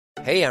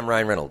Hey, I'm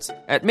Ryan Reynolds.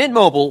 At Mint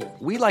Mobile,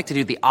 we like to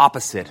do the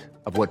opposite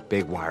of what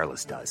Big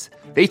Wireless does.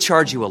 They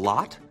charge you a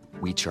lot,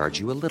 we charge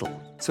you a little.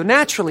 So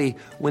naturally,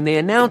 when they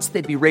announced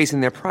they'd be raising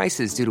their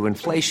prices due to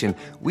inflation,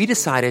 we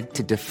decided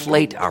to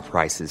deflate our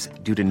prices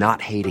due to not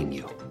hating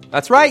you.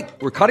 That's right.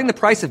 We're cutting the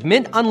price of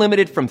Mint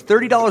Unlimited from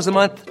 $30 a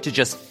month to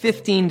just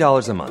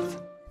 $15 a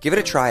month. Give it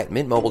a try at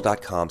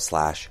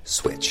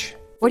mintmobile.com/switch.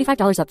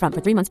 $45 up front for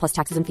 3 months plus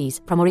taxes and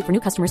fees. Promo rate for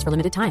new customers for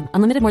limited time.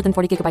 Unlimited more than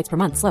 40 gigabytes per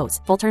month. Slows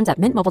full terms at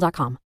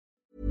mintmobile.com.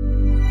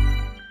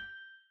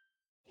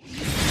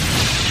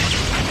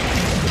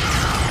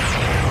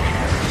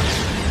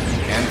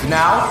 And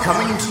now,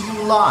 coming to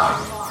you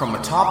live from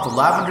atop the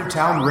Lavender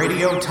Town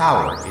Radio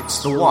Tower,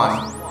 it's the one,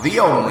 the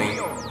only,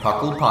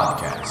 Puckle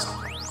Podcast.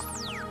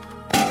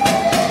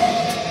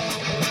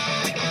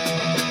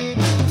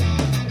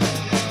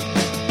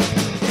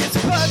 It's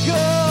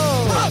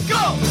Puckle!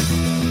 Puckle!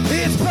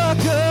 It's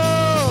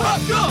Puckle!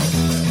 Puckle!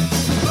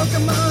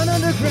 Pokemon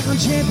Underground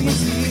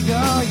Champions League,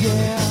 oh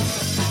yeah!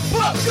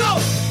 Puckle!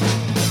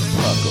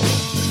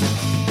 Puckle.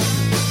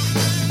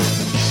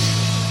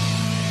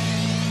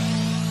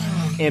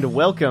 And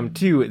welcome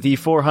to the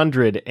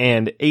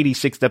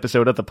 486th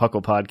episode of the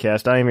Puckle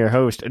Podcast. I am your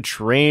host,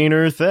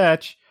 Trainer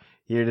Thatch,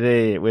 here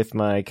today with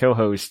my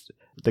co-host,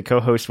 the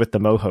co-host with the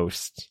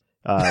mo-host.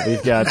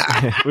 We've got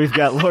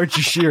Lord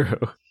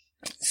Shishiro.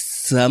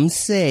 Some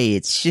say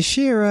it's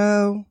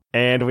Shishiro.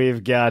 And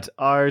we've got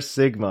R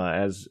Sigma,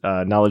 as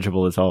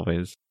knowledgeable as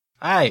always.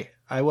 Hi,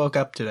 I woke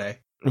up today.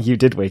 You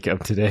did wake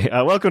up today.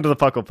 Welcome to the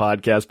Puckle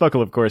Podcast.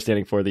 Puckle, of course,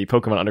 standing for the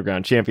Pokemon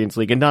Underground Champions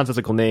League, a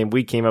nonsensical name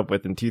we came up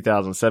with in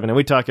 2007. And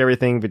we talk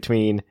everything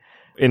between,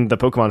 in the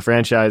Pokemon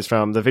franchise,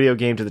 from the video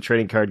game to the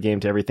trading card game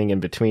to everything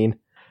in between.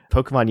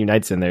 Pokemon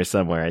Unite's in there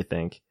somewhere, I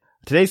think.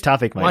 Today's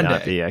topic might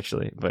not be,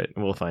 actually, but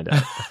we'll find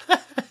out.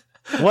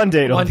 One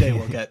day we'll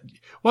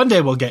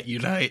get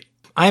Unite.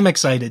 I'm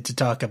excited to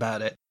talk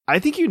about it. I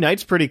think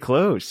Unite's pretty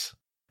close.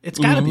 It's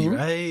gotta be,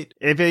 right?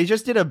 If they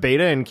just did a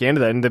beta in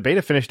Canada, and the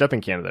beta finished up in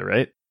Canada,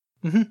 right?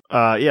 Mm-hmm.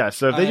 Yeah.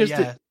 So if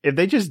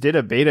they just did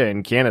a beta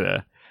in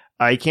Canada,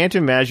 I can't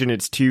imagine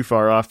it's too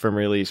far off from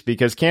release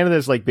because Canada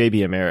is like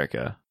baby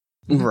America,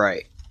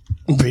 right?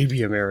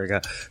 Baby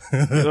America.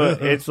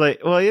 It's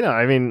like, well, you know,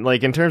 I mean,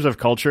 like in terms of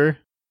culture,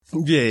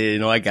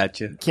 yeah, I got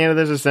you.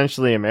 Canada's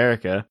essentially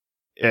America,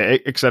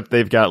 except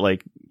they've got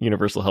like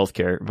universal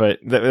healthcare, but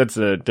that's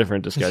a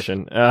different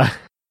discussion.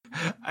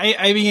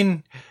 I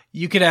mean,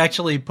 you could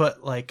actually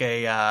put like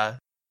a,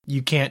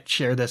 you can't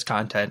share this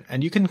content,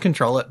 and you can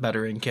control it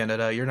better in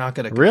Canada. You're not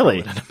going to control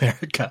it in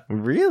America.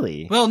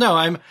 Really? Well, no,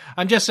 I'm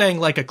just saying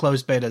like a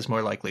closed beta is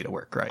more likely to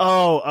work, right?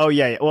 Oh,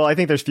 yeah. Well, I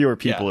think there's fewer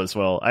people as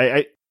well.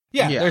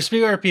 Yeah, there's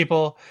fewer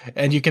people,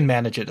 and you can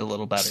manage it a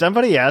little better.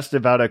 Somebody asked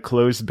about a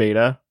closed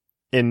beta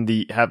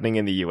happening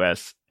in the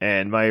US,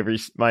 and my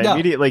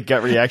immediate like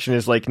gut reaction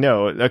is like,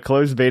 no, a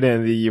closed beta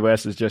in the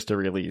US is just a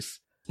release.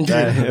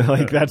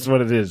 That's what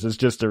it is. It's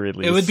just a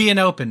release. It would be an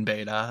open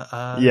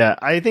beta. Yeah,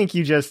 I think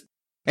you just...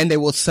 And they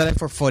will sell it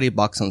for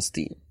 $40 on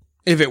Steam.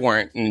 If it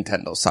weren't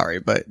Nintendo, sorry,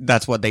 but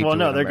that's what they do. Well,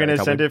 no, they're going to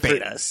send it for...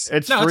 betas.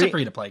 It's a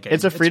free-to-play game.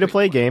 It's a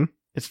free-to-play game.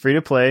 It's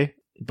free-to-play,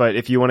 but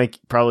if you want to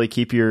probably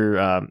keep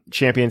your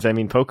champions, I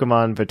mean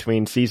Pokemon,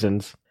 between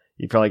seasons,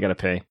 you probably got to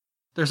pay.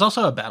 There's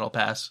also a battle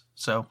pass,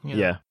 so... You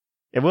know. Yeah.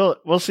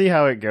 We'll see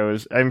how it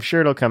goes. I'm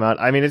sure it'll come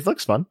out. I mean, it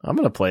looks fun. I'm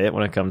going to play it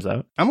when it comes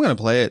out. I'm going to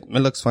play it.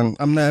 It looks fun.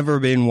 I've never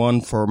been one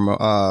for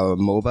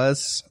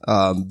MOBAs,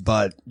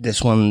 but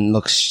this one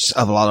looks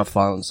a lot of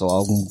fun, so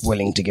I'm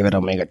willing to give it a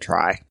mega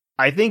try.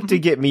 I think to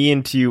get me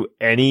into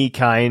any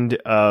kind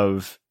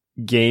of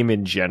game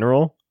in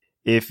general,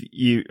 if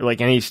you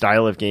like any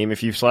style of game,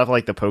 if you slap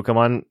like the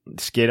Pokemon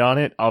skid on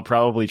it, I'll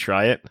probably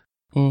try it.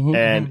 Mm-hmm.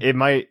 And it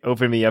might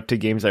open me up to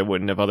games I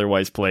wouldn't have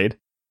otherwise played.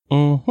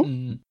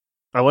 Mm-hmm.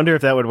 I wonder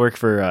if that would work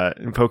for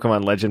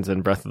Pokemon Legends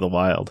and Breath of the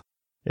Wild.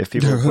 If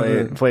people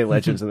play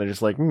Legends and they're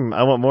just like,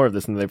 I want more of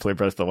this, and they play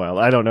Breath of the Wild.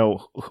 I don't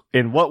know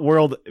in what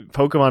world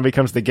Pokemon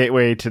becomes the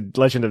gateway to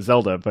Legend of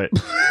Zelda, but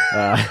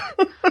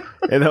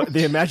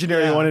the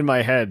imaginary one in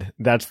my head,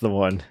 that's the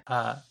one.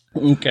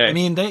 Okay. I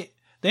mean, they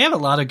have a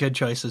lot of good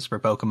choices for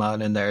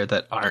Pokemon in there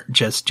that aren't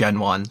just Gen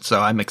 1,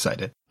 so I'm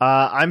excited.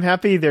 I'm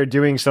happy they're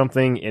doing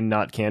something in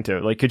not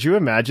Kanto. Like, could you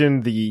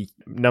imagine the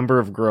number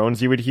of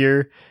groans you would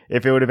hear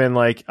if it would have been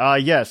like,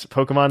 yes,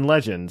 Pokemon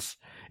Legends.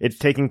 It's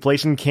taking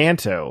place in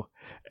Kanto.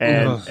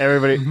 And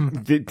everybody,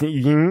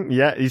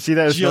 yeah, you see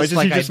those noises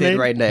like you just I did made?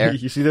 right there.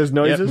 You see those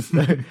noises?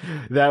 Yep.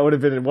 That would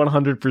have been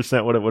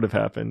 100% what it would have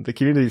happened. The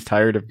community's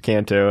tired of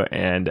Kanto,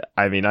 and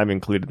I mean, I'm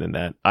included in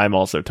that. I'm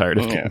also tired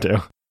of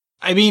Kanto.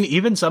 I mean,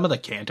 even some of the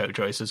Kanto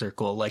choices are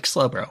cool, like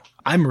Slowbro.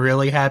 I'm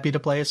really happy to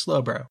play as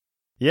Slowbro.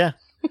 Yeah.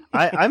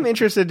 I'm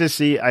interested to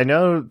see. I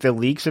know the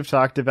leaks have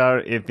talked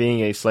about it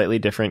being a slightly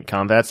different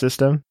combat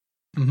system.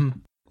 Mm-hmm.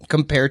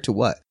 Compared to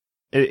what?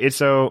 It's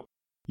so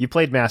you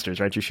played Masters,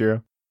 right,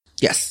 Yushiro?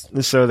 Yes.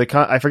 So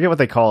I forget what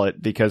they call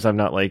it because I'm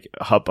not like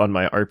up on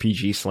my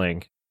RPG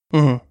slang.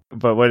 Mm-hmm.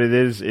 But what it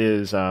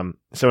is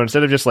so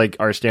instead of just like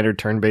our standard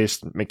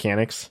turn-based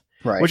mechanics,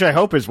 Right. Which I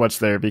hope is what's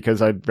there,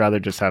 because I'd rather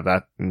just have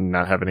that and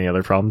not have any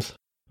other problems.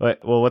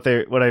 But, well,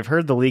 what I've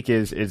heard the leak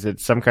is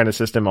it's some kind of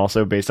system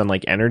also based on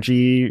like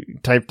energy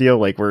type deal,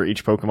 like where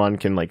each Pokemon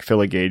can like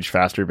fill a gauge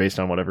faster based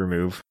on whatever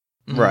move.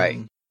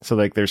 Right. So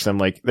like there's some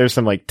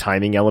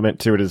timing element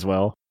to it as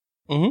well.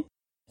 Mm-hmm.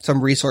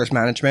 Some resource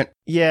management.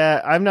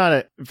 Yeah, I'm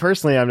not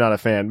a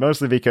fan,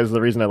 mostly because the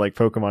reason I like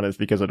Pokemon is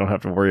because I don't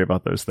have to worry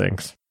about those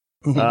things.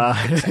 For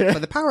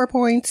the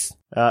PowerPoints.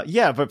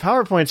 Yeah, but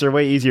PowerPoints are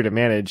way easier to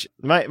manage.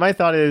 My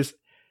thought is,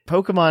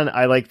 Pokemon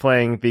I like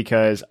playing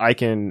because I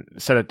can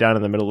set it down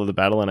in the middle of the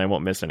battle and I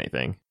won't miss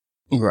anything.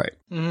 Right.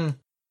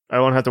 I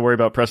won't have to worry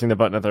about pressing the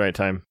button at the right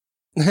time.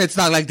 It's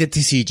not like the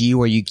TCG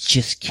where you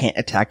just can't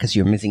attack because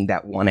you're missing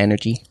that one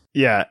energy.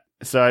 Yeah,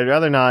 so I'd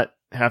rather not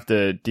have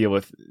to deal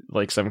with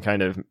like some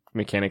kind of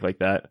mechanic like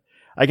that.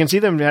 I can see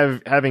them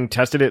having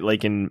tested it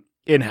like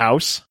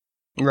in-house.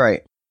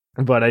 Right.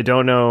 But I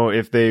don't know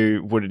if they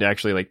would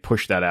actually like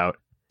push that out.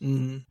 I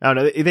don't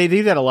know. They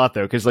do that a lot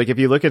though, because like if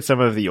you look at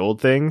some of the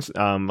old things,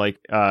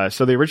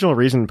 so the original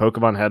reason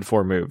Pokemon had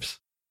 4 moves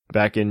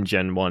back in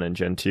Gen 1 and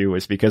Gen 2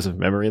 was because of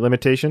memory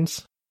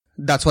limitations.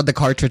 That's what the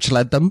cartridge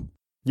led them?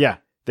 Yeah,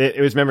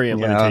 it was memory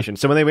limitations.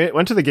 So when they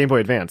went to the Game Boy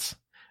Advance,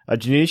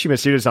 Junichi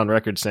Masuda's on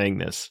record saying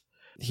this.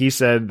 He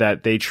said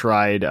that they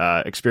tried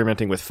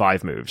experimenting with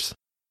 5 moves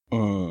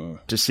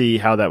to see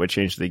how that would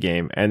change the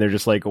game. And they're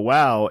just like,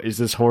 wow, is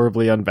this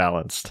horribly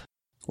unbalanced?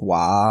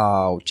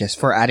 Wow, just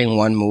for adding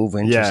 1 move.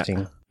 Interesting.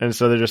 Yeah. And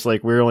so they're just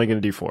like, we're only going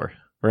to do 4.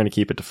 We're going to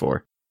keep it to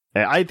 4.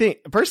 And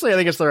personally, I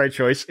think it's the right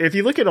choice. If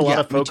you look at a lot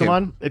of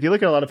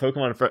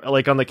Pokemon,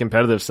 like on the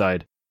competitive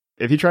side,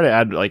 if you try to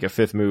add like a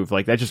 5th move,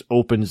 like that just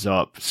opens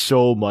up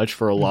so much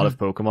for a lot of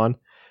Pokemon,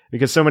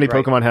 because so many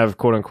Pokemon have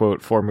quote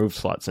unquote 4 move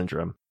slot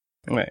syndrome.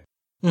 Right.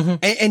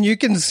 And you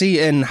can see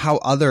in how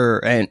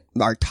and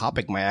our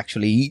topic might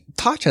actually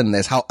touch on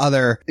this, how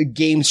other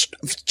games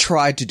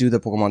try to do the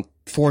Pokemon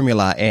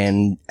formula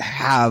and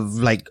have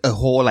like a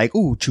whole like,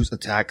 choose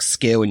attack,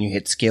 skill, and you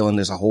hit skill and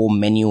there's a whole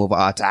menu of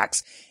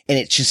attacks, and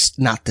it's just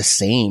not the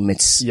same.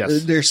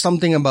 There's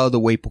something about the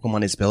way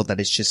Pokemon is built that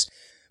it's just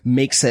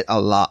makes it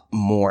a lot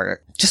more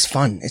just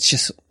fun. It's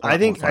just, I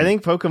think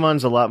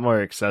Pokemon's a lot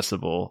more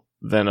accessible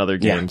than other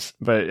games,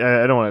 but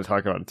I don't want to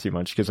talk about it too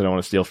much because I don't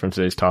want to steal from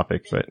today's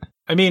topic. But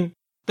I mean,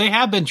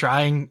 they've been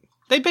trying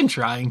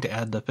to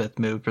add the 5th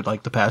move for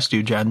like the past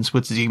 2 gens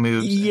with Z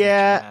moves, and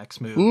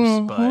Max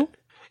moves, but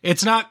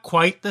it's not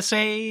quite the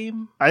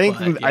same. I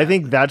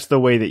think that's the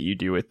way that you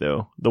do it,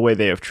 though. The way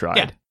they have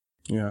tried.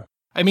 Yeah.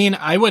 I mean,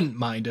 I wouldn't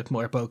mind if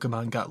more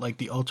Pokemon got like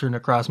the Ultra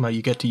Necrozma,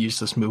 you get to use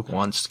this move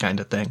once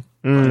kind of thing.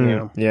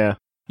 Yeah.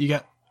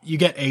 You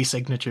get a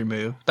signature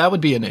move. That would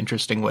be an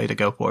interesting way to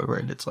go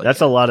forward. It's like that's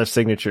a lot of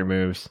signature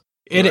moves.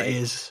 It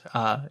is.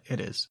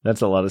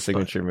 That's a lot of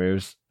signature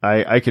moves.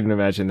 I couldn't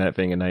imagine that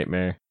being a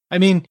nightmare. I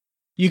mean,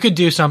 you could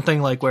do something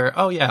like where,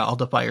 all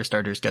the fire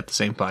starters get the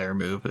same fire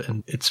move,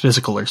 and it's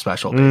physical or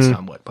special based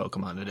on what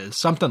Pokemon it is.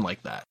 Something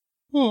like that.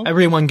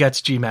 Everyone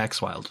gets G-Max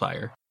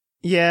Wildfire.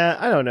 Yeah,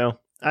 I don't know.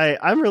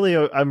 I'm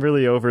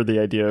really over the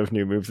idea of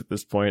new moves at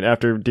this point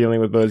after dealing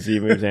with both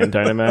Z moves and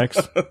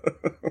Dynamax.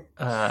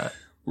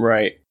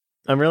 Right.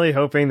 I'm really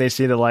hoping they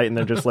see the light and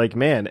they're just like,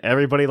 man,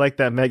 everybody liked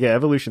that Mega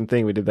Evolution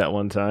thing we did that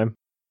one time.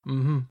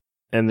 Mm-hmm.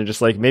 And they're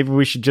just like, maybe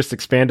we should just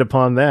expand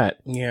upon that.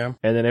 Yeah.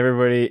 And then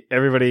everybody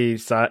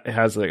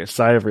has like a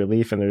sigh of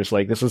relief and they're just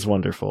like, this is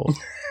wonderful.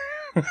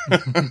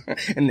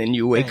 And then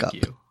you wake up.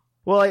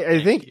 Well,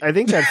 I think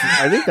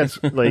that's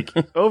like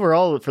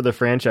overall for the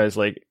franchise,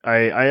 like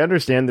I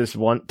understand this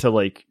want to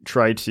like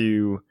try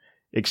to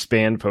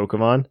expand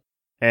Pokemon,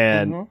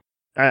 and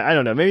I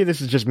don't know, maybe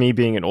this is just me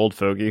being an old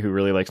fogey who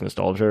really likes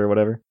nostalgia or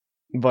whatever.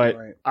 But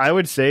I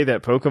would say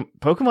that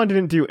Pokemon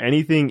didn't do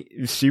anything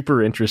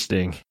super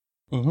interesting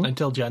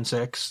until Gen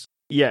 6.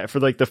 Yeah, for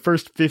like the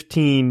first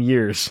 15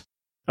 years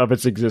of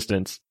its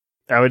existence.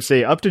 I would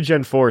say up to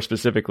Gen 4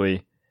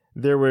 specifically.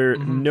 There were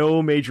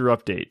no major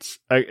updates,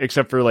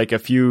 except for like a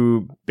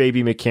few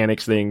baby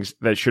mechanics things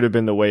that should have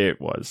been the way it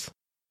was.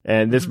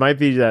 And this might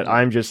be that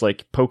I'm just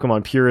like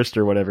Pokemon purist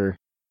or whatever,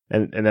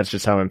 and that's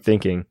just how I'm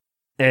thinking.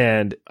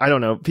 And I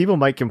don't know, people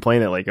might complain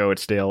that like,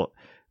 it's stale,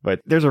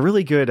 but there's a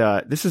really good,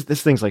 this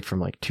thing's like from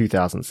like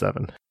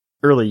 2007,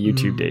 early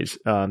YouTube days.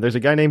 There's a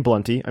guy named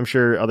Blunty. I'm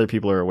sure other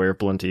people are aware of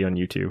Blunty on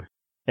YouTube.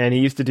 And he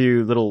used to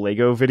do little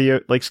Lego video,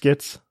 like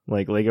skits,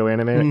 like Lego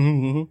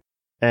anime.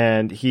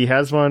 And he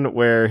has one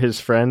where his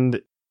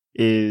friend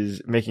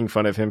is making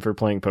fun of him for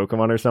playing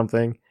Pokemon or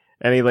something.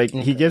 And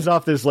he gives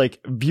off this like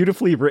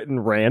beautifully written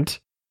rant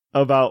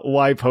about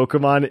why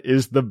Pokemon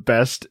is the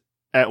best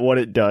at what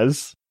it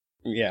does.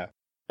 Yeah.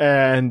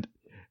 And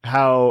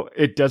how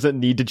it doesn't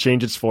need to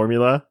change its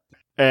formula.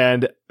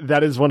 And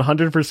that is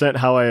 100%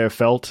 how I have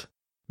felt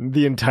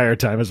the entire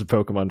time as a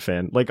Pokemon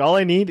fan. Like all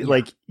I need,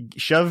 like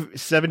shove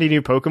 70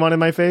 new Pokemon in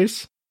my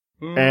face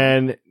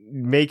and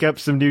make up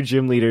some new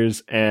gym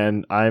leaders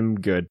and I'm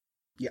good.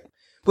 Yeah.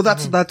 Well,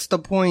 that's the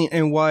point,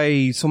 and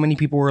why so many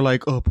people were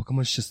like,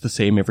 Pokemon's just the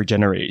same every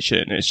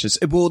generation. It's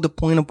just, the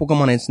point of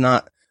Pokemon is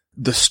not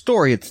the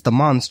story, it's the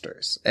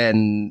monsters.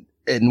 And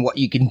and what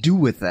you can do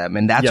with them.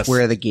 And that's Yes.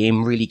 where the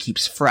game really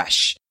keeps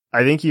fresh.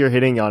 I think you're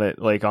hitting on it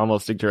like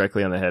almost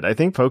directly on the head. I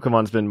think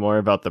Pokemon's been more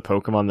about the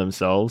Pokemon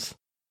themselves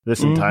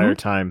this entire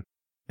time.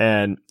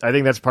 And I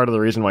think that's part of the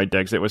reason why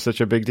Dexit was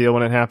such a big deal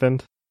when it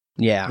happened.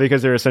 Yeah.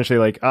 Because they're essentially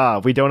like,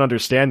 we don't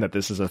understand that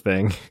this is a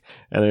thing.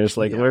 And they're just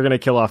like, we're going to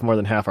kill off more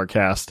than half our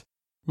cast.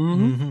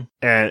 Mm-hmm.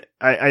 And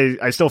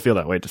I still feel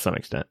that way to some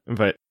extent.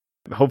 But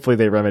hopefully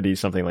they remedy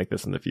something like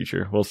this in the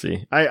future. We'll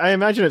see. I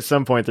imagine at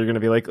some point they're going to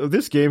be like, oh,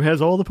 this game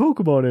has all the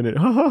Pokemon in it.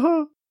 Ha ha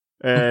ha.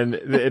 And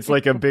it's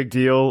like a big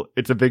deal.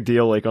 It's a big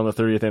deal like on the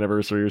 30th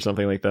anniversary or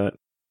something like that.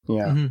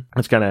 Yeah. Mm-hmm.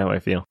 That's kind of how I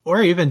feel.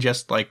 Or even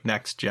just like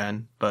next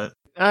gen, but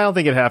I don't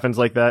think it happens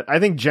like that. I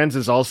think gens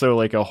is also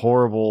like a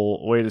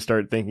horrible way to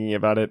start thinking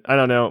about it. I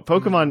don't know.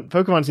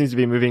 Pokemon seems to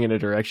be moving in a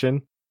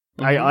direction.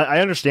 I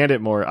understand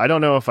it more. I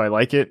don't know if I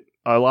like it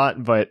a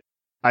lot, but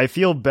I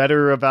feel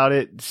better about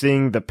it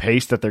seeing the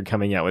pace that they're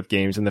coming out with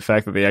games and the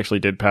fact that they actually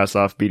did pass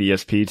off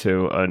BDSP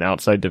to an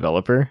outside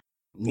developer.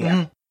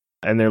 Yeah.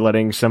 And they're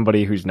letting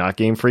somebody who's not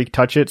Game Freak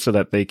touch it so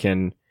that they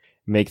can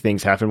make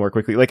things happen more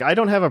quickly. Like, I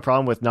don't have a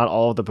problem with not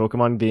all of the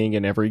Pokemon being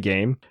in every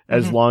game,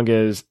 as long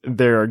as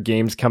there are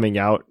games coming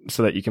out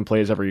so that you can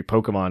play as every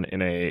Pokemon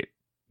in a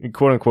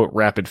quote-unquote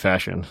rapid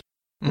fashion.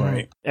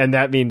 Right. And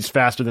that means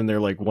faster than their,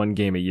 like, one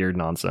game a year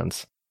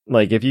nonsense.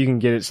 Like, if you can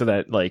get it so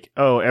that, like,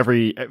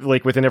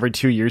 within every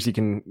 2 years you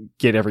can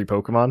get every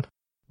Pokemon,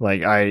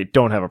 like, I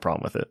don't have a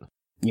problem with it.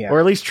 Yeah. Or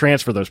at least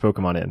transfer those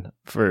Pokemon in.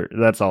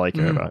 That's all I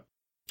care about.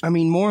 I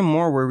mean, more and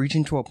more we're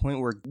reaching to a point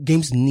where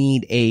games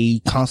need a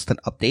constant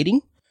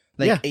updating.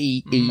 Like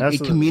a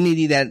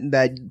community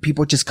that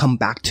people just come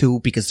back to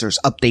because there's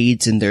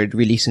updates and they're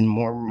releasing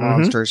more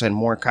monsters and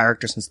more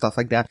characters and stuff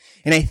like that.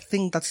 And I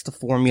think that's the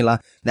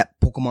formula that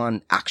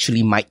Pokemon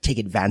actually might take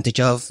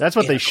advantage of. That's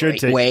what they should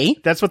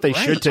take. That's what they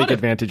should take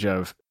advantage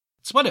of.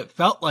 It's what it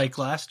felt like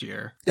last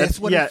year. That's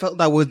what it felt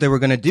like they were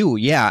going to do.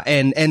 Yeah.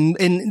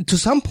 And to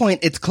some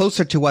point, it's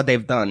closer to what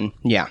they've done.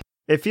 Yeah.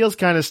 It feels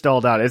kind of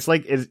stalled out. It's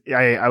like,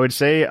 I would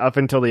say up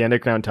until the end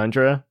of Crown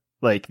Tundra,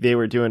 like they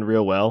were doing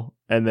real well.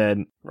 And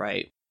then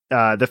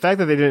the fact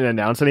that they didn't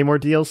announce any more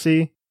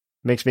DLC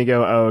makes me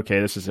go, oh, okay,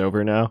 this is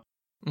over now.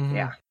 Mm-hmm.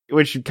 Yeah.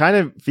 Which kind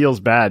of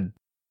feels bad.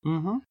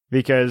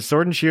 Because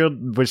Sword and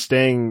Shield was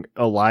staying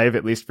alive,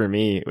 at least for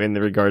me, in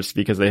the regards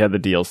because they had the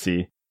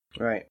DLC.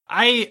 Right.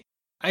 I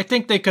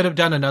think they could have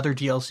done another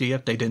DLC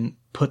if they didn't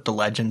put the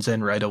Legends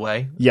in right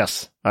away.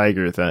 Yes, I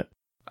agree with that.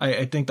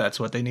 I think that's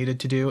what they needed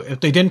to do. If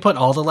they didn't put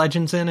all the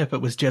Legends in, if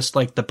it was just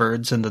like the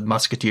Birds and the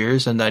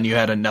Musketeers, and then you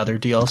had another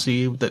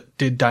DLC that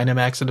did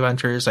Dynamax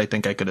Adventures, I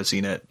think I could have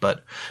seen it.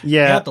 But you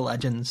got the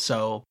Legends,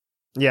 so...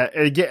 Yeah,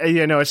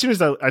 as soon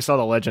as I saw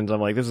the Legends, I'm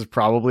like, this is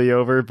probably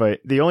over, but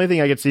the only thing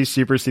I could see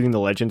superseding the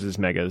Legends is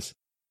Megas.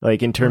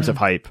 Like, in terms of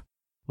hype.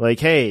 Like,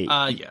 hey,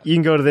 you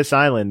can go to this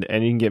island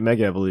and you can get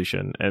Mega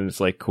Evolution, and it's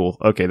like, cool,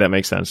 okay, that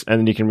makes sense.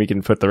 And then we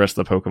can put the rest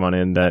of the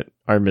Pokemon in that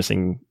are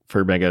missing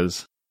for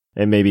Megas.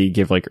 And maybe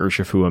give like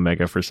Urshifu a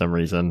Mega for some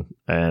reason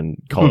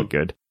and call it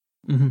good.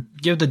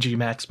 Give the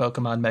G-Max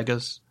Pokemon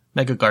Megas.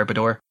 Mega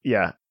Garbodor.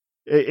 Yeah.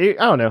 I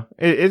don't know.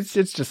 It's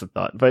just a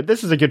thought, but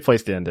this is a good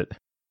place to end it.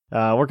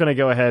 We're going to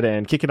go ahead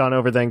and kick it on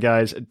over then,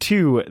 guys,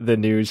 to the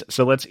news.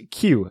 So let's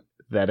cue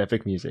that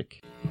epic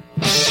music.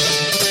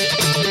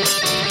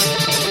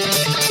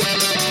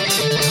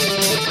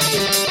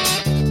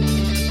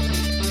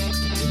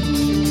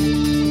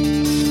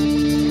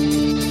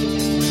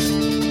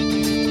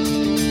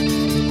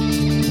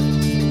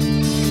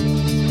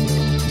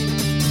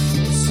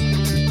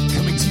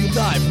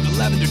 Live from the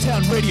Lavender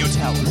Town Radio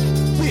Tower.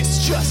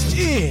 This just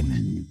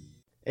in.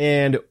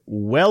 And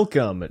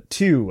welcome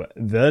to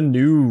the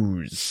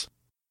news.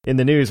 In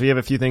the news, we have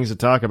a few things to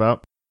talk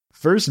about.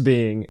 First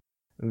being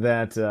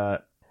that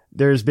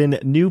there's been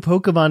new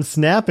Pokemon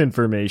Snap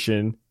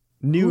information.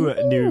 New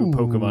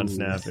Pokemon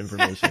Snap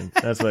information.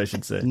 That's what I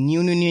should say.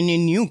 New.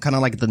 Kind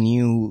of like the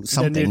new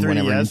something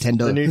whenever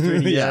Nintendo. The new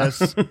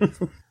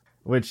 3DS.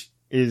 Which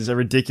is a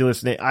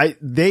ridiculous name.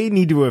 They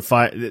need to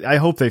I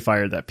hope they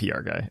fired that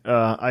PR guy.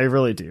 I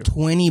really do.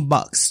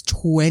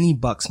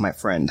 $20, my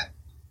friend.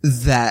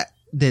 That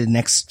the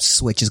next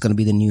Switch is going to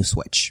be the new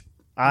Switch.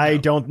 I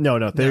don't. No.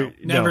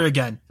 Never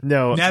again.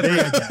 No. Never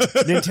again.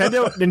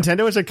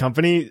 Nintendo as a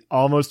company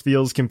almost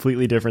feels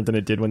completely different than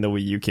it did when the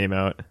Wii U came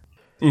out.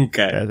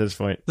 Okay. At this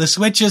point. The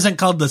Switch isn't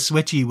called the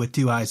Switchy with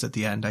 2 eyes at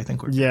the end. I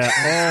think we're. Yeah.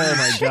 Oh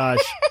my gosh.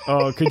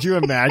 Oh, could you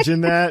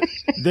imagine that?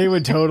 They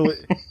would totally.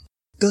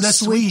 The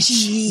Switch.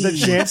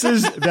 The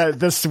chances that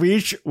the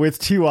Switch with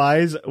 2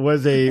 eyes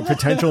was a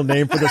potential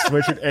name for the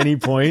Switch at any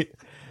point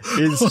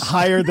is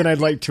higher than I'd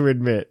like to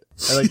admit.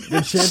 Like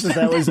the chance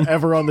that was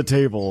ever on the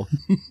table.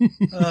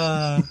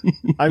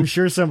 I'm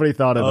sure somebody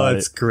thought about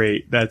it.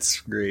 Great. That's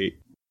great.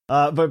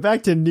 But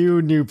back to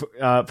new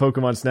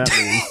Pokemon Snap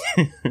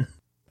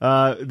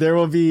news. There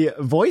will be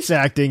voice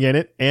acting in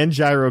it and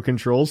gyro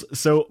controls.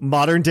 So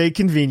modern day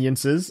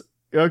conveniences.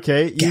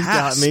 Okay, you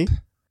got me.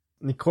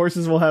 The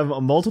courses will have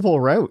multiple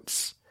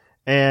routes,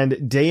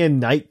 and day and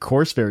night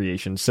course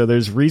variations. So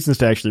there's reasons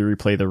to actually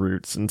replay the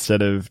routes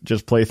instead of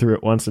just play through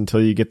it once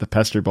until you get the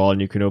Pester Ball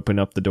and you can open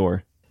up the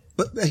door.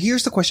 But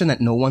here's the question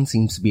that no one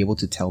seems to be able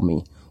to tell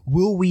me.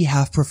 Will we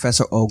have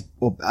Professor Oak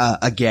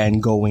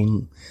again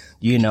going,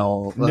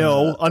 No,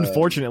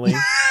 unfortunately.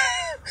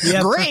 We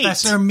have Great.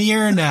 Professor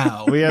Mir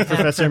now. We have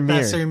Professor Mir.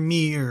 Professor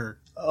Mir.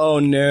 Oh,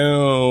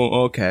 no.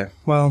 Okay.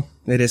 Well,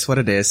 it is what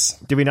it is.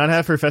 Do we not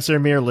have Professor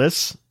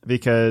Mirrorless?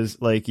 Because,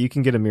 you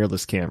can get a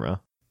mirrorless camera.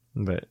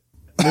 But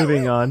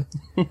moving on.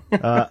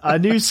 A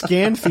new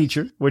scan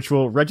feature, which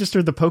will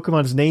register the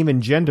Pokemon's name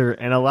and gender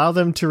and allow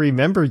them to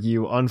remember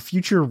you on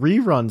future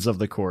reruns of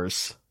the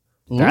course.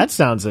 That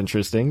sounds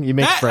interesting. You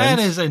make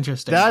friends. That is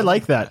interesting. I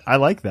like that. I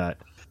like that.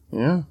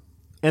 Yeah.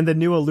 And the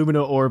new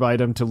Illumina Orb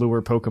item to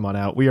lure Pokemon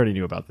out. We already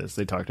knew about this.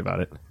 They talked about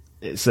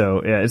it.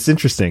 So yeah, it's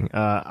interesting.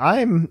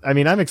 I'm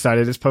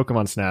excited. It's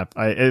Pokemon Snap.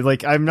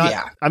 I'm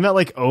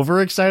not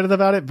overexcited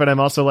about it, but I'm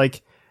also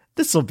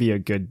this will be a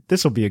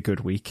good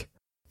week.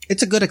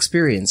 It's a good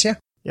experience. Yeah.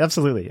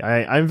 Absolutely.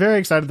 I'm very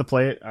excited to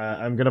play it.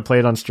 I'm going to play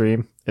it on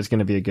stream. It's going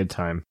to be a good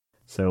time.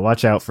 So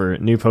watch out for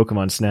new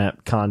Pokemon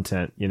Snap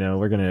content.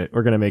 We're going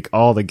to make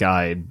all the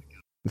guide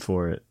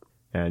for it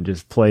and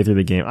just play through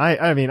the game.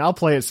 I'll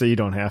play it so you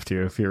don't have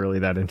to if you're really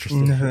that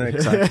interested.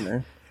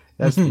 Exactly.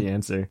 That's the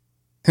answer.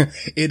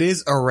 It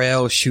is a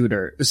rail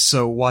shooter,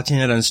 so watching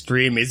it on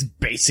stream is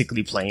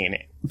basically playing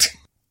it.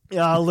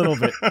 Yeah, a little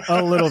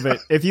bit.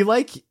 If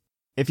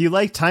you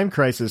like Time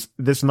Crisis,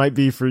 this might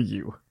be for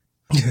you.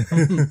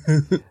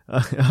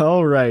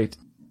 All right.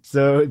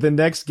 So the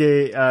next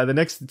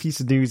piece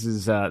of news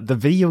is the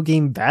video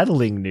game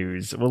battling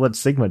news. We'll let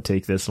Sigma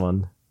take this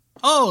one.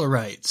 All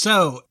right.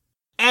 So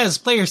as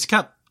Players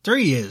Cup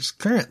 3 is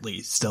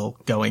currently still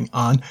going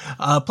on,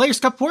 Players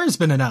Cup 4 has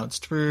been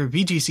announced for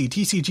VGC,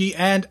 TCG,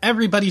 and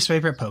everybody's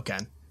favorite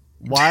Pokken.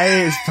 Why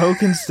is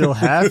Pokken still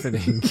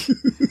happening?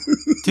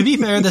 To be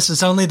fair, this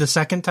is only the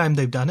second time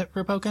they've done it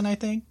for Pokken, I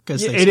think,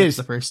 because they skipped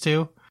the first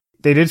two.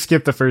 They did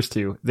skip the first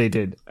two. They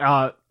did.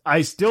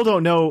 I still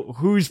don't know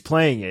who's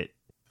playing it.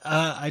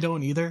 I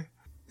don't either.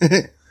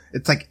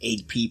 It's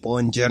 8 people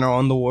in general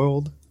in the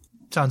world.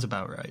 Sounds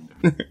about right.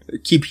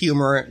 Keep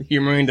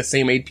humoring the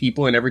same 8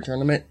 people in every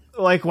tournament.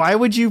 Why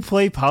would you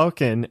play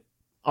Pokken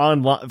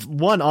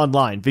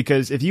online?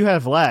 Because if you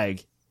have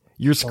lag,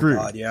 you're screwed.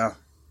 Oh God, yeah.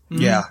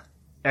 Mm-hmm. Yeah.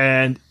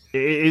 And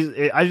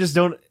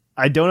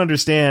I don't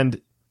understand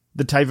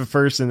the type of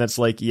person that's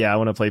I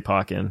want to play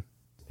Pokken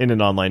in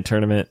an online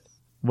tournament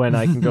when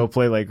I can go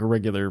play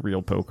regular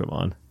real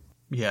Pokemon.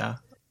 Yeah.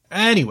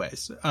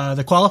 Anyways,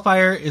 the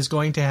qualifier is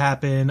going to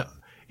happen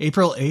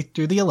April 8th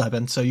through the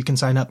 11th, so you can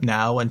sign up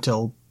now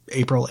until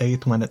April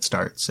 8th when it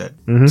starts at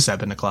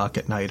 7 o'clock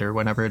at night or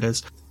whenever it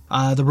is.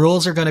 The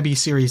rules are going to be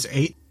Series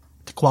 8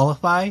 to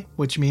qualify,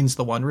 which means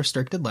the one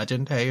restricted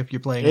legend. Hey, if you're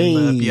playing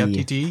in the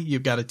BFTT,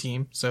 you've got a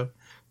team, so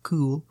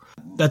cool.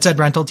 That said,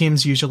 rental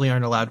teams usually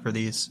aren't allowed for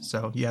these,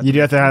 so you do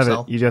have to have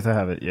it. You do have to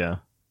have it, yeah.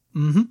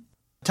 Mm-hmm.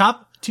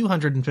 Top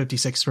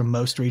 256 from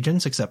most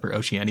regions except for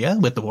Oceania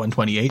with the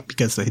 128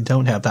 because they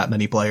don't have that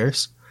many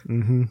players.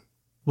 Mm-hmm.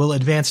 We'll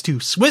advance to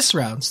Swiss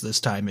rounds this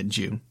time in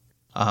June,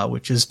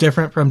 which is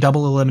different from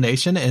double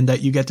elimination in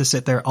that you get to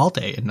sit there all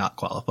day and not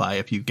qualify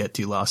if you get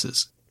 2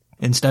 losses,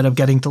 instead of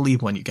getting to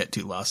leave when you get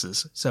 2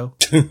 losses. So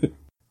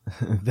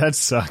that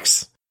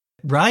sucks.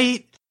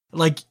 Right?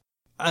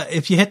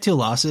 If you hit 2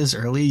 losses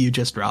early, you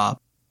just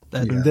drop.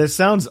 This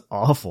sounds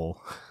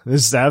awful.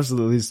 This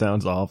absolutely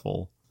sounds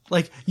awful.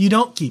 You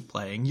don't keep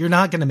playing. You're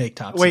not going to make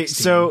top 16. Wait,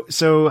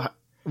 so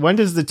when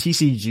does the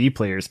TCG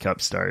Players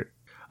Cup start?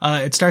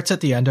 It starts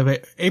at the end of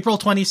it, April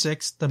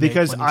 26th.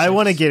 Because I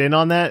want to get in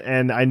on that,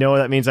 and I know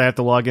that means I have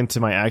to log into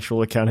my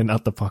actual account and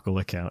not the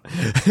Puckle account.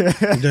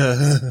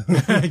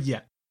 Yeah.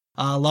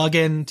 Log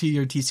in to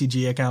your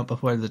TCG account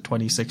before the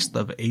 26th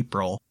of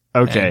April.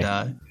 Okay.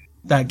 And,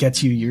 that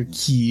gets you your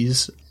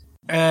keys.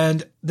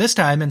 And this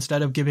time,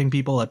 instead of giving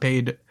people a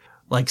paid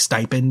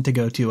stipend to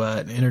go to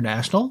an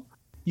international,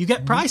 you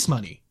get prize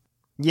money.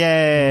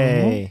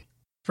 Yay!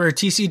 For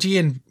TCG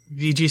and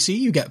VGC,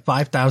 you get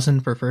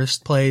 5,000 for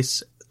first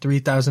place,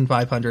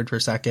 3,500 for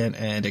second,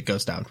 and it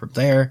goes down from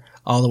there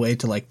all the way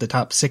to the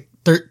top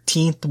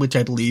 13th, which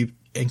I believe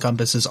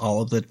encompasses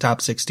all of the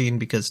top 16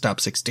 because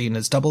top 16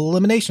 is double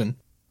elimination.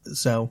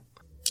 So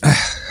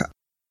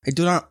I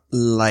do not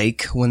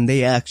like when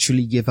they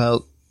actually give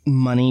out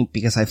money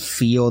because I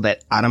feel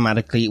that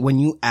automatically when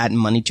you add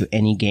money to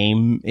any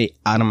game, it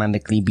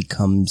automatically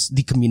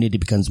the community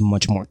becomes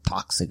much more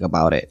toxic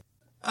about it.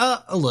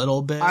 A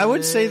little bit. I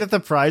would say that the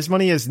prize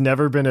money has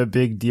never been a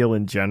big deal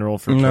in general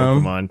for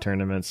Pokemon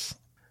tournaments.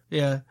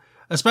 Yeah.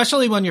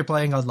 Especially when you're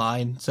playing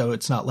online, so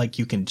it's not like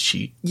you can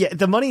cheat. Yeah,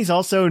 the money's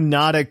also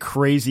not a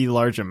crazy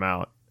large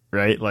amount,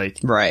 right?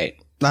 Right.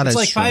 That it's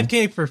is true.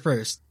 $5,000 for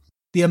first.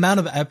 The amount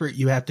of effort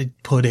you have to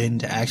put in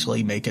to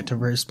actually make it to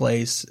first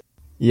place.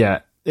 Yeah,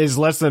 is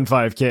less than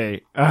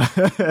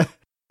 $5,000.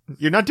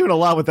 You're not doing a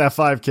lot with that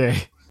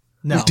 $5,000.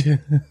 No.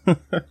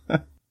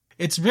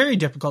 It's very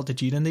difficult to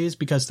cheat in these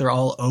because they're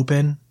all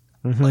open.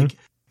 Mm-hmm.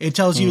 It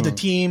tells you the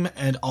team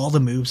and all the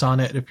moves on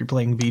it if you're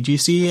playing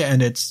VGC,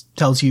 and it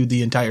tells you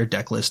the entire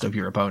deck list of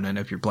your opponent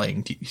if you're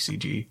playing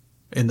TCG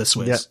in the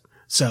Swiss. Yep.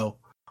 So,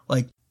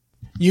 like,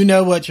 you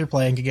know what you're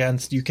playing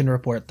against. You can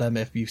report them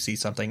if you see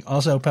something.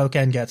 Also,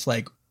 Pokken gets,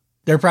 like,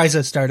 their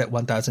prizes start at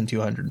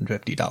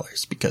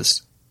 $1,250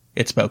 because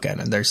it's Pokken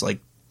and there's, like,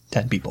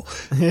 10 people.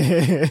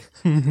 I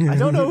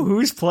don't know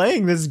who's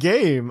playing this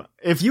game.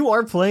 If you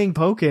are playing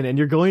Pokken and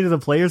you're going to the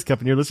Players' Cup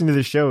and you're listening to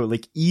the show,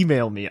 like,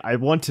 email me. I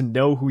want to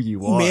know who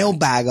you are.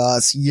 Mailbag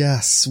us.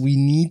 Yes, we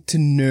need to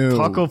know.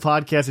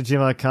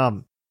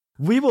 PucklePodcast@gmail.com.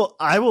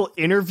 I will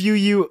interview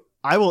you.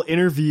 I will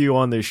interview you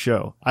on this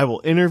show. I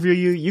will interview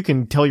you. You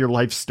can tell your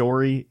life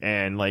story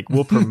and, like,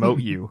 we'll promote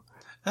you.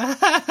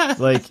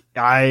 Like,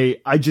 I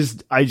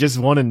just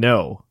want to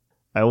know.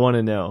 I want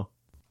to know.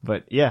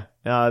 But yeah,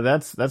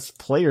 that's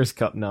Players'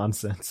 Cup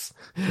nonsense.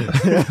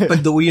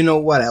 But do you know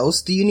what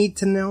else do you need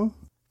to know?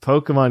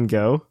 Pokemon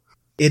Go.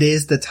 It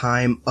is the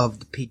time of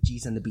the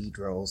Pidgeys and the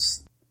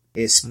Beedrills.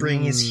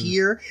 Spring is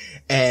here,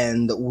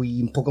 and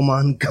in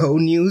Pokemon Go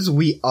news,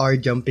 we are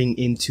jumping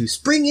into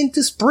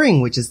Spring,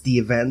 which is the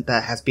event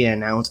that has been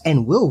announced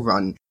and will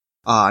run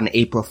on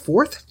April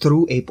 4th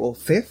through April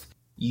 5th.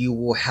 You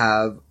will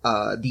have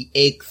the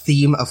egg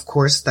theme, of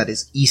course, that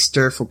is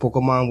Easter for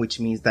Pokemon, which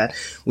means that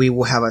we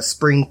will have a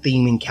spring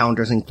theme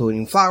encounters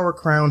including Flower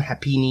Crown,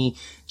 Happiny,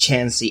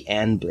 Chansey,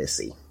 and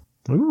Blissey.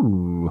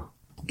 Ooh.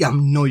 I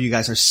know you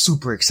guys are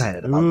super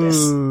excited about this.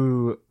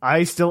 Ooh.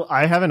 I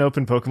haven't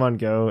opened Pokemon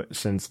Go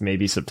since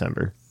maybe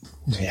September.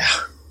 Yeah.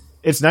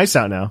 It's nice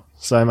out now,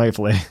 so I might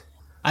play.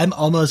 I'm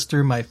almost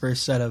through my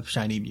first set of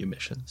Shiny Mew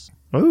missions.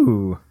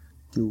 Ooh.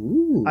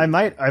 Ooh. I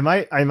might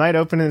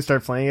open it and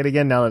start playing it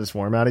again now that it's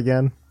warm out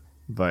again.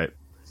 But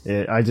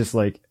I just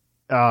like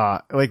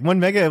when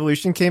Mega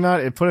Evolution came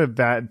out, it put a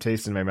bad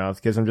taste in my mouth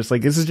because I'm just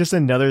like, this is just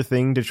another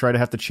thing to try to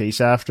have to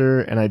chase after,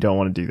 and I don't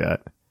want to do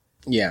that.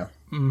 Yeah.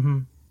 Mm-hmm.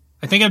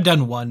 I think I've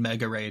done one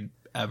Mega Raid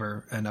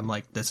ever, and I'm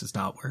like, this is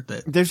not worth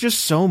it. There's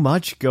just so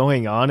much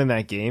going on in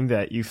that game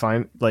that you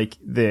find like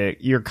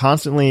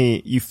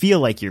you feel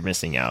like you're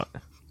missing out.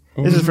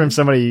 This is from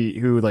somebody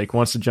who like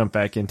wants to jump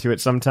back into it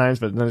sometimes,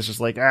 but then it's just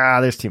like,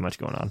 there's too much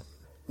going on.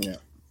 Yeah.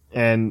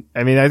 And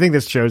I mean, I think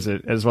this shows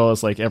it as well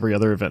as like every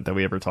other event that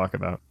we ever talk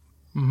about.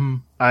 Mm-hmm.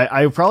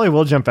 I probably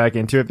will jump back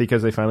into it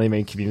because they finally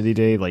made Community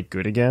Day like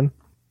good again.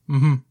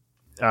 Mm-hmm.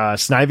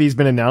 Snivy's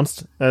been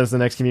announced as the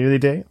next Community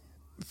Day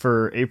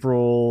for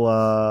April,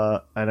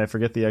 and I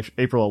forget the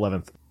April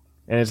 11th.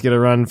 And it's going to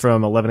run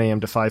from 11 a.m.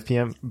 to 5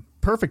 p.m.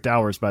 Perfect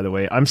hours, by the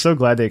way. I'm so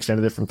glad they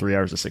extended it from 3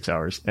 hours to 6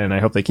 hours, and I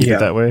hope they keep it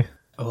that way.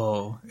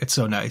 Oh, it's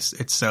so nice.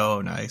 It's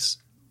so nice.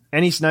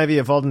 Any Snivy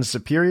evolved into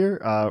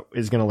Superior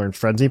is going to learn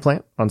Frenzy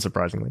Plant,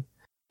 unsurprisingly.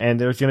 And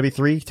there's going to be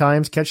 3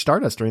 times Catch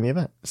Stardust during the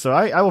event. So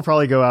I will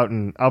probably go out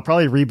and I'll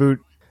probably reopen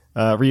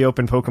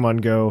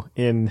Pokemon Go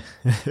in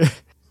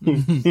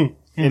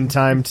in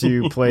time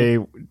to play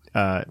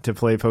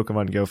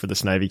Pokemon Go for the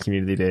Snivy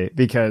Community Day,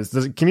 because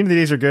the Community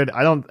Days are good.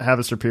 I don't have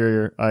a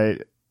Superior. I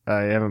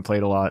haven't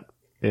played a lot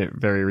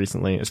very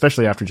recently,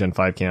 especially after Gen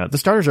 5 came out. The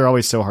starters are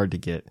always so hard to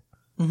get.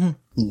 Mm-hmm.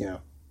 Yeah.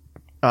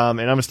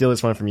 And I'm gonna steal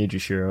this one from you,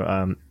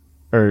 Jushiro.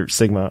 Or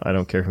Sigma, I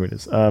don't care who it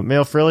is.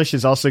 Male Frillish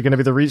is also going to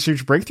be the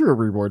Research Breakthrough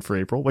reward for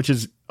April, which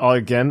is,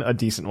 again, a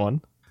decent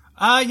one.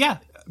 Yeah,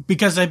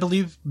 because I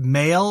believe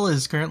Male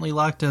is currently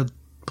locked to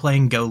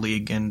playing Go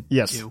League and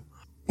yes.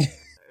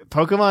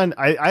 Pokemon,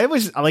 I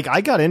was, like, I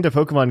got into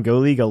Pokemon Go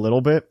League a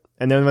little bit,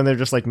 and then when they're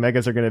just like,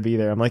 Megas are going to be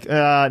there, I'm like,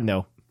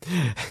 no.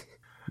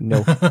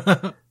 No.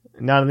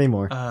 Not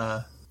anymore.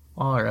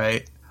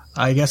 Alright.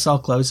 I guess I'll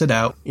close it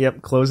out.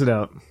 Yep, close it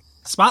out.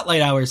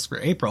 Spotlight hours for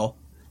April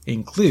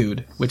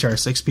include, which are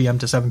 6 p.m.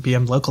 to 7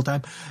 p.m. local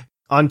time.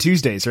 On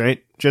Tuesdays,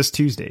 right? Just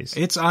Tuesdays.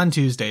 It's on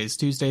Tuesdays.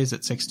 Tuesdays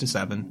at 6 to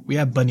 7. We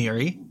have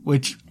Baniri,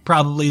 which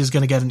probably is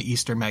going to get an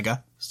Easter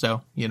Mega.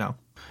 So, get your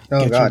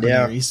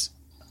Baniris.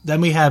 Then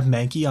we have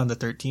Mankey on the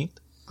 13th,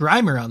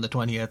 Grimer on the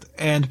 20th,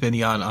 and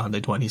Finneon on the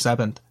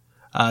 27th.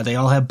 They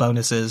all have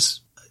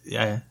bonuses.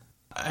 Yeah.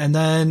 And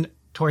then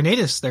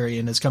Tornadus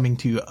Therian is coming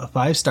to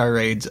 5-star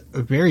raids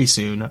very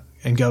soon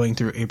and going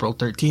through April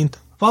 13th,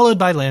 followed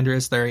by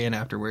Landorus Therian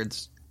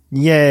afterwards.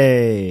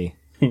 Yay!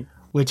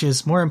 Which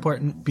is more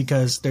important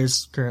because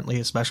there's currently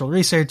a special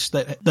research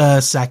that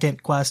the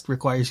second quest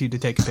requires you to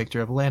take a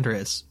picture of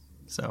Landorus.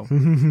 So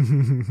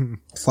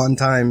fun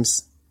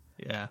times.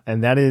 Yeah.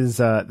 And that is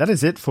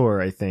it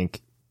for, I think,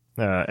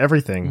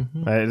 everything.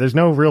 There's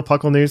no real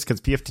Puckle news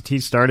because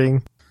PFTT's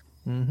starting.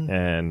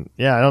 And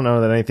yeah, I don't know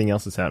that anything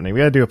else is happening.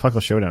 We gotta do a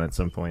Puckle Showdown at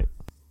some point.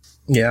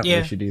 Yeah.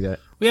 We should do that.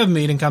 We have a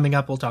meeting coming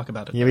up. We'll talk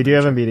about it. Yeah, we do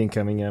have a meeting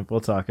coming up.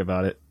 We'll talk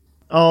about it.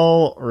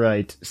 All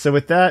right. So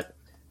with that,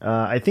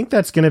 I think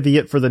that's going to be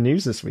it for the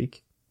news this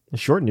week. A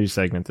short news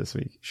segment this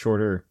week.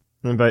 Shorter.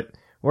 But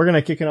we're going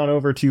to kick it on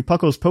over to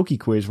Puckle's Poke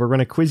Quiz. We're going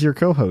to quiz your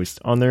co-host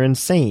on their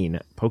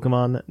insane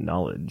Pokemon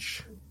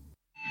knowledge.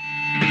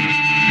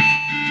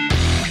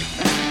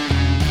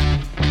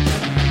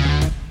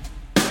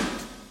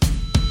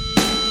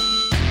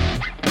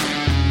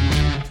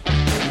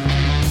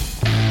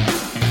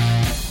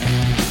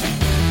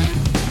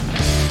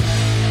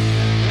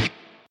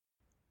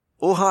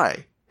 Oh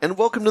hi, and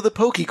welcome to the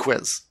Poke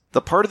Quiz,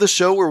 the part of the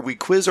show where we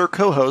quiz our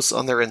co-hosts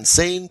on their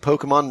insane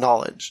Pokemon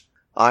knowledge.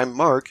 I'm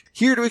Mark,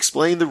 here to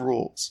explain the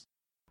rules.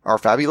 Our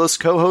fabulous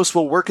co-hosts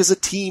will work as a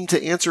team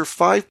to answer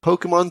 5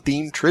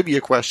 Pokemon-themed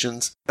trivia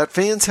questions that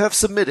fans have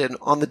submitted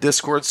on the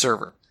Discord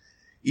server.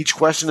 Each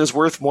question is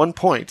worth 1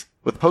 point,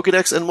 with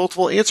Pokedex and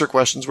multiple answer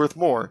questions worth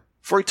more,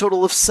 for a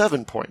total of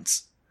 7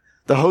 points.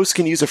 The host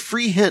can use a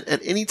free hint at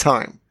any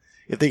time.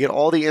 If they get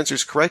all the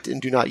answers correct and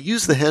do not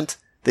use the hint,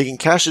 they can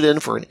cash it in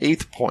for an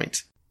 8th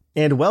point.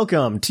 And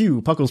welcome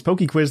to Puckle's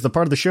Poke Quiz, the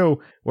part of the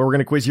show where we're going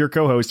to quiz your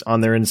co-host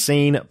on their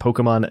insane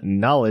Pokemon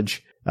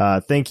knowledge.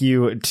 Thank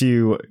you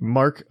to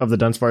Mark of the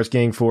Dunsparce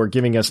Gang for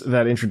giving us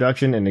that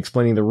introduction and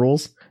explaining the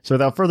rules. So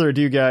without further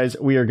ado, guys,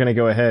 we are going to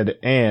go ahead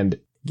and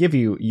give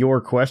you your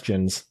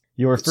questions.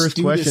 Your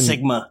first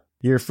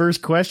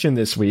question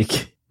this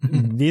week,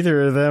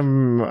 neither of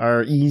them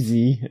are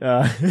easy,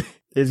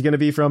 is going to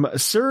be from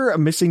Sir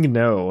Missing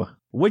No.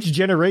 Which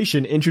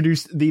generation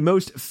introduced the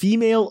most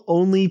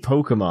female-only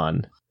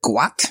Pokemon?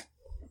 What?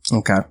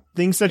 Okay.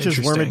 Things such as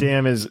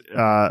Wormadam is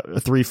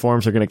 3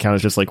 forms are going to count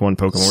as just like one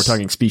Pokemon. We're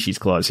talking species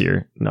clause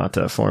here, not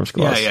forms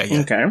clause.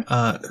 Yeah. Okay.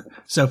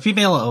 So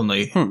female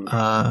only.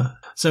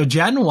 So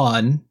Gen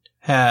 1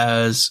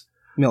 has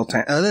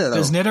Miltank.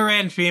 Does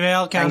Nidoran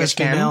female count as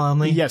female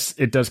only? Yes,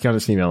 it does count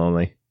as female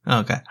only.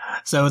 Okay.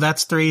 So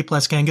that's 3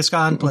 plus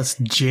Kangaskhan plus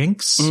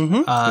Jinx.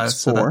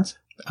 That's 4.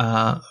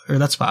 Or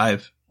that's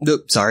 5.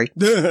 Nope, sorry.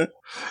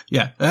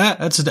 Yeah,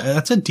 that's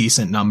a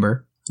decent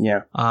number.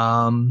 Yeah.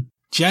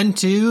 Gen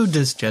 2,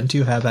 does Gen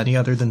 2 have any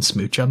other than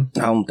Smoochum?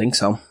 I don't think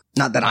so.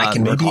 Not that I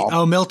can recall.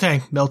 Oh,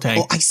 Miltank.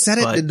 Oh, I said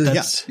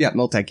it. Yeah,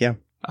 Miltank, yeah.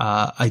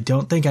 I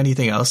don't think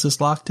anything else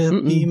is locked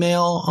to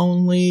female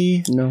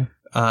only. No.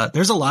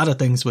 There's a lot of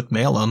things with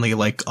male only,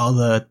 like all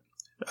the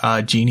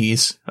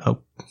genies.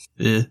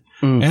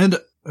 And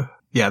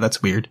yeah,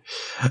 that's weird.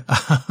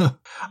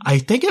 I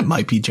think it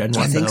might be Gen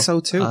 1, I think so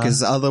too,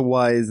 because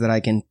otherwise that I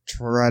can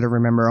try to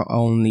remember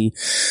only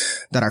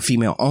that are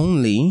female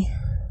only.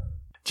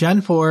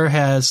 Gen 4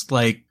 has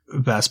like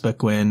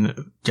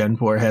Vespiquen. Gen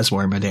 4 has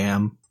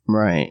Wormadam.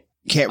 Right.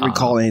 Can't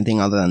recall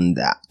anything other than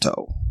that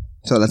though.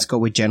 So let's go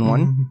with Gen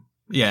 1.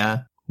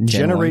 Yeah.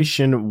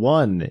 Generation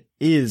 1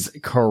 is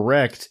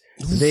correct.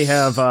 They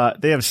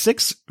have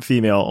 6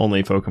 female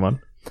only Pokemon.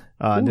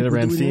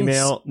 Nidoran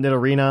female,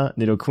 Nidorina,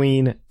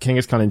 Nidoqueen,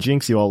 Kangaskhan, and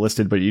Jinx you all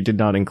listed, but you did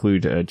not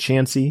include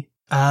Chansey.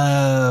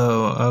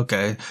 Oh,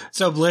 okay.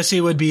 So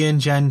Blissey would be in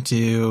Gen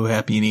 2,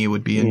 Happiny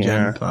would be in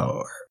Gen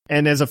 4.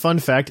 And as a fun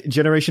fact,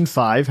 Generation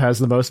 5 has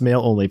the most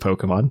male-only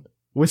Pokemon,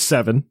 with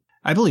 7.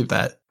 I believe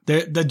that.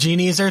 The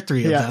genies are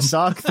 3 of them.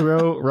 Sock,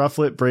 Throw,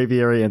 Rufflet,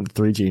 Braviary, and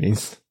 3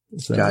 genies.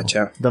 So,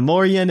 gotcha. The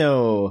more you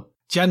know.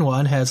 Gen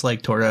 1 has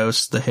like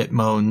Tauros, the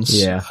Hitmones.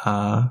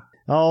 Yeah.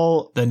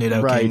 All the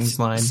Nidokings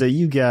line. So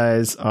you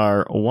guys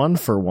are 1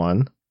 for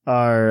 1.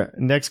 Our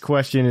next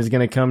question is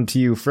going to come to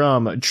you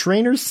from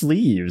Trainer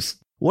Sleeves.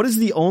 What is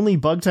the only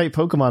bug-type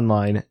Pokemon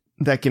line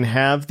that can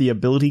have the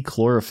ability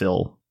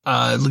Chlorophyll?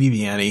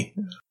 Leaviani.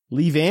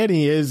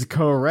 Leaviani is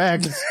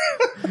correct.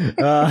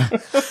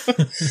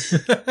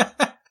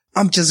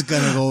 I'm just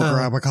gonna go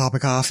grab a cup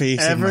of coffee.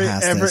 Every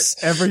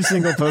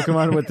single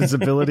Pokemon with this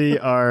ability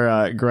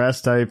are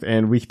grass type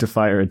and weak to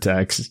fire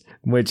attacks,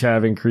 which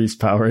have increased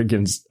power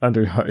against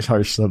under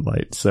harsh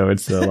sunlight. So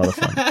it's a lot of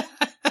fun.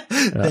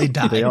 They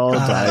die. They all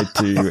die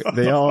too.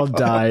 They all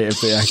die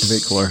if they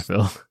activate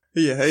Chlorophyll.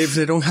 Yeah, if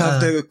they don't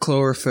have the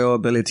Chlorophyll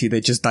ability,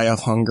 they just die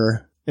of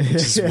hunger. They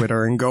just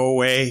wither and go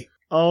away.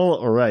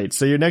 All right.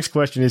 So your next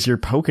question is your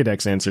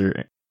Pokedex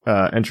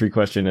entry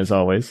question, as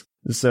always.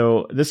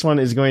 So this one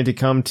is going to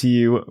come to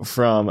you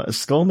from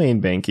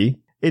Skullmane Banky.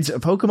 Its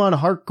Pokemon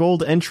Heart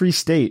Gold entry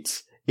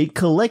states, it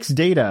collects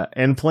data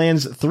and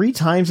plans 3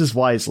 times as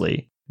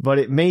wisely, but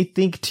it may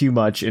think too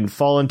much and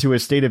fall into a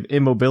state of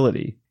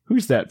immobility.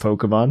 Who's that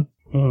Pokemon?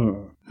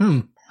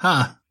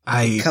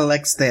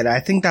 Collects data. I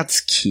think that's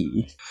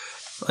key.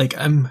 Like,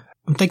 I'm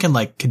thinking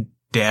like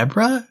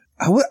Kadabra?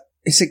 What?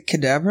 Is it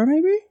Kadabra,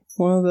 maybe?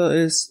 One of the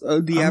is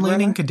the I'm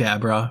leaning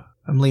Kadabra.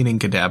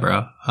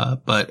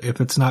 But if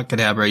it's not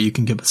Kadabra, you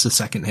can give us a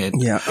second hint.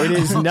 Yeah. It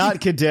is not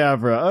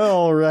Kadabra.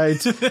 All right.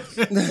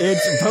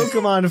 It's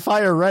Pokemon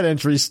Fire Red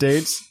entry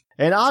states,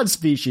 an odd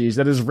species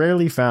that is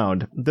rarely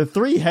found. The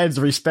 3 heads,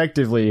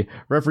 respectively,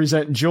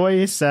 represent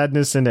joy,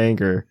 sadness, and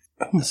anger.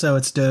 So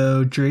it's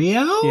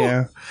Dodrio?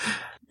 Yeah.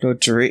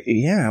 Dodrio.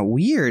 Yeah,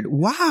 weird.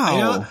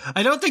 Wow.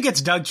 I don't think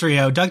it's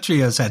Dugtrio.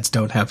 Dugtrio's heads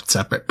don't have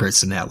separate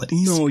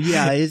personalities. No,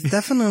 yeah, it's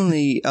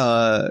definitely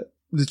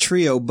the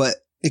trio, but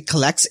it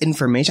collects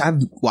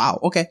information. Wow,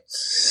 okay.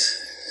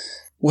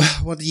 Well,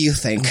 what do you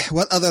think?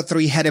 What other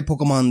 3-headed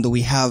Pokemon do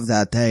we have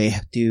that they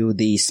do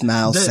the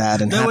smile,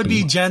 sad, and happy? That would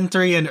be Gen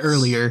 3 and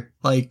earlier.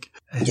 Like,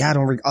 yeah, I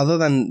don't other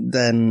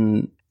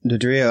than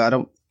Dodrio, I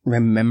don't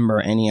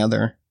remember any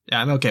other.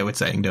 Yeah, I'm okay with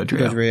saying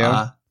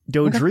Dodrio.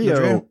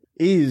 Dodrio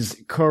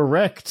is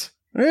correct.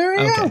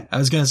 Okay, I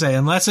was going to say,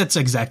 unless it's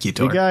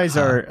Executor. You guys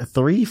are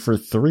 3 for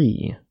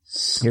 3.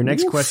 Your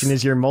next question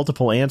is your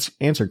multiple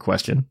answer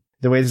question.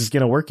 The way this is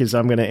going to work is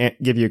I'm going to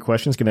give you a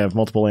question. It's going to have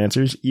multiple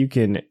answers. You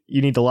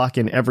need to lock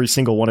in every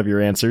single one of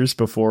your answers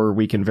before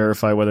we can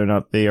verify whether or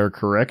not they are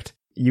correct.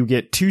 You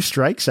get 2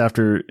 strikes.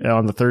 After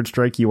on the 3rd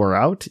strike, you are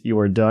out. You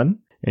are done.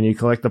 And you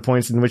collect the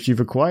points in which you've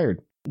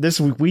acquired.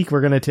 This week,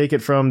 we're going to take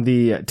it from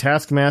the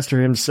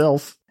Taskmaster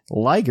himself,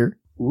 Liger.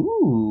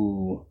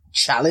 Ooh.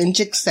 Challenge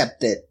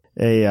accepted.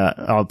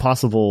 A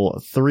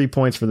possible 3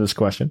 points for this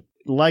question.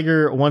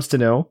 Liger wants to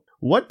know,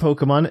 what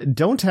Pokemon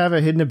don't have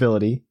a hidden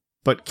ability,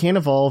 but can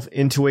evolve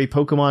into a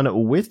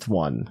Pokemon with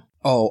one?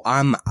 Oh,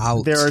 I'm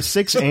out. There are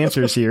 6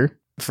 answers here.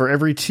 For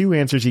every 2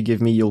 answers you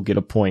give me, you'll get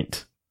a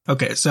point.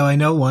 Okay, so I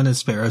know one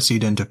is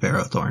Ferroseed into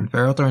Ferrothorn.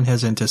 Ferrothorn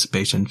has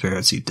anticipation,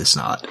 Ferroseed does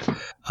not.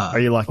 Are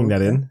you locking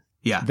that in?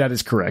 Yeah. That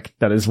is correct.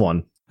 That is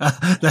one.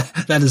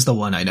 That is the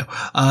one I know.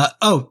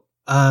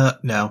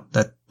 No,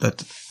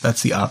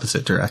 that's the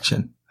opposite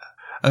direction.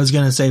 I was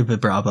gonna say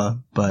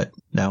Vibrava, but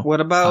no.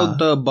 What about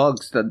the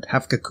bugs that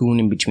have Cocoon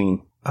in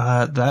between?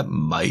 That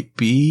might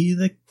be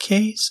the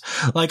case.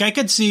 Like, I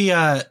could see,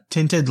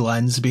 Tinted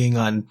Lens being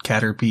on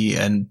Caterpie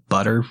and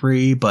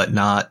Butterfree, but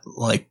not,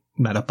 like,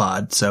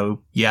 Metapod,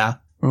 so, yeah.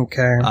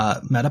 Okay.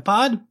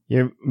 Metapod?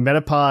 Your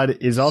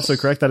Metapod is also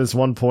correct. That is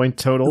 1 point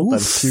total. Oof.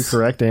 That's 2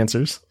 correct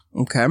answers.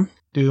 Okay.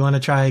 Do you want to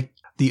try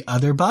the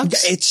other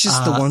bugs? It's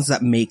just the ones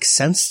that make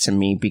sense to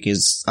me,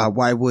 because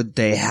why would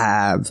they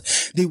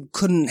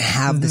couldn't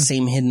have the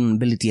same hidden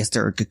ability as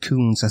their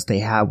cocoons as they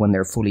have when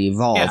they're fully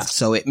evolved. Yeah.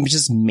 So it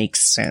just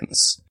makes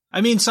sense.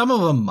 I mean, some of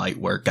them might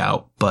work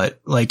out, but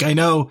like, I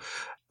know,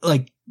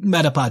 like,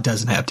 Metapod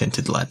doesn't have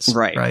Tinted Lens.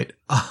 Right.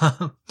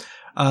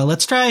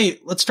 Let's try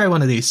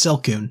one of these.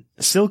 Silcoon.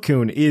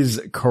 Silcoon is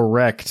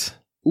correct.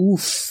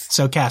 Oof.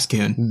 So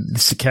Cascoon.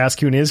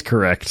 Cascoon is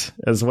correct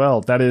as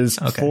well. That is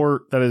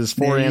 4. That is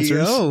 4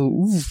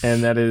 answers.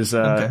 And that is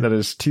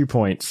 2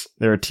 points.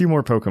 There are 2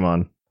 more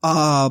Pokemon.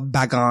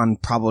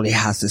 Bagon probably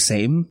has the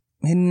same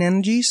hidden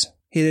energies,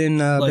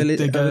 hidden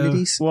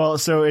abilities. Well,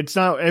 so it's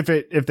not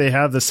if they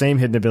have the same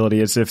hidden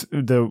ability. It's if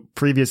the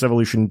previous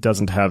evolution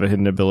doesn't have a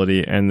hidden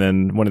ability, and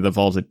then when it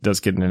evolves, it does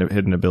get a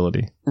hidden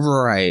ability.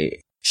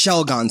 Right.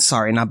 Shelgon,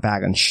 sorry, not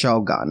Bagon.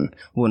 Shelgon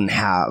wouldn't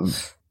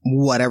have.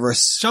 Whatever.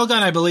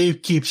 Shelgon, I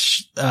believe,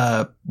 keeps,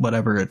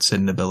 whatever its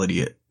hidden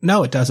ability.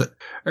 No, it doesn't.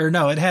 Or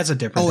no, it has a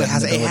different. Oh, it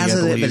has it,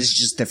 but it's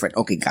just different.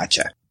 Okay,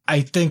 gotcha.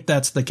 I think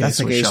that's the case. That's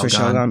the case for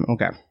Shelgon.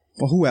 Okay.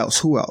 Well, who else?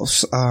 Who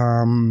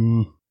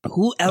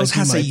else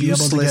has a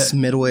useless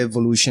middle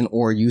evolution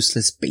or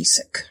useless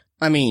basic?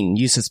 I mean,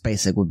 useless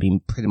basic would be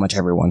pretty much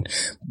everyone,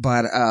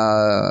 but,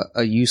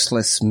 a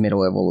useless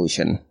middle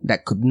evolution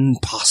that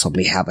couldn't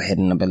possibly have a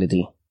hidden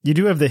ability. You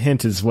do have the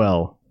hint as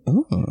well.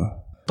 Ooh.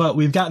 But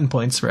we've gotten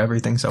points for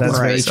everything so far. That's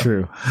very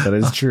true. That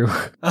is true.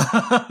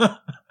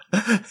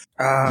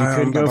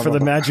 You could go for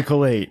the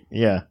magical 8.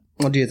 Yeah.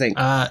 What do you think?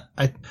 I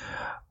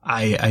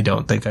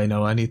don't think I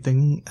know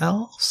anything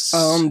else.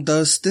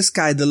 Does this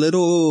guy, the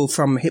little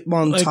from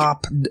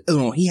Hitmontop,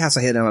 he has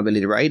a hidden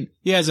ability, right?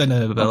 He has an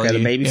ability. Okay,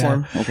 the baby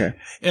form? Okay.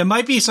 It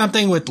might be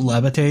something with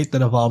Levitate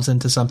that evolves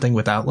into something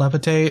without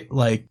Levitate.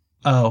 Like,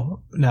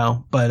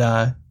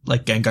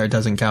 like Gengar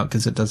doesn't count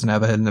because it doesn't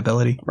have a hidden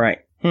ability. Right.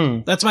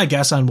 That's my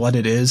guess on what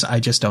it is. I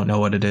just don't know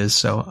what it is,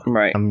 so.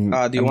 Right.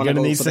 Do you want to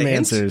need some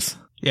answers?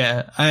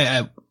 Yeah,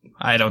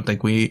 I don't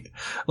think we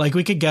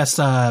could guess,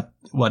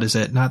 what is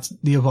it? Not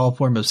the evolved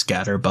form of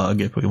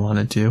Scatterbug if we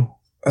wanted to.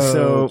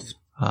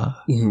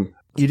 You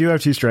do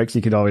have 2 strikes.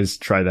 You could always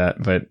try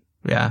that, but.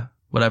 Yeah,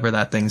 whatever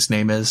that thing's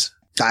name is.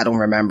 I don't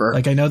remember.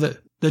 Like, I know that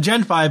the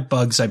Gen 5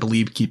 bugs, I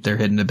believe, keep their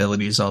hidden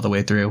abilities all the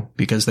way through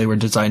because they were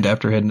designed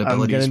after hidden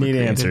abilities. I'm gonna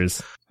need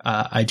answers.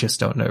 I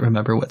just don't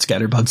remember what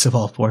Scatterbug's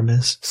evolved form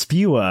is.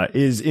 Spewa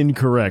is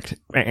incorrect.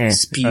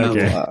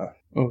 Spewa.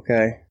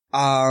 Okay.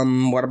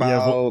 What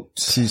about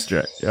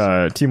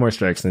 2 more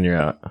strikes, then you're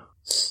out.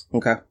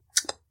 Okay.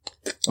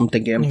 I'm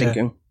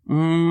thinking.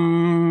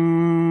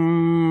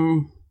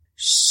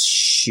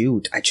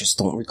 Shoot, I just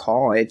don't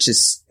recall. It's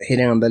just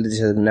hidden abilities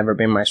have never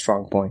been my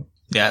strong point.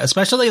 Yeah,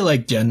 especially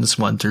like Gens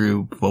 1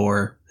 through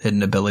 4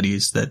 hidden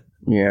abilities that.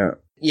 Yeah.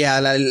 Yeah,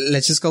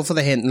 let's just go for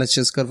the hint. I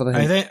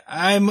think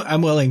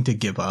I'm willing to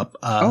give up.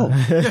 All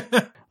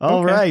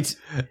right.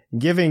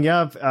 Giving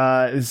up.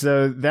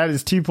 So that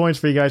is 2 points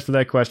for you guys for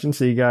that question.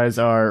 So you guys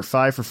are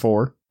 5 for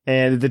 4.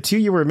 And the 2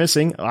 you were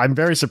missing, I'm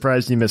very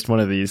surprised you missed one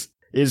of these,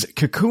 is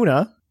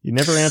Kakuna. You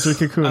never answered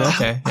Kakuna.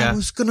 Okay. Yeah. I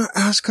was gonna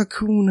ask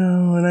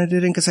Kakuna and I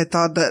didn't because I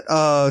thought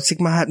that,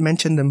 Sigma had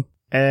mentioned them.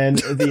 And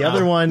the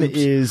other one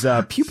is,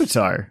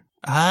 Pupitar.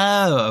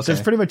 Oh, okay. So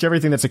it's pretty much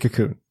everything that's a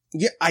cocoon.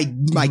 Yeah, I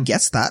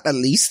guess that, at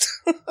least.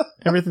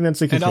 Everything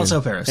that's a cocoon. And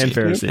also Ferroseed. And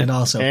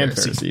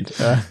Ferroseed.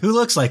 Who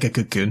looks like a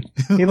cocoon.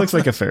 He looks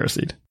like a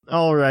Ferroseed.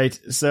 All right.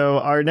 So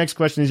our next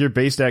question is your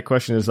base stat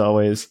question, as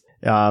always.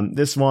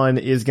 This one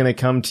is going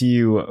to come to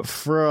you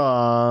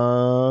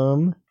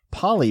from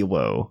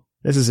Poliwo.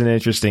 This is an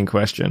interesting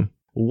question.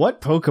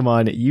 What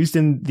Pokemon used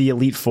in the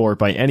Elite Four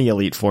by any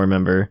Elite Four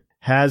member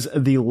has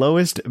the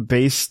lowest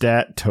base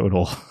stat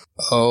total?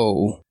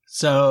 Oh.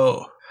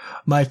 So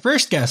my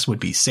first guess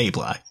would be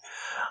Sableye.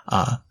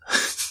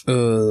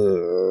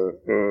 Because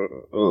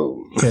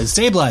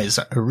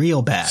Sableye are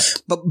real bad.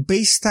 But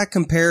base stat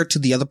compared to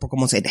the other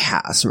Pokemons it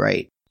has,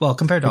 right? Well,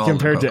 compared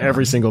to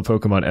every single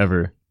Pokemon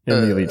ever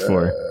in the Elite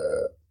Four.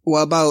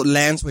 What about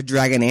Lance with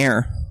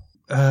Dragonair?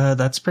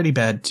 That's pretty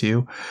bad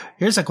too.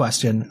 Here's a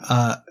question.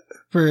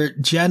 For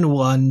Gen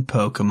 1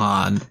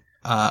 Pokemon,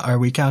 are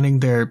we counting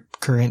their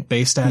current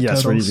base stat totals?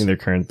 Yes, we're using their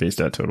current base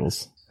stat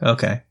totals.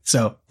 Okay.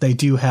 So they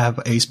do have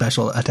a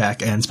special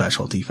attack and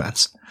special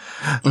defense.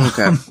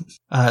 Okay.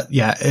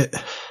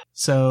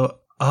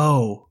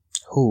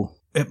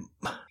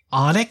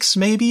 Onix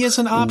maybe is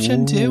an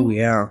option too?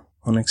 Yeah.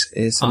 Onix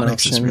is an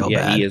option. Is real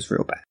bad. He is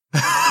real bad.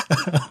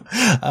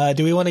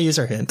 Do we want to use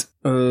our hint?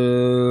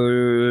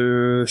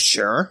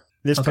 Sure.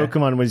 This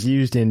Pokemon was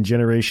used in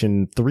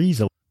Generation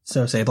 3's.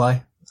 So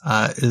Sableye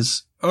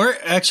is... Or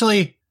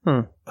actually...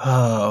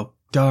 Oh,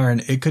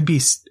 darn. It could be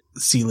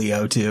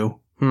Celio too.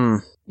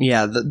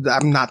 Yeah,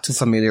 I'm not too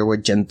familiar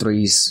with Gen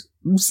 3's.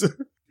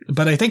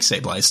 But I think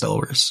Sableye is still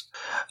worse.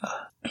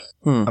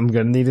 I'm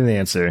going to need an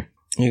answer.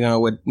 You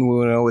going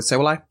with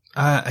Sableye?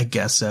 I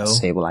guess so.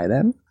 Sableye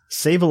then?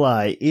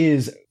 Sableye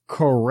is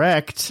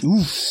correct.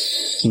 Oof.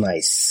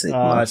 Nice.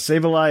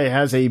 Sableye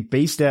has a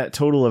base stat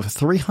total of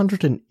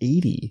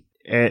 380,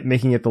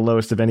 making it the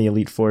lowest of any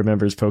Elite Four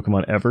members'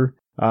 Pokemon ever.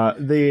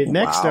 The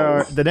next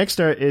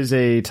star is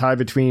a tie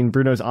between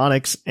Bruno's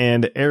Onix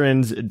and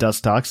Aaron's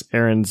Dustox.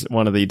 Aaron's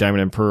one of the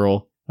Diamond and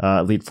Pearl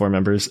Elite Four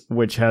members,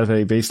 which has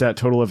a base stat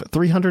total of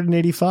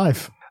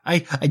 385.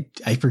 I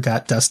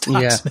forgot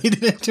Dustox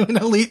made it into an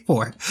Elite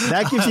Four.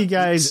 That gives you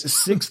guys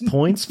 6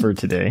 points for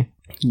today.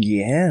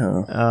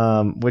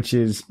 Yeah. Which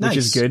is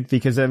good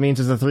because that means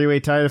it's a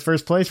 3-way tie to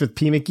first place with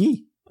P.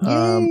 McGee.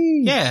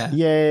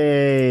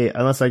 Yay!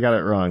 Unless I got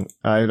it wrong.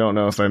 I don't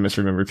know if I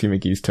misremembered P.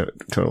 McGee's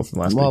total from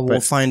last week. Well,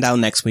 we'll find out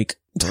next week.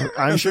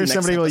 I'm sure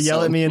somebody will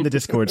yell at me in the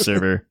Discord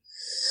server.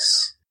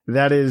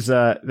 That is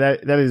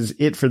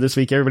it for this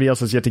week. Everybody else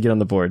has yet to get on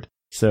the board.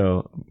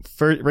 So,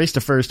 race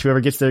to first.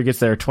 Whoever gets there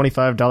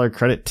 $25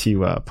 credit to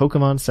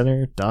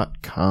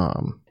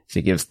PokemonCenter.com. So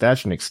it gives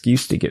Thatch an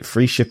excuse to get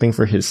free shipping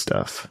for his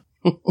stuff.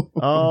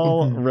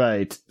 All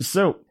right.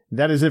 So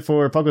that is it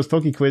for Puckle's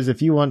Poke Quiz.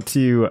 If you want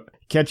to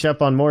catch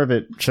up on more of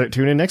it,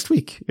 tune in next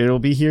week. It'll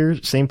be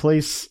here, same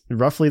place,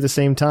 roughly the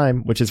same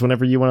time, which is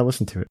whenever you want to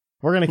listen to it.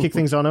 We're going to kick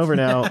things on over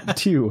now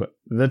to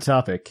the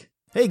topic.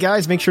 Hey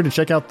guys, make sure to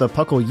check out the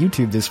Puckle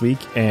YouTube this week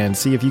and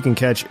see if you can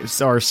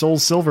catch our Soul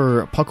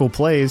Silver Puckle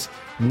Plays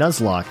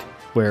Nuzlocke,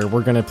 where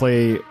we're going to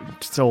play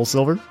Soul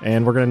Silver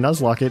and we're going to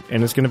Nuzlocke it,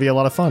 and it's going to be a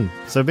lot of fun.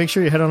 So make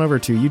sure you head on over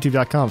to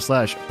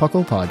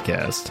youtube.com/Puckle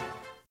Podcast.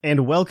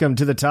 And welcome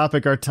to the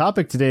topic. Our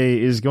topic today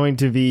is going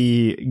to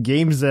be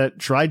games that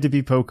tried to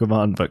be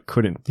Pokemon but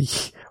couldn't be,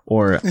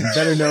 or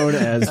better known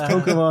as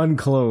Pokemon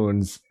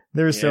clones.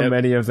 There's so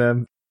many of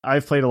them.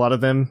 I've played a lot of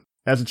them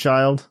as a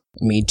child.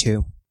 Me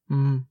too.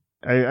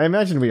 I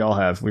imagine we all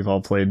have. We've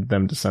all played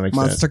them to some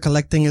extent. Monster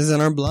collecting is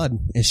in our blood.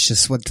 It's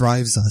just what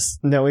drives us.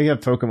 No, we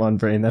got Pokemon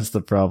brain. That's the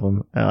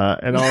problem.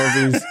 And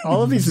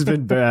all of these has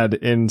been bad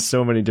in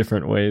so many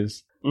different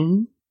ways.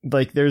 Mm-hmm.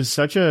 Like, there's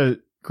such a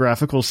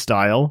graphical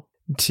style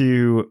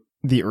to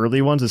the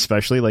early ones,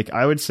 especially. Like,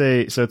 I would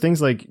say, so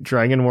things like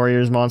Dragon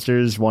Warriors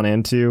Monsters 1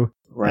 and 2,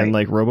 right, and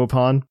like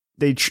Robopon,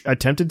 they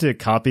attempted to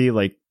copy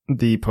like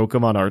the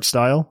Pokemon art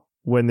style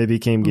when they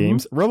became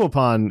games.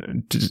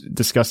 Robopon,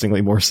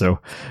 disgustingly more so,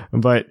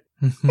 but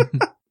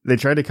they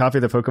tried to copy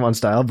the Pokemon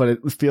style, but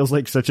it feels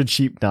like such a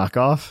cheap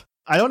knockoff.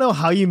 I don't know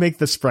how you make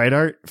the sprite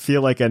art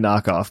feel like a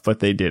knockoff, but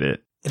they did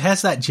it. It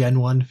has that Gen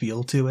 1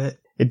 feel to it.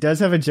 It does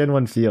have a Gen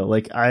 1 feel.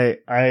 Like,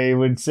 I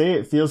would say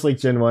it feels like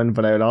Gen 1,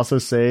 but I would also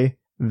say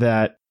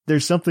that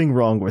there's something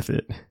wrong with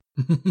it.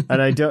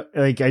 And I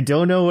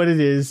don't know what it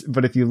is,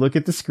 but if you look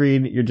at the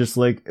screen, you're just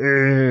like,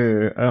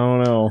 I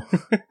don't know.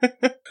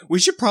 We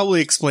should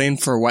probably explain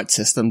for what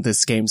system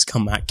this game's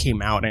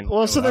came out in.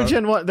 Well, so they're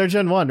Gen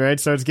 1, right?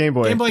 So it's Game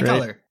Boy. Game Boy right?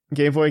 Color.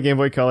 Game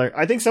Boy Color.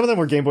 I think some of them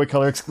were Game Boy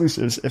Color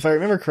exclusives. If I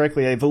remember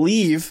correctly, I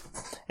believe,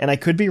 and I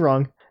could be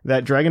wrong,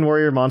 that Dragon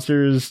Warrior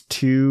Monsters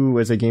 2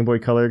 was a Game Boy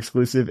Color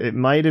exclusive. It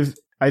might have,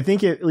 I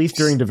think at least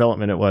during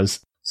development it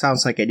was.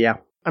 Sounds like it, yeah.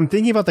 I'm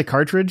thinking about the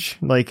cartridge,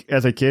 like,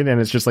 as a kid, and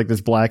it's just like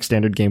this black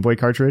standard Game Boy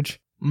cartridge.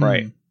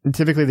 Right. And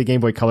typically the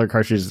Game Boy Color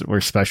cartridges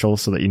were special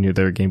so that you knew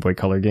they were Game Boy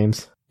Color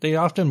games. They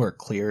often were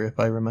clear, if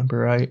I remember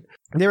right.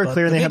 They were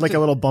clear, and they had like a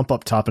little bump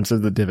up top instead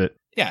of the divot.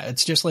 Yeah,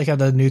 it's just like how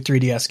the new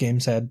 3DS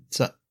games had.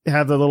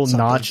 Have the little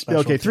notch.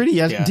 Okay,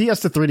 3DS, DS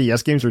to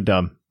 3DS games are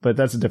dumb, but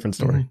that's a different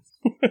story.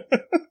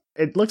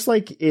 It looks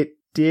like it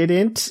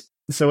didn't.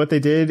 So what they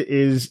did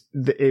is,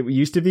 it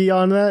used to be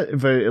on that,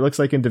 but it looks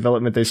like in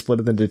development they split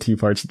it into 2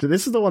 parts.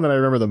 This is the one that I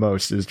remember the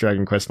most, is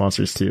Dragon Quest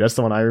Monsters 2. That's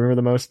the one I remember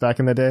the most back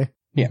in the day.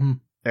 Yeah.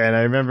 And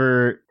I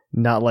remember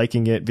not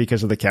liking it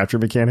because of the capture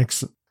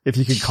mechanics. If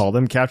you could call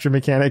them capture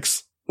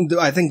mechanics.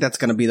 I think that's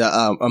going to be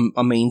the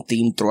a main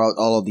theme throughout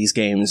all of these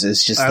games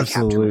is just the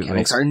capture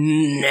mechanics are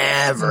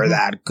never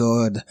that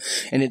good.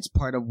 And it's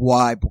part of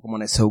why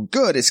Pokemon is so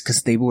good is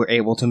because they were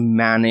able to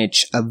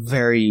manage a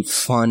very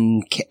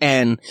fun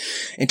and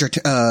just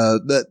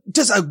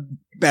a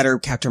better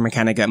capture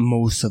mechanic at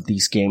most of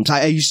these games.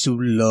 I used to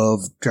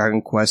love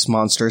Dragon Quest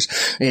Monsters.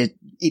 It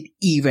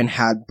even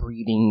had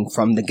breeding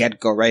from the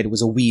get-go, right? It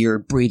was a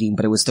weird breeding,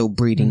 but it was still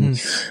breeding.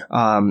 There's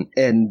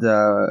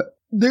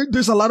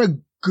a lot of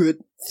good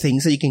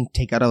things that you can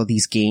take out of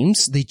these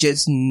games. They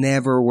just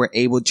never were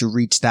able to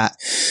reach that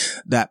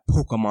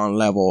Pokemon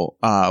level,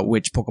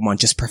 which Pokemon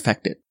just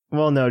perfected.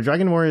 Well, no,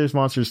 Dragon Warriors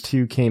Monsters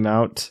 2 came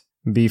out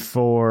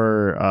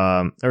before,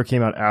 or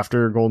came out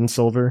after Gold and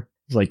Silver.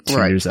 It was like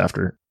 2 years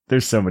after.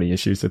 There's so many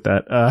issues with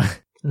that.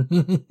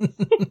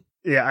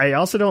 Yeah, I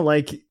also don't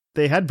like,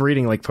 they had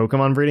breeding like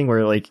Pokemon breeding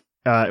where like,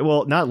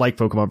 well, not like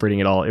Pokemon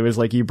breeding at all. It was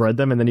like you bred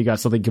them and then you got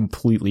something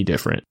completely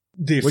different.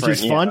 Which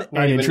is fun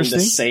and interesting.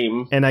 The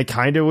same. And I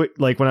kind of,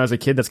 like when I was a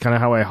kid, that's kind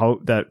of how I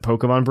hoped that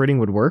Pokemon breeding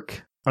would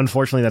work.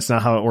 Unfortunately, that's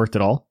not how it worked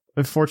at all.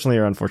 Fortunately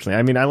or unfortunately.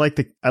 I mean, I like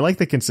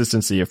the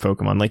consistency of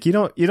Pokemon. Like you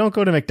don't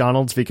go to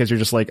McDonald's because you're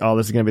just like, oh,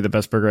 this is going to be the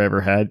best burger I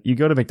ever had. You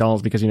go to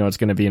McDonald's because you know it's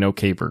going to be an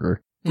okay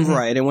burger.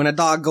 Right. And when a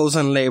dog goes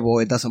on label,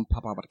 it doesn't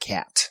pop up a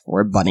cat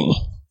or a bunny.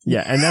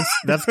 Yeah, and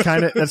that's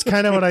kind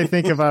of what I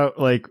think about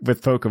like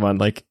with Pokemon.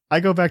 Like I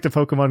go back to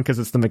Pokemon because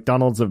it's the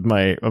McDonald's of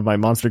my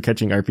monster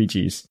catching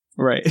RPGs.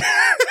 Right.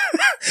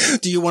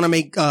 Do you want to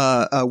make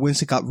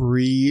Whimsicott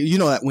you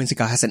know that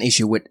Whimsicott has an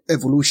issue with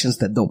evolutions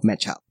that don't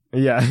match up.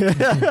 Yeah.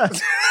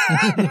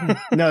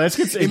 No, that's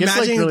good. Imagine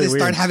like really they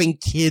start weird. having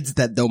kids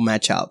that don't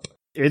match up.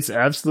 It's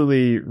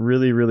absolutely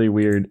really, really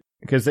weird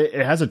because it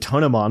has a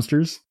ton of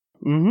monsters.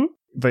 Mm-hmm.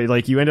 But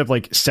like you end up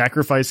like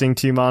sacrificing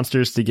 2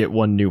 monsters to get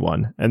 1 new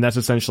one, and that's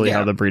essentially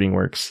how the breeding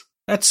works.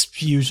 That's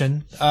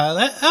fusion.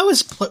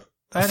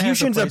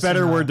 Fusion's a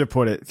better word to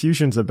put it.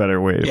 Fusion's a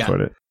better way to put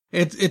it.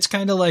 It's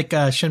kind of like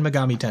Shin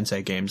Megami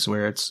Tensei games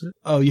where it's,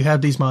 you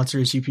have these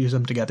monsters, you fuse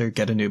them together,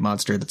 get a new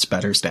monster that's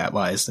better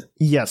stat-wise.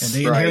 Yes, and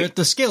they inherit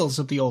the skills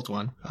of the old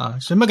one.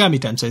 Shin Megami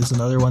Tensei is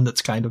another one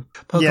that's kind of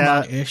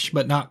Pokemon-ish,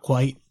 but not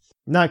quite.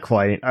 Not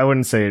quite. I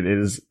wouldn't say it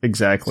is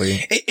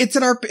exactly. It's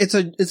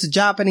a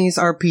Japanese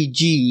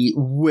RPG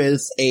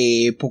with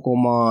a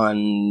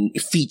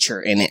Pokemon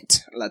feature in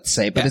it, let's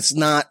say, but it's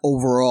not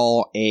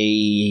overall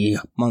a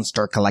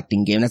monster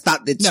collecting game.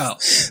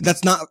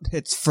 That's not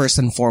its first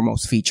and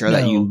foremost feature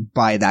that you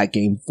buy that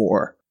game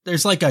for.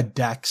 There's like a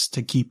dex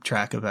to keep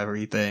track of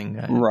everything.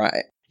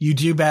 Right. You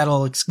do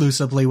battle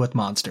exclusively with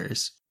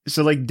monsters.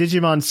 So like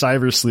Digimon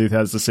Cyber Sleuth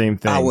has the same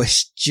thing. I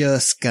was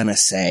just gonna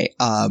say,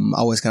 I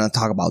was gonna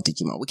talk about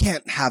Digimon. We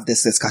can't have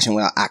this discussion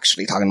without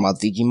actually talking about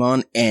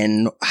Digimon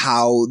and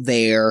how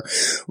they're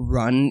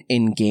run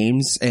in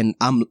games. And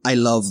I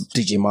love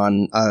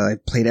Digimon. I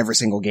played every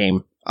single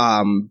game.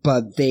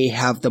 But they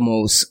have the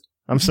most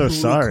I'm so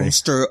sorry.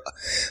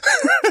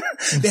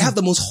 They have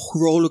the most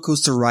roller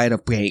coaster ride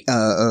of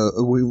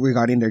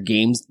regarding their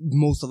games.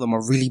 Most of them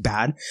are really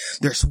bad.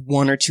 There's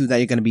 1 or 2 that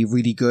are going to be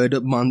really good.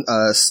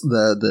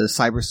 The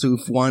Cyber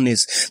Sleuth one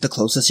is the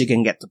closest you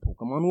can get to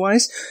Pokemon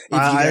wise.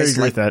 I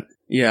agree with that.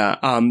 Yeah.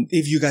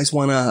 If you guys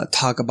want to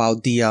talk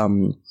about the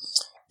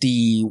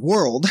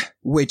World,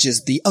 which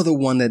is the other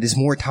one that is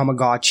more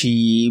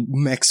Tamagotchi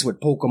mixed with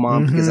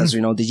Pokemon, because as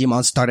we know,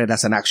 Digimon started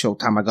as an actual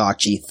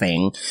Tamagotchi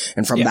thing,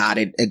 and from that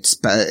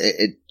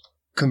it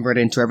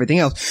converted into everything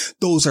else.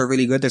 Those are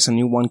really good. There's a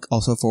new one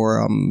also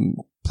for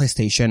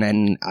PlayStation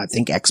and I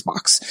think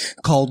Xbox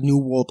called New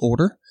World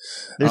Order.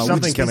 There's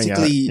something coming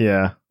out.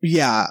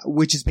 Yeah,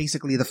 which is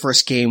basically the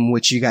first game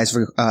which you guys,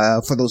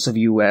 for those of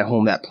you at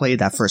home that played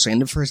that first game,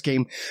 the first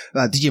game,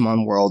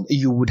 Digimon World,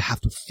 you would have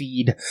to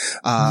feed,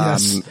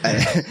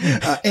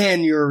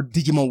 and your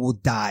Digimon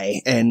would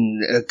die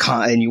and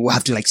you will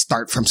have to like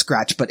start from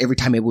scratch, but every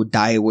time it would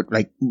die, it would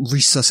like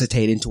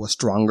resuscitate into a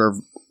stronger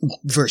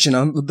version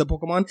of the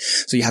Pokemon.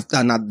 So you have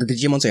not the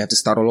Digimon, so you have to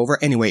start all over.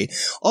 Anyway,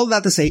 all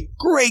that to say,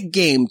 great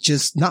game,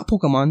 just not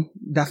Pokemon,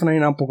 definitely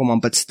not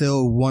Pokemon, but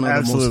still one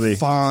of the most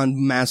fun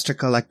monster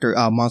collector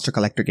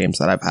games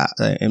that I've had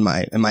in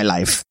my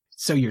life.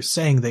 So you're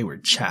saying they were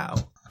Chow.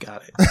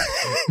 Got it.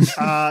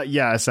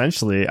 Yeah,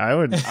 essentially. I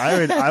would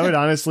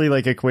honestly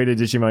like equate a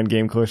Digimon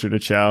game closer to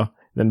Chow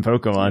than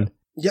Pokemon.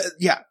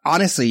 Yeah,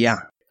 honestly, yeah.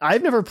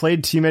 I've never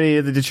played too many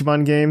of the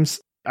Digimon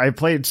games. I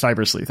played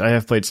Cyber Sleuth. I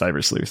have played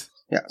Cyber Sleuth.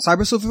 Yeah,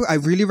 Cyber Sleuth, I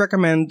really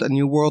recommend A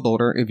New World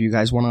Order if you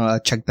guys want to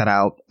check that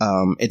out.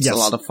 It's a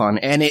lot of fun.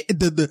 And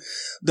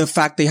the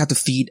fact they have to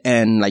feed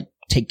and like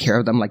take care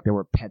of them like they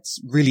were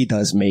pets really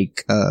does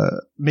make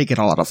it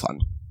a lot of fun.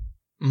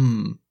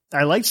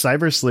 I liked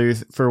Cyber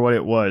Sleuth for what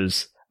it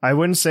was. I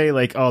wouldn't say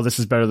like, oh, this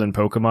is better than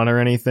Pokemon or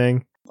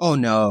anything. Oh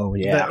no,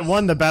 yeah.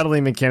 The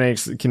battling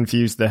mechanics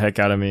confused the heck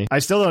out of me. I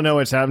still don't know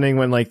what's happening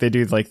when like they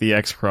do like the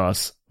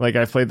X-Cross. Like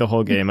I played the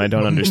whole game. I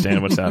don't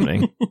understand what's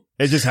happening.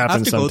 It just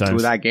happens sometimes. I have to go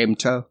through that game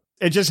too.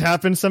 It just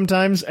happens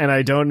sometimes, and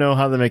I don't know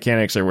how the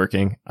mechanics are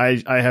working.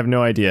 I have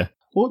no idea.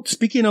 Well,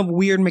 speaking of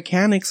weird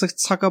mechanics,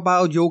 let's talk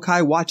about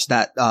Yokai Watch,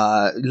 that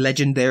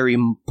legendary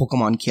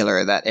Pokemon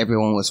killer that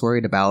everyone was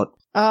worried about.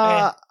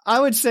 I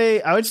would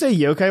say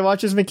Yokai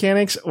Watch's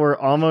mechanics were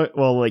almost,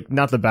 well, like,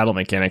 not the battle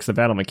mechanics. The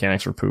battle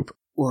mechanics were poop.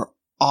 Were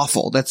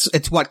awful.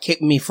 It's what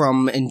kept me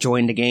from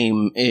enjoying the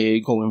game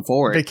going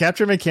forward. The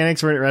capture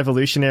mechanics weren't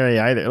revolutionary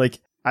either. Like,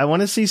 I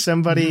want to see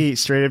somebody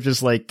straight up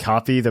just, like,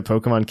 copy the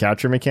Pokemon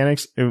capture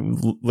mechanics.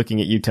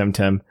 Looking at you,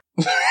 Temtem.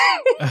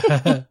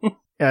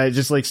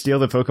 Just, like, steal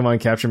the Pokemon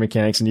capture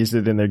mechanics and use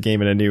it in their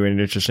game in a new and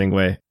interesting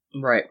way.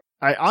 Right.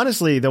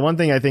 Honestly, the one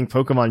thing I think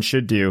Pokemon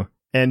should do,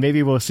 and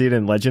maybe we'll see it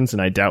in Legends,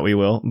 and I doubt we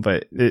will,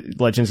 but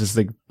Legends is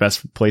the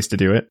best place to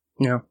do it.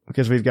 Yeah.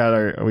 Because we've got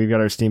our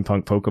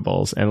steampunk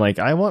Pokeballs, and, like,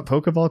 I want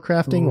Pokeball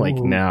crafting, like,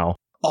 now.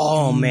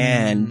 Oh,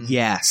 man.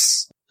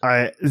 Yes.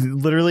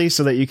 Literally,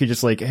 so that you could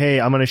just, like, hey,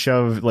 I'm gonna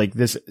shove, like,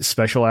 this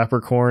special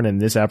Apricorn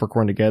and this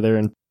Apricorn together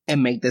and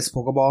make this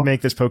Pokeball?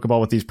 Make this Pokeball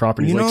with these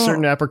properties. Like,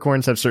 certain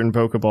Apricorns have certain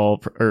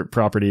Pokeball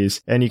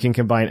properties, and you can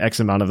combine X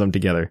amount of them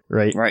together,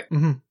 right? Right.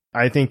 Mm-hmm.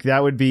 I think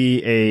that would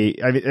be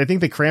I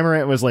think the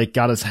Cramorant was, like,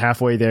 got us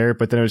halfway there,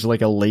 but then it was,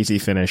 like, a lazy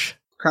finish.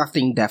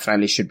 Crafting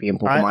definitely should be in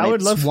Pokemon. I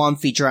would love one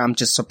feature I'm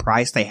just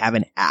surprised they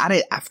haven't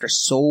added after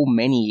so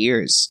many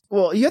years.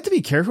 Well, you have to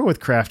be careful with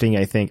crafting,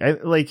 I think.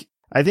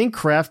 I think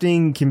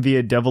crafting can be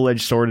a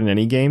double-edged sword in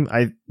any game.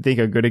 I think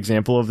a good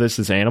example of this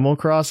is Animal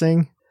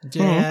Crossing.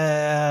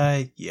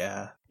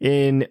 Yeah.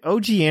 In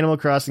OG Animal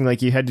Crossing,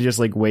 like, you had to just,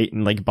 like, wait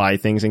and, like, buy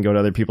things and go to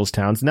other people's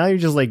towns. Now you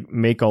just, like,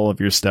 make all of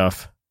your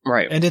stuff.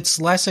 Right. And it's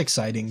less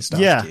exciting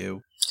stuff,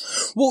 too.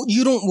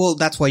 Well,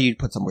 that's why you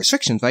put some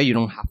restrictions, right? You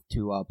don't have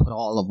to put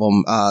all of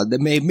them. They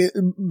may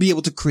be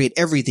able to create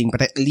everything,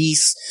 but at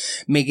least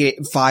make it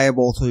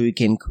viable so you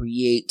can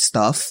create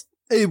stuff.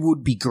 It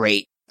would be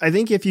great. I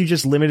think if you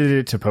just limited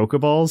it to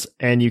Pokeballs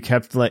and you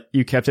kept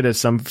it as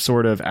some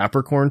sort of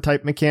Apricorn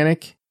type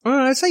mechanic.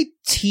 I'd say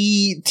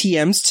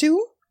TMs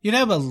too. You'd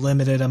have a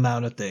limited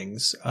amount of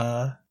things.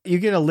 You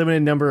get a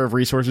limited number of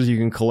resources you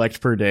can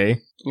collect per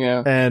day.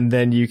 Yeah. And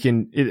then you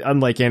can,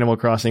 unlike Animal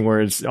Crossing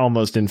where it's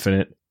almost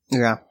infinite.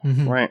 Yeah.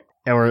 Mm-hmm. Right.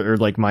 Or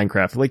like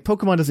Minecraft. Like,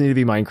 Pokemon doesn't need to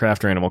be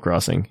Minecraft or Animal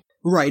Crossing.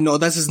 Right. No,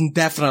 this is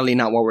definitely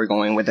not where we're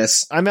going with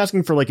this. I'm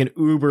asking for, like, an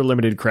uber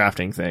limited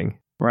crafting thing.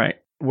 Right.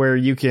 Where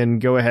you can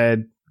go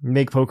ahead,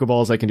 make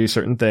Pokeballs that can do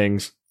certain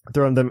things,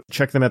 throw them,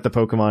 check them at the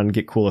Pokemon,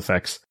 get cool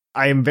effects.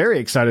 I am very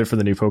excited for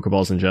the new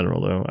Pokeballs in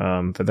general,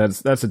 though. But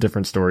that's a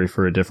different story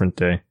for a different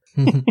day.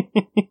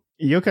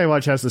 Yokai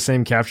Watch has the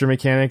same capture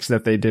mechanics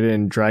that they did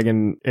in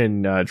Dragon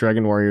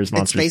Warriors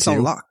Monsters 2. It's based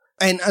on luck.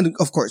 And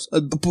of course,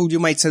 you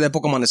might say that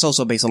Pokemon is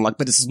also based on luck,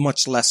 but this is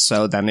much less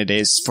so than it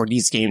is for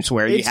these games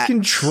where it's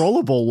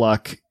controllable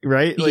luck,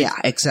 right? Like, yeah,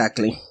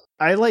 exactly.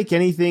 I like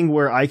anything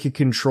where I could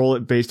control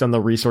it based on the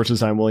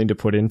resources I'm willing to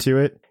put into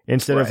it.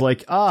 Instead of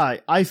like,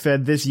 I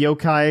fed this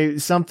yokai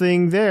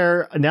something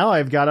there. Now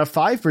I've got a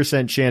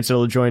 5% chance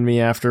it'll join me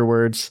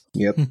afterwards.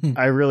 Yep.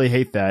 I really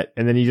hate that.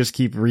 And then you just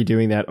keep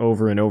redoing that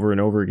over and over and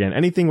over again.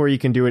 Anything where you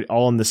can do it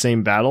all in the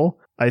same battle,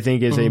 I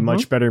think is a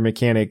much better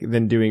mechanic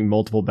than doing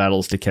multiple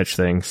battles to catch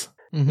things.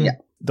 Mm-hmm. Yeah.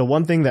 The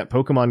one thing that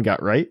Pokemon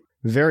got right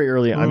very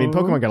early on, I mean,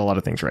 Pokemon got a lot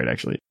of things right,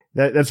 actually.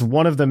 That's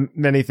one of the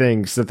many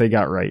things that they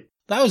got right.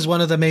 That was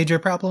one of the major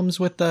problems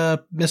with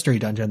the mystery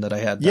dungeon that I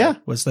had.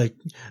 Was like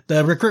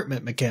the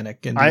recruitment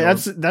mechanic.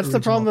 That's the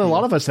problem that a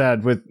lot of us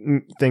had with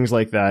things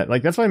like that.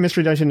 Like, that's why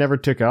mystery dungeon never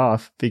took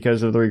off,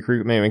 because of the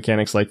recruitment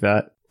mechanics like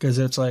that. Because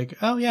it's like,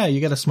 oh yeah,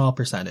 you get a small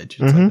percentage.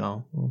 It's like,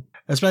 oh,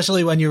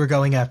 especially when you were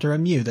going after a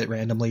Mew that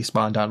randomly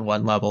spawned on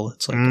one level.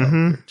 It's like,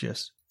 oh,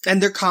 just. And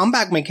their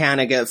combat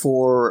mechanic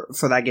for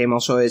that game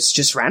also is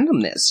just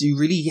randomness. You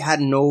really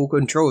had no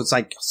control. It's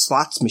like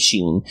slots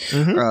machine.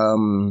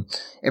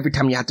 Every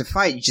time you had to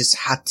fight, you just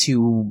had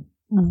to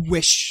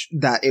wish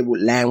that it would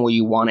land where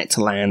you want it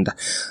to land.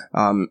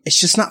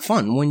 It's just not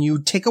fun. When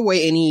you take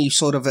away any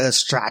sort of a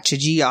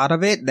strategy out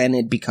of it, then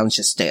it becomes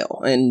just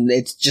stale. And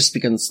it just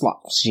becomes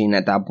slots machine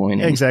at that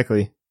point.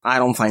 Exactly. I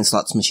don't find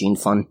slots machine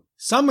fun.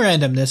 Some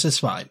randomness is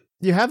fine.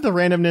 You have the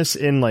randomness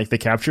in, like, the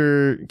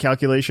capture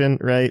calculation,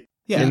 right?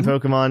 Yeah. In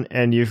Pokemon,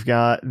 and you've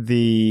got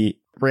the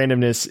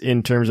randomness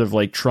in terms of,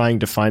 like, trying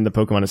to find the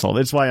Pokemon itself.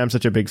 That's why I'm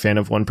such a big fan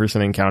of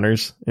one-person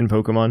encounters in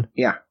Pokemon.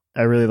 Yeah.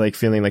 I really like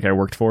feeling like I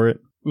worked for it.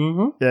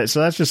 Yeah,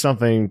 so that's just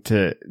something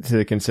to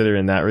consider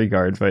in that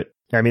regard. But,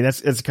 I mean,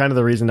 it's kind of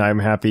the reason I'm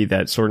happy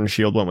that Sword and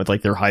Shield went with,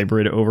 like, their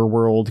hybrid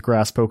overworld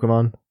grass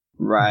Pokemon.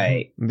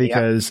 Right.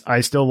 Because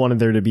I still wanted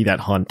there to be that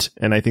hunt,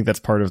 and I think that's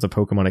part of the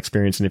Pokemon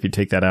experience, and if you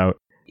take that out,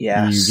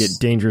 you get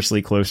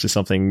dangerously close to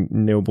something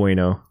no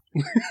bueno.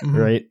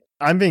 Right?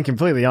 I'm being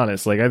completely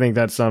honest. Like, I think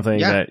that's something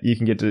that you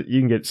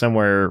can get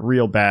somewhere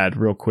real bad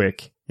real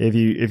quick if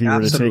you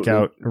were to take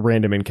out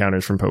random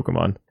encounters from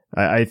Pokemon.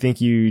 I think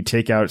you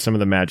take out some of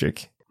the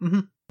magic.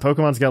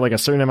 Pokemon's got, like, a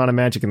certain amount of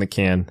magic in the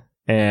can,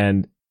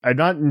 and I'm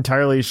not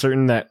entirely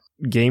certain that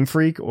Game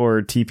Freak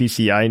or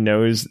TPCI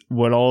knows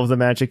what all of the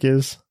magic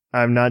is.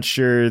 I'm not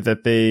sure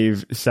that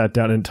they've sat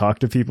down and talked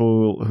to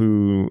people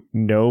who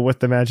know what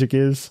the magic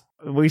is.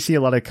 We see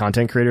a lot of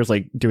content creators,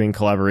 like, doing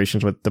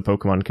collaborations with the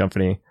Pokemon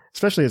Company,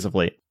 especially as of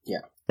late.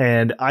 Yeah.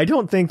 And I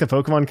don't think the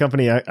Pokemon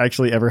Company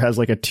actually ever has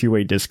like a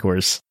two-way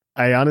discourse.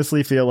 I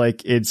honestly feel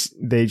like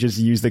they just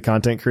use the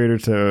content creator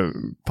to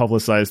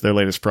publicize their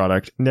latest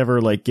product,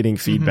 never like getting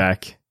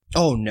feedback.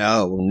 Oh,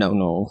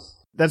 no.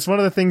 That's one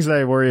of the things that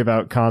I worry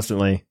about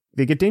constantly.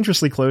 They get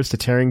dangerously close to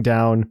tearing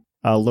down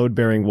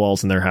load-bearing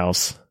walls in their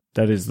house.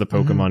 That is the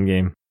Pokemon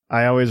game.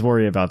 I always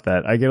worry about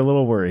that. I get a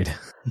little worried.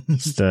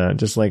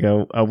 just like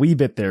a wee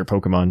bit there,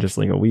 Pokemon, just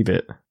like a wee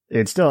bit.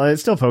 It's still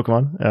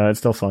Pokemon. It's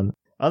still fun.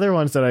 Other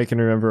ones that I can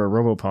remember are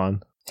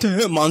Robopon.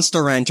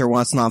 Monster Rancher.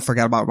 Let's not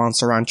forget about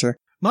Monster Rancher.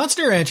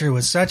 Monster Rancher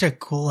was such a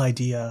cool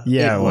idea.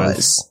 Yeah, it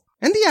was.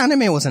 And the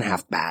anime wasn't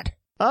half bad.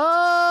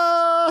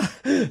 I'm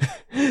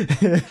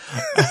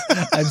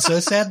so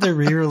sad the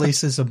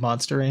re-releases of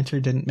Monster Rancher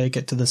didn't make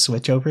it to the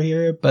Switch over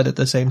here, but at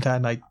the same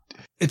time,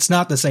 it's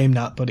not the same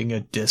not putting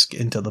a disc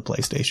into the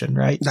PlayStation,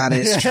 right? That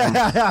is true.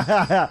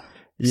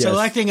 Yes.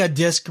 Selecting a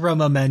disc from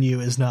a menu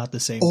is not the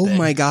same thing. Oh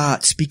my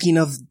god, speaking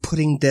of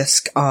putting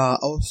disc,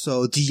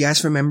 also, do you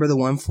guys remember the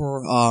one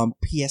for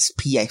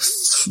PSP? I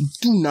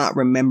do not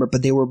remember,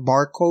 but they were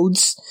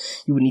barcodes.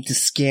 You would need to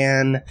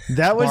scan.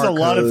 That was barcodes. A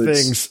lot of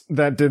things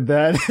that did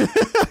that.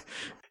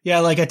 Yeah,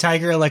 like a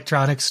Tiger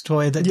Electronics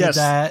toy that did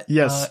that.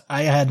 Yes.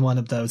 I had one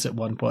of those at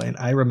one point.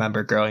 I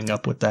remember growing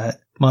up with that.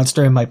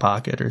 Monster in My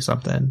Pocket or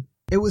something.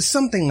 It was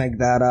something like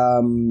that.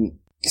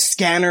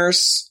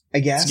 Scanners. I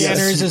guess.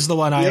 Scanners is the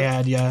one I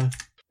had, yeah.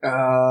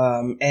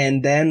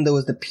 And then there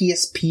was the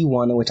PSP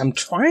one, which I'm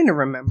trying to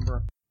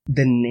remember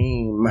the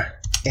name,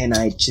 and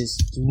I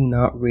just do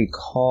not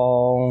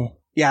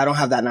recall. Yeah, I don't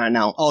have that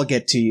now. I'll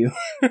get to you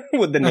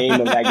with the name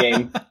of that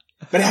game.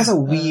 But it has a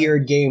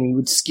weird game. You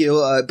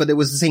would but it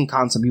was the same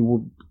concept. You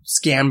would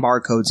scan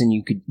barcodes and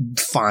you could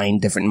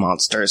find different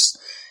monsters.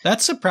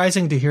 That's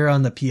surprising to hear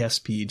on the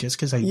PSP, just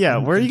because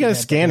where are you going to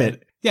scan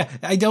it? Yeah,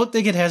 I don't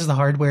think it has the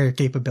hardware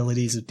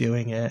capabilities of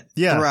doing it.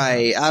 Yeah.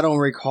 Right. I don't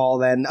recall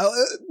then.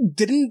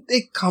 Didn't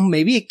it come,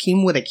 maybe it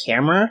came with a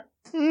camera?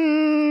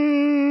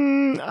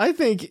 I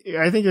think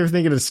you're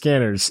thinking of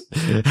scanners.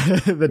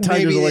 The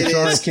Tiger's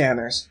Electronics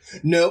scanners.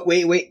 No,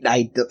 wait.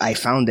 I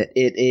found it.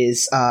 It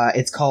is,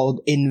 it's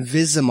called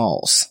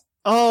Invisimals.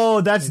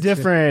 Oh, that's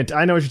different.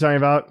 I know what you're talking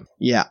about.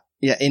 Yeah,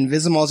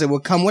 Invisimals. It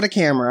would come with a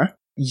camera.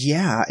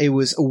 Yeah, it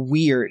was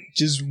weird.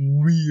 Just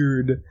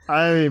weird.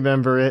 I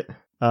remember it.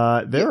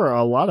 There are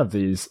a lot of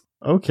these.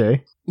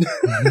 Okay.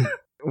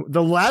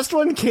 The last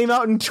one came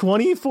out in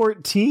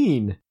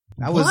 2014.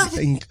 That was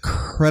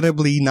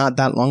incredibly not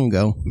that long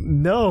ago.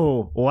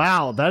 No.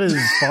 Wow. That is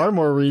far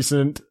more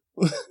recent.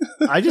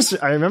 I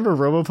remember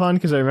Robopon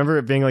because I remember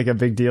it being like a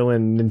big deal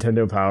in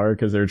Nintendo Power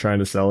because they were trying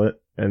to sell it,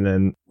 and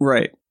then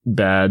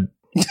bad.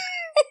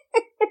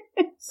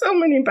 So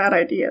many bad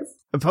ideas.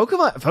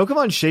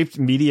 Pokemon shaped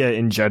media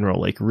in general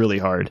like really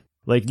hard.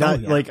 Like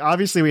like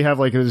obviously we have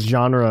like this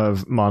genre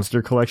of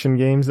monster collection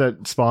games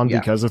that spawned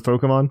because of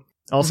Pokemon.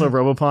 Also,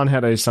 Robopon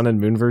had a Sun and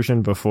Moon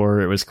version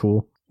before it was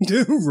cool.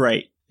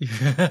 Right.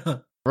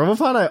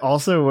 Robopon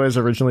also was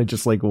originally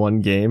just like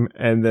one game,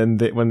 and then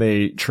when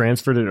they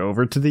transferred it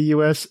over to the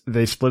US,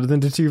 they split it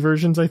into two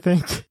versions, I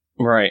think.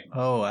 Right.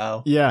 Oh,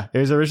 wow. Yeah, it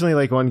was originally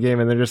like one game,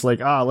 and they're just like,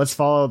 let's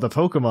follow the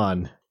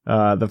Pokemon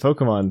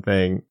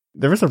thing.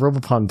 There was a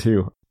Robopon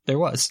too. There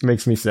was.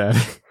 Makes me sad.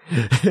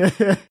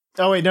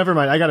 Oh, wait, never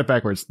mind. I got it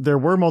backwards. There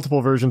were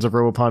multiple versions of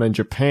Robopon in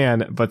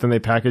Japan, but then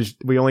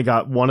we only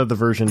got one of the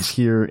versions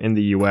here in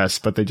the US,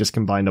 but they just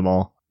combined them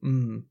all.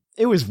 Mm.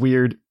 It was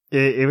weird.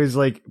 It was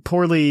like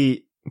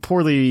poorly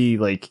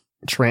like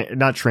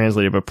not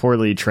translated, but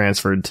poorly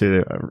transferred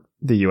to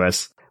the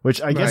US,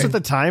 which I guess at the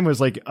time was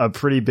like a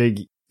pretty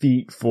big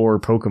feat for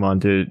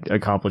Pokemon to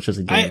accomplish as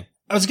a game.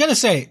 I was going to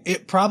say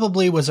it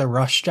probably was a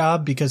rush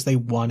job because they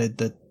wanted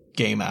the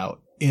game out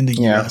in the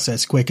US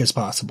as quick as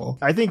possible.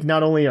 I think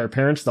not only our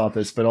parents thought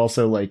this, but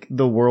also like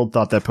the world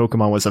thought that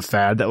Pokemon was a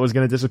fad that was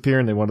going to disappear,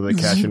 and they wanted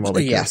to cash in while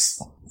they could.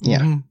 Yes. Yeah.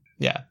 Mm-hmm.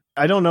 Yeah.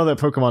 I don't know that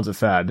Pokemon's a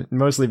fad,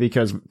 mostly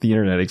because the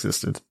internet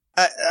existed.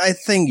 I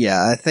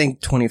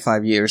think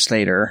 25 years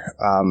later,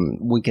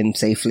 we can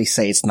safely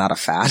say it's not a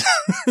fad.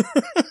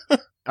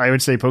 I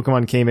would say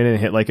Pokemon came in and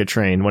hit like a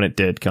train when it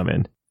did come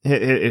in.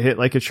 It hit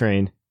like a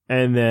train,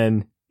 and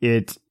then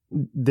it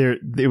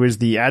was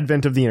the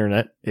advent of the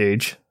internet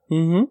age.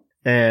 Mm-hmm.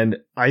 And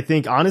I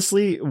think,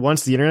 honestly,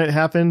 once the internet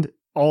happened,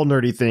 all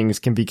nerdy things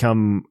can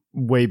become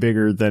way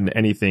bigger than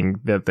anything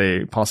that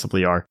they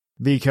possibly are.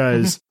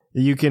 Because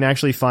you can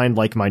actually find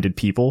like-minded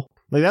people.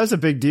 Like, that was a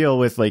big deal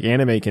with, like,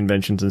 anime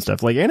conventions and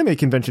stuff. Like, anime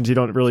conventions you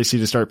don't really see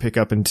to start pick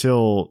up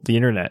until the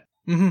internet.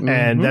 Mm-hmm.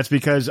 And that's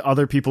because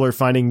other people are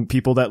finding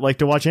people that like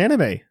to watch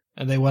anime.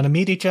 And they want to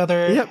meet each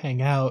other,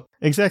 hang out.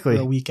 Exactly.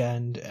 For a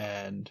weekend,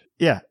 and...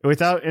 Yeah,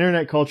 without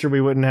internet culture,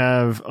 we wouldn't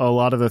have a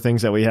lot of the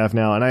things that we have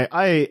now. And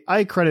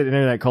I credit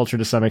internet culture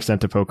to some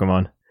extent to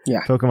Pokemon.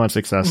 Yeah. Pokemon's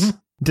success.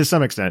 To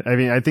some extent. I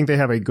mean, I think they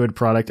have a good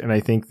product, and I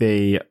think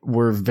they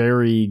were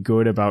very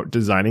good about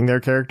designing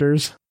their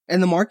characters.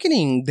 And the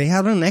marketing, they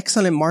had an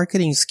excellent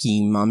marketing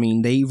scheme. I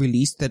mean, they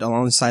released it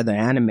alongside the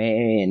anime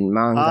and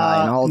manga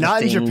and all the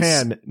things.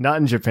 Not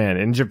in Japan.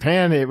 In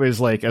Japan, it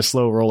was like a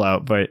slow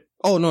rollout, but...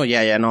 Oh, no,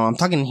 yeah, no, I'm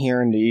talking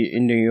here in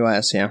the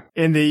US, yeah.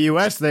 In the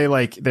US, they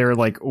were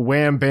like,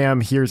 wham,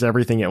 bam, here's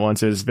everything at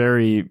once. It was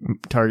very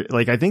target.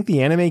 Like, I think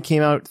the anime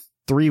came out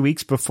 3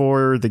 weeks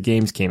before the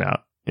games came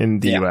out in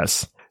the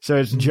US. So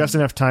it's just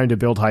enough time to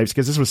build hypes,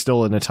 because this was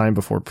still in a time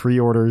before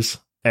pre-orders.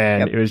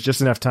 And it was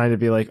just enough time to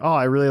be like, oh,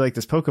 I really like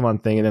this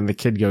Pokemon thing. And then the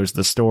kid goes to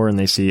the store and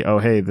they see, oh,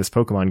 hey, this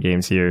Pokemon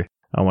game's here.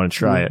 I want to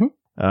try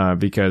it.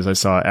 Because I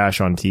saw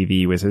Ash on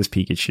TV with his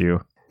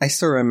Pikachu. I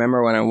still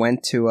remember when I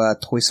went to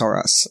Toys R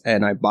Us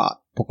and I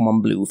bought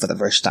Pokemon Blue for the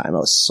first time. I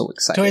was so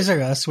excited. Toys R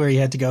Us, where you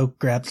had to go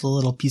grab the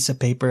little piece of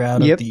paper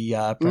out of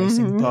the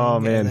pricing thing, oh,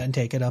 man. and then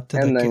take it up to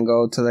and then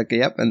go to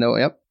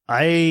the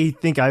I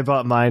think I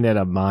bought mine at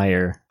a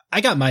Meijer.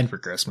 I got mine for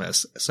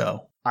Christmas,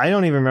 so I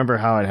don't even remember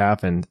how it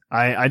happened.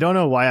 I don't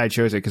know why I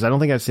chose it, because I don't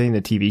think I've seen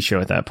the TV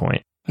show at that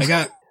point.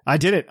 I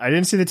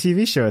didn't see the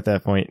TV show at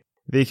that point,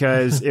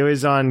 because it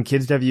was on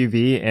Kids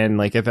WB, and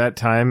like at that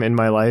time in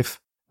my life,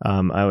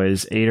 I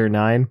was 8 or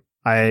 9.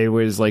 I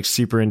was like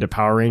super into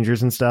Power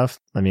Rangers and stuff.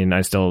 I mean,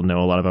 I still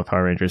know a lot about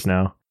Power Rangers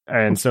now.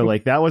 And so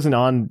like that wasn't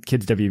on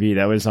Kids WB.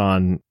 That was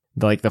on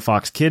like the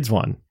Fox Kids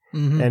one.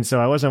 Mm-hmm. And so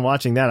I wasn't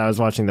watching that. I was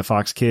watching the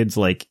Fox Kids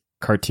like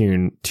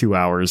cartoon 2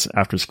 hours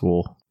after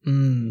school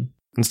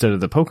instead of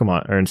the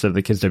Pokemon, or instead of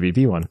the Kids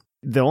WB one.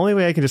 The only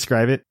way I can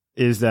describe it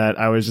is that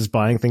I was just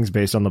buying things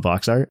based on the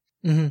box art,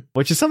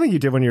 which is something you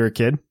did when you were a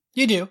kid.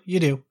 You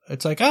do.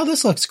 It's like, oh,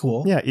 this looks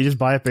cool. Yeah, you just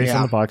buy it based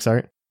on the box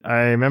art.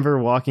 I remember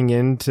walking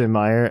into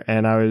Meijer,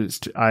 and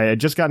I had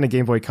just gotten a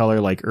Game Boy Color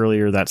like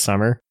earlier that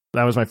summer.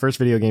 That was my first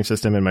video game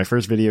system, and my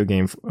first video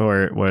game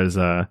was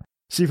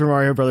Super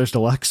Mario Brothers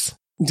Deluxe.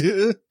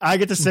 I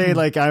get to say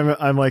like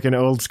I'm like an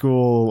old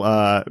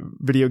school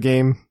video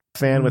game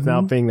fan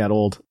without being that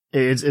old.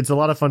 It's a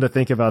lot of fun to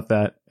think about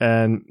that.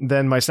 And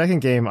then my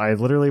second game, I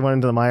literally went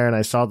into the Meijer and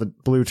I saw the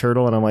blue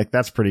turtle, and I'm like,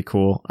 that's pretty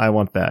cool. I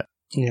want that.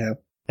 Yeah.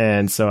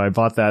 And so I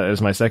bought that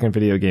as my second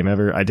video game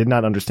ever. I did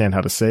not understand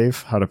how to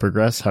save, how to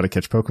progress, how to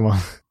catch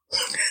Pokemon.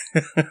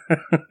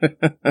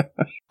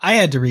 I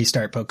had to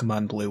restart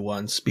Pokemon Blue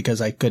once because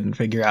I couldn't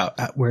figure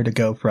out where to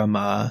go from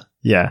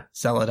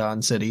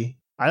Celadon City.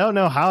 I don't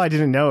know how I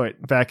didn't know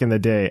it back in the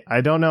day.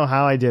 I don't know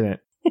how I didn't.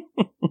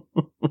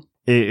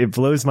 It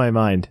blows my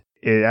mind.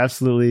 It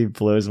absolutely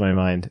blows my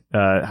mind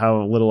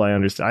how little I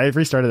understand. I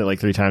restarted it like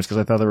 3 times because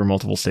I thought there were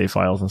multiple save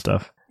files and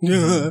stuff.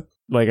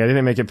 Like, I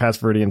didn't make it past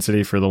Viridian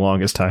City for the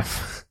longest time.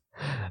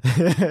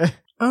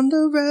 On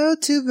the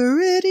road to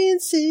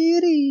Viridian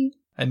City.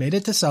 I made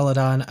it to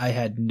Celadon. I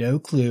had no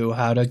clue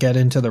how to get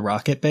into the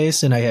Rocket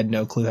Base, and I had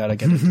no clue how to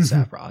get into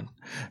Saffron.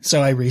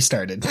 So I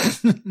restarted.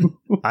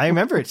 I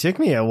remember it took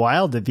me a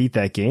while to beat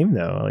that game,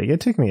 though. Like,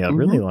 it took me a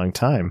really long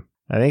time.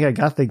 I think I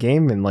got the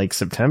game in, like,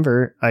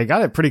 September. I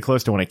got it pretty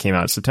close to when it came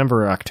out,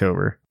 September or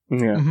October.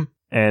 Yeah.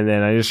 And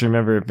then I just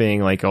remember it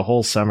being like a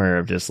whole summer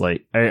of just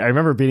like, I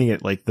remember beating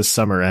it like the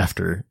summer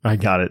after I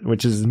got it,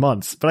 which is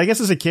months. But I guess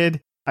as a kid,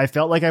 I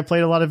felt like I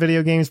played a lot of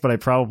video games, but I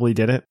probably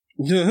didn't.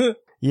 You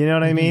know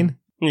what I mean?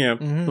 Yeah.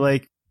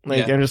 Like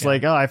I'm just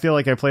like, oh, I feel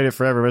like I played it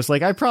forever. But it's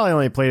like, I probably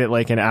only played it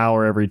like an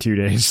hour every 2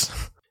 days.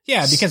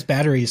 Yeah, because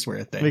batteries were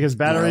a thing.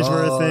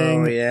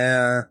 Oh,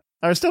 yeah.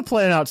 I was still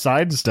playing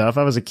outside and stuff.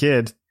 I was a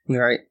kid.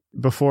 Right.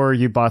 Before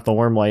you bought the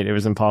Wormlight, it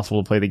was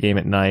impossible to play the game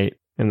at night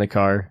in the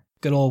car.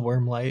 Good old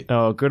Wormlight.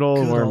 Oh, good old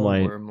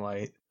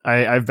Wormlight.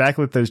 I've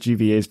backlit those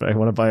GBAs, but I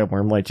want to buy a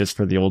Wormlight just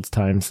for the old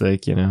time's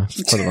sake, you know.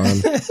 Just put it on.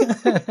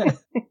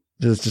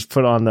 just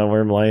put on the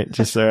Wormlight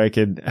just so I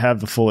could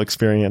have the full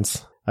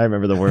experience. I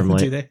remember the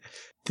Wormlight.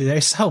 Do they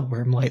sell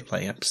Wormlight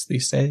lamps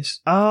these days?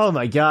 Oh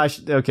my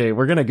gosh. Okay,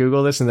 we're going to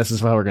Google this, and this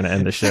is how we're going to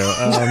end the show.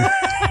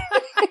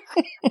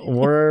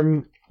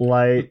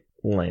 Wormlight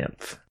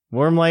lamp.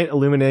 Wormlight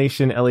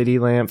illumination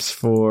LED lamps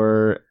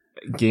for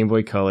Game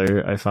Boy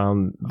Color. I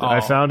found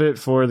it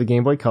for the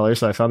Game Boy Color,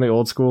 so I found the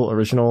old school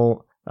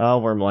original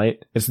Wormlight.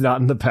 It's not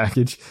in the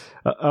package.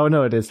 Oh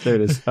no, it is. There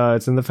it is.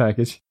 It's in the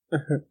package.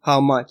 How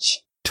much?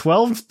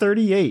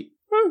 $12.38.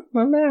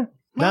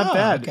 Not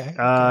bad. Okay.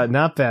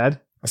 Not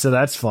bad. So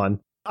that's fun.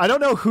 I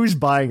don't know who's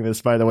buying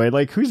this, by the way.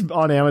 Like, who's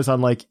on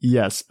Amazon like,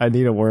 yes, I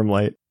need a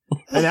Wormlight.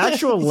 An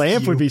actual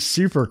lamp would be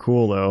super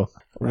cool, though.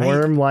 Right?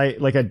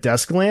 Wormlight, like a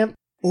desk lamp.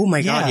 Oh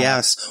my god,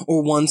 yes.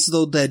 Or ones,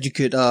 though, that you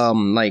could,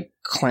 like,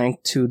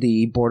 clank to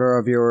the border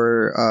of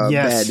your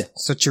bed.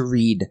 Such a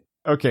read.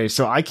 Okay,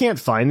 so I can't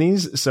find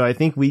these, so I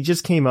think we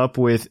just came up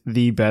with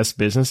the best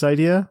business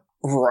idea.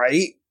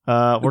 Right?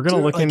 We're gonna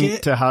look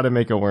into how to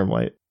make a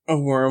Wormlight. A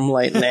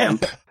Wormlight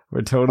lamp.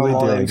 We're totally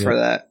doing for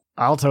that.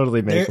 I'll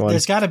totally make one.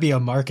 There's gotta be a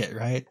market,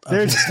 right?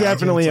 There's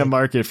definitely a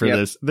market for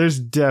this. There's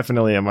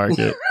definitely a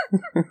market.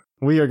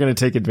 We are going to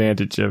take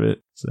advantage of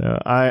it.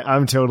 So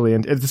I'm totally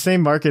in. It's the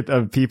same market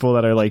of people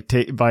that are like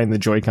buying the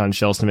Joy-Con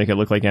shells to make it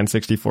look like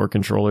N64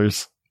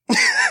 controllers. But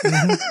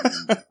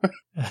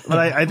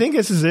I think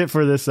this is it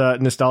for this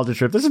nostalgia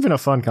trip. This has been a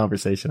fun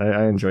conversation.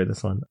 I enjoyed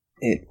this one.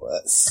 It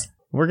was.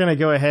 we're going to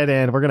go ahead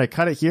and we're going to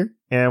cut it here.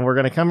 And we're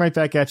going to come right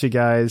back at you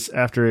guys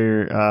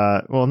after,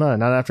 well, no,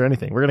 not after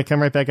anything. We're going to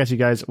come right back at you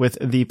guys with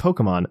the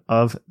Pokemon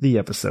of the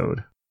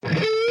episode.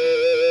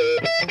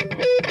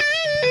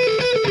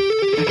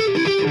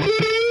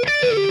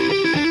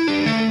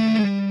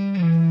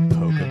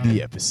 Poke of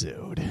the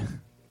episode.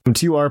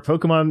 To our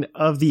Pokemon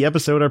of the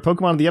episode. Our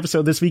Pokemon of the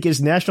episode this week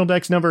is National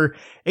Dex number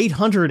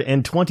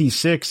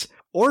 826,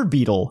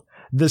 Orbeetle,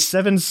 the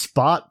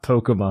 7-spot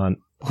Pokemon.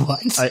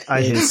 What?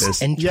 I hate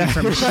this. Entry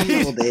from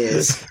Shield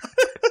is.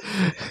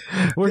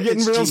 We're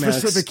getting real G-Max.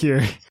 specific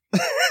here.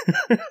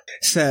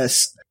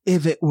 Says,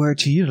 if it were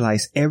to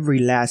utilize every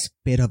last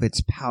bit of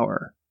its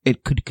power,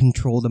 it could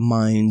control the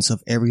minds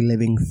of every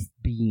living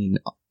being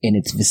in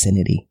its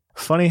vicinity.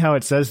 Funny how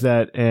it says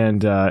that,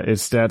 and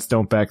its stats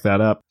don't back that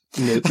up.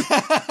 Nope.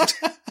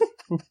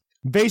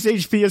 Base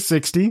HP is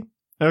 60.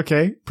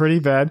 Okay, pretty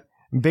bad.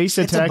 Base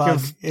attack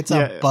of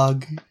a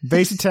bug.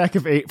 Base attack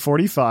of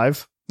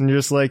 845, and you're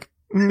just like,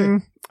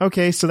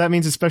 okay, so that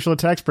means its special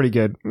attack's pretty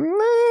good.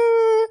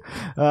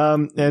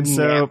 And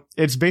so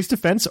its base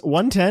defense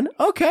 110.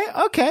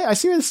 Okay, I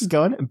see where this is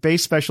going.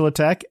 Base special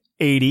attack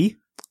 80.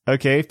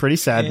 Okay, pretty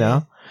sad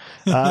now.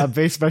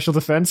 Base special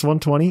defense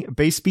 120.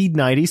 Base speed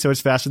 90, so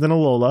it's faster than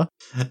Alola.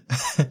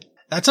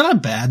 That's not a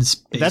bad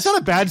speed. That's not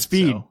a bad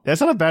speed. So.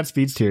 That's not a bad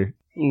speed tier.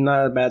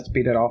 Not a bad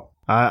speed at all.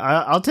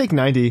 I'll take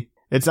 90.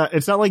 It's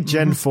not like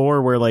Gen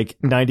 4 where like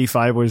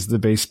 95 was the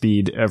base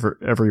speed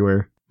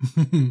everywhere.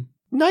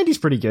 90's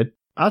pretty good.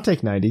 I'll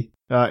take 90.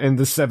 In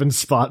the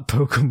 7-spot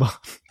Pokemon.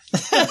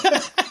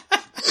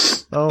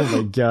 Oh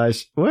my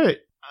gosh. What?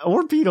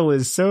 Orbeetle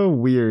is so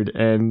weird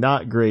and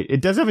not great.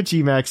 It does have a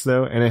G-Max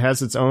though, and it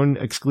has its own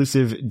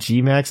exclusive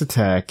G-Max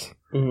attack.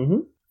 Mm-hmm.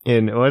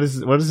 And what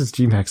is its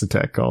G-Max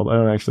attack called? I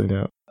don't actually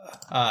know.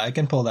 I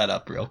can pull that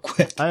up real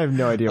quick. I have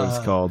no idea what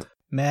it's called.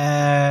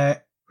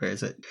 Where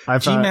is it?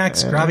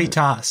 G-Max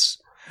Gravitas.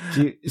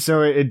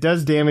 So it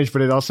does damage,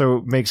 but it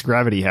also makes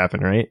gravity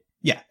happen, right?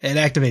 Yeah, it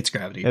activates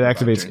gravity. It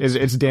activates.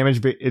 It's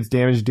damage. It's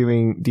damage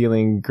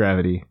dealing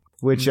gravity,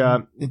 which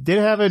it did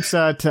have its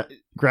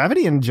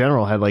gravity in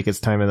general had like its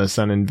time in the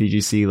sun in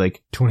VGC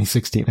like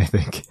 2016, I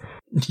think.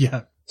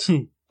 Yeah.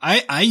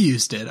 I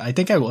used it. I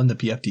think I won the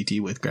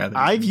PFTT with gravity.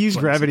 I've used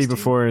gravity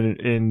before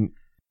in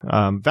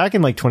back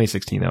in like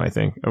 2016 though, I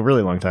think. A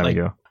really long time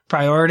ago.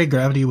 Priority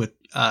gravity with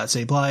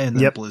Sableye and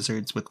then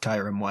Blizzards with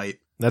Kyurem White.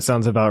 That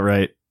sounds about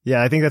right.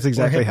 Yeah, I think that's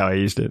exactly how I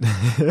used it.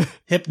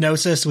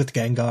 Hypnosis with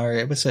Gengar.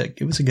 It was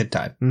a good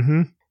time.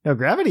 Mm-hmm. No,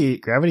 gravity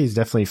is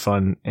definitely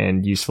fun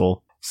and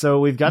useful. So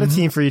we've got a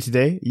team for you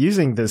today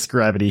using this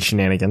gravity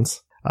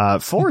shenanigans.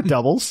 4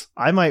 doubles.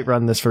 I might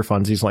run this for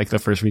funsies like the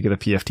first week of the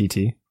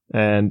PFTT.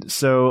 And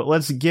so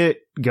let's get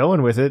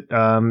going with it.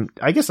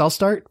 I guess I'll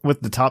start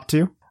with the top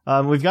 2.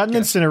 We've got an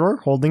Incineroar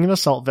holding an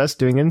Assault Vest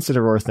doing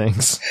Incineroar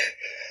things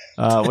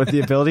with the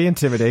ability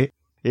Intimidate.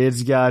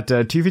 It's got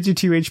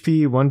 252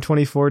 HP,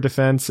 124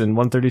 defense, and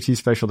 132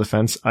 special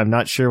defense. I'm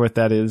not sure what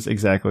that is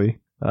exactly.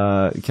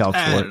 Calc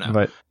for it,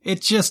 but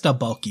it's just a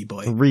bulky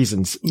boy.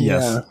 Reasons,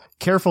 yes. Yeah.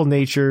 Careful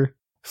nature.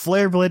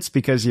 Flare Blitz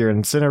because you're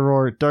an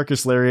Incineroar.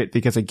 Darkest Lariat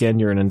because again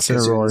you're an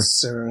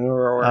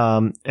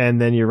Incineroar. And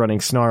then you're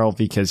running Snarl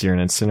because you're an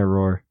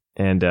Incineroar.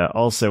 And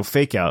also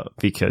Fake Out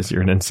because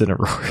you're an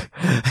Incineroar.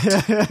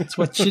 It's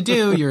what you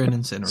do. You're an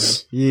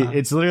Incineroar.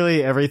 It's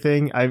literally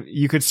everything.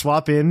 You could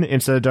swap in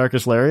instead of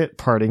Darkest Lariat,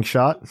 Parting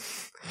Shot.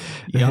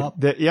 Yep.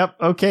 Yep.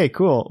 Okay.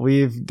 Cool.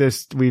 We've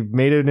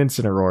made it an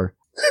Incineroar.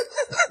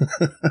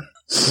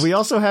 We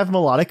also have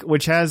Melodic,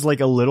 which has like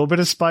a little bit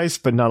of spice,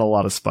 but not a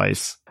lot of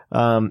spice.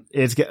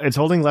 It's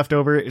holding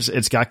Leftover.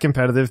 It's got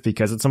competitive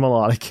because it's a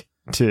Melodic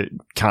to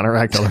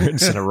counteract other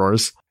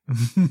Incineroars.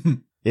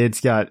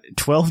 It's got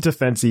 12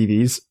 defense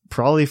EVs,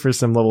 probably for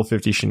some level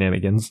 50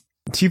 shenanigans.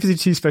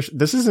 252 special.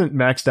 This isn't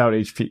maxed out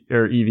HP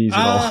or EVs at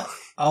all.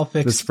 I'll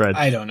fix the spread.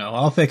 I don't know.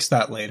 I'll fix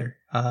that later.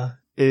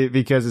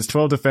 Because it's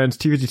 12 defense,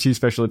 252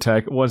 special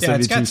attack, 172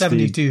 it's got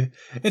 72. Speed.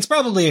 It's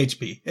probably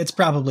HP. It's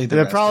probably the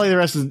rest. Probably the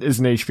rest is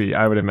an HP,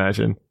 I would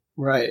imagine.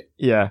 Right.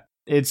 Yeah.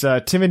 It's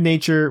Timid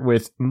Nature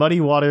with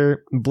Muddy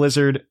Water,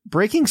 Blizzard,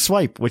 Breaking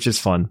Swipe, which is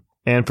fun,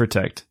 and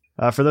Protect.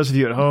 For those of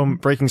you at home,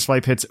 Breaking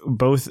Swipe hits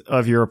both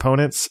of your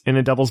opponents in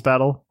a doubles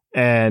battle,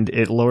 and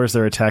it lowers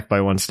their attack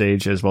by 1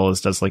 stage, as well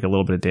as does like a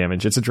little bit of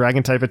damage. It's a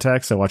dragon type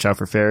attack, so watch out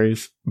for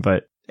fairies,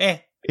 but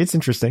it's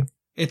interesting.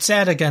 It's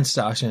sad against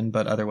Ashen,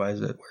 but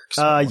otherwise it works.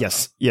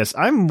 Yes.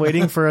 I'm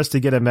waiting for us to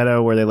get a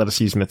meta where they let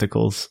us use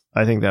mythicals.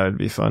 I think that would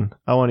be fun.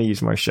 I want to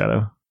use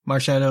Marshadow.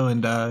 Marshadow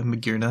and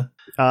Magearna.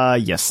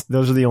 Yes.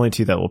 Those are the only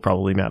 2 that will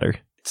probably matter.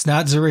 It's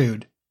not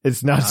Zarude.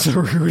 It's not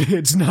Zarude.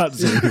 It's not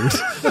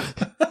Zarude.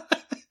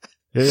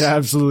 It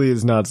absolutely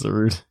is not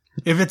Zarude.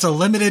 If it's a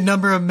limited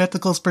number of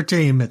mythicals per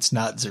team, it's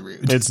not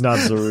Zarude. It's not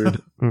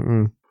Zarude.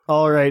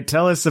 All right.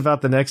 Tell us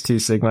about the next 2,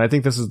 Sigma. I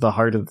think this is the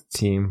heart of the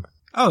team.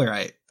 All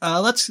right.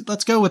 Let's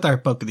go with our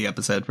poke of the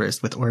episode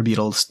first with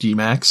Orbeetle's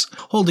G-Max,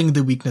 holding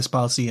the weakness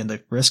policy and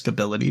the risk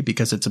ability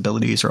because its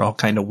abilities are all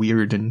kind of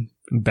weird and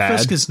bad.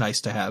 Risk is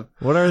nice to have.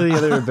 What are the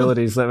other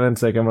abilities? Let me one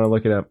sec. I'm going to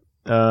look it up.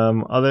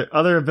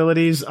 Other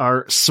abilities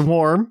are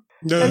Swarm.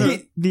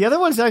 And the other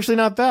one's actually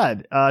not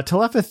bad.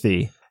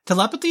 Telepathy.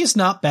 Telepathy is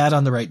not bad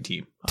on the right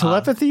team.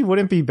 Telepathy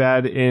wouldn't be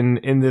bad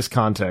in this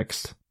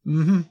context.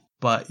 Mm-hmm.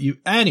 But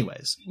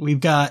anyways,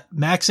 we've got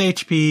max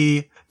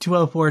HP,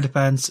 204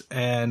 defense,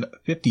 and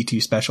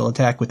 52 special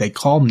attack with a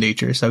calm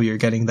nature. So you're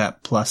getting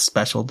that plus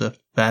special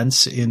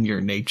defense in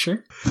your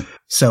nature.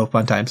 So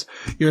fun times.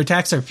 Your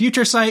attacks are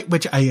Future Sight,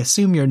 which I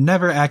assume you're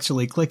never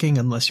actually clicking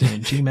unless you're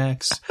in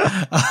Gmax.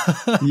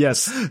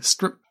 Yes.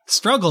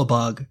 Struggle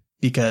Bug,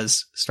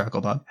 because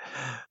Struggle Bug.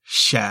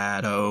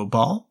 Shadow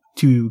Ball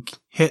to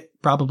hit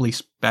probably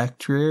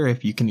Spectre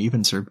if you can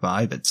even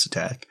survive its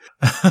attack.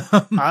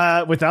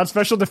 Without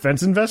special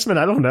defense investment,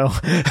 I don't know.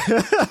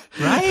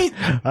 Right?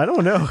 I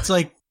don't know. It's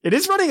like, it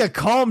is running a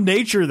calm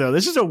nature though.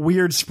 This is a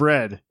weird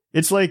spread.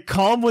 It's like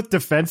calm with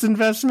defense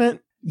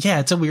investment. Yeah,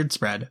 it's a weird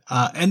spread.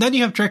 And then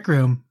you have Trick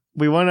Room.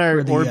 We want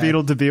our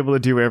Orbeetle to be able to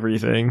do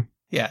everything.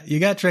 Yeah, you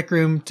got Trick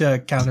Room to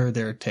counter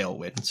their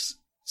tailwinds.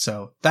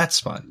 So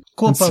that's fun.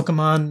 Cool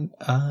Pokemon.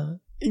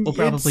 We'll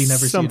probably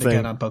never see it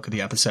again on Poke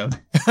the episode.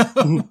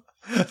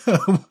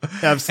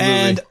 Absolutely.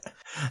 And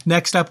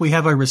next up, we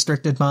have a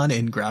restricted mon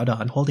in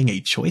Groudon holding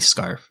a Choice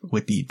Scarf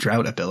with the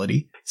Drought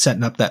ability,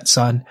 setting up that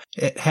sun.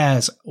 It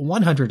has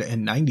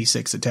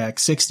 196 attack,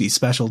 60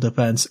 special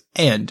defense,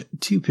 and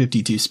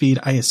 252 speed.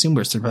 I assume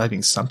we're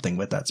surviving something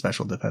with that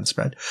special defense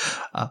spread.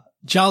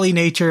 Jolly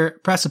Nature,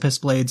 Precipice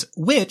Blades,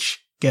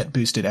 which get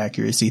boosted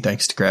accuracy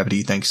thanks to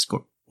gravity, thanks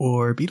to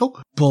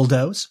Orbeetle.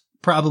 Bulldoze.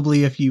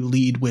 Probably if you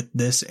lead with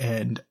this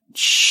and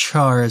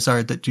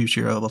Charizard that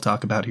Jushiro will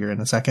talk about here in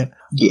a second.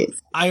 Yes.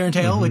 Iron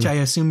Tail, which I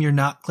assume you're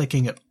not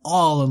clicking at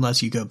all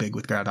unless you go big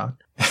with Groudon.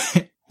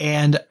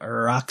 And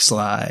Rock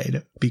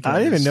Slide. Because I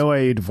didn't even know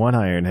I had one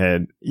Iron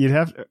Head.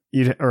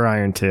 Or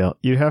Iron Tail.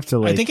 You'd have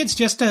to I think it's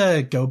just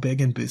to go big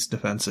and boost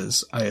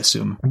defenses, I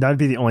assume. That'd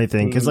be the only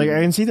thing. Because I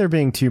can see there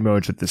being two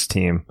modes with this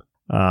team.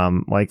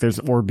 There's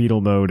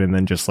Orbeetle mode and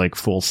then just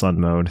full Sun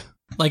mode.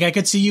 I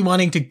could see you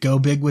wanting to go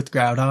big with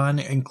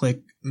Groudon and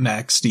click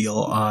Max Steel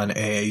on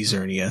a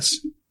Xerneas.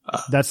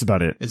 That's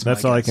about it.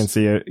 That's all I can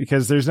see.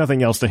 Because there's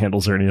nothing else to handle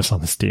Xerneas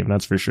on this team,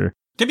 that's for sure.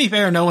 To be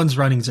fair, no one's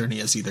running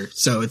Xerneas either,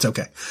 so it's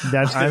okay.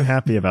 I'm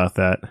happy about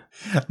that.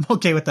 I'm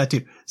okay with that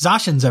too.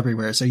 Zacian's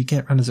everywhere, so you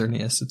can't run a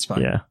Xerneas. It's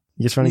fine. Yeah.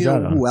 You just run a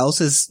Groudon. Who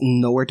else is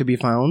nowhere to be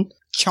found?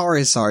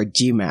 Charizard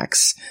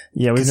G-Max.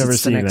 Yeah, we've never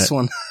seen the next it.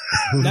 one.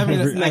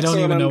 I don't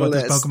even know what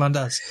this Pokemon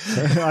does.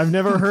 I've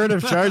never heard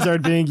of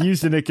Charizard being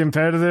used in a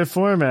competitive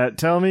format.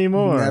 Tell me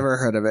more. Never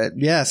heard of it.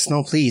 Yes,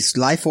 no, please.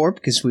 Life Orb,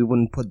 because we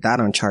wouldn't put that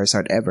on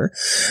Charizard ever.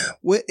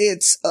 With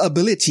its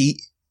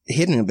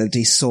hidden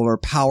ability, Solar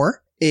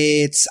Power.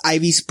 It's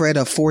IV spread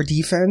of 4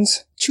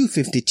 defense,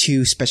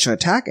 252 special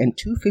attack, and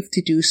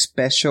 252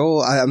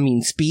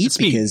 speed,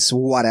 because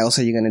what else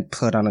are you going to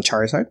put on a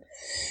Charizard?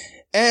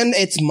 And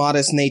its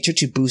modest nature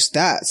to boost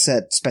that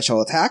said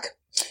special attack.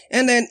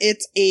 And then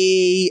its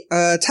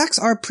attacks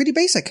are pretty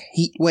basic.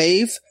 Heat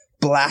Wave,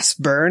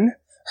 Blast Burn,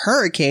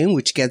 Hurricane,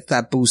 which gets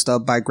that boost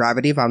up by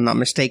gravity if I'm not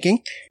mistaken.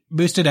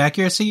 Boosted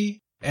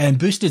accuracy and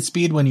boosted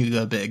speed when you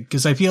go big.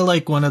 Because I feel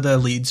like one of the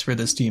leads for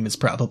this team is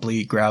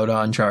probably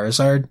Groudon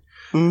Charizard.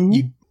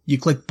 Mm-hmm. You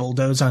click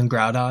Bulldoze on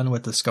Groudon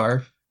with the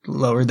Scarf,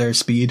 lower their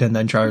speed, and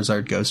then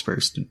Charizard goes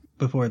first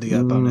before the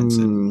opponents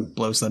and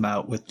blows them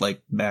out with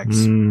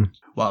max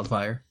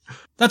Wildfire.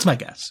 That's my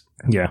guess.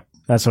 Yeah,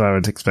 that's what I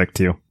would expect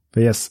too.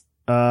 But yes,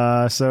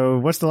 so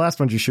what's the last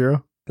one,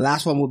 Jushiro? The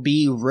last one would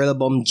be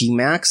Rillaboom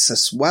G-Max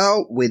as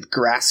well with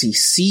Grassy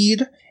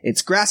Seed.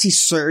 It's Grassy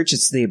Surge,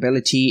 it's the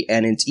ability,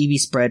 and it's EV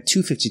spread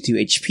 252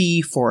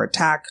 HP, 4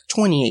 attack,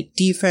 28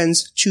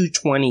 defense,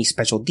 220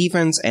 special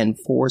defense, and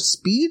 4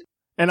 speed.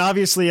 And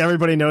obviously,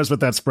 everybody knows what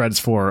that spread's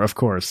for, of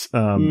course.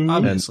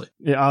 Obviously.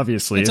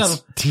 Obviously.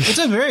 It's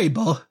a very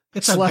bulky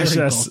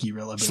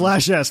Rillaboom.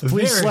 /S,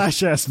 please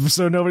 /S.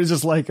 So nobody's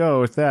just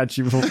oh, Thatch,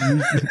 you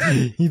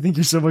think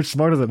you're so much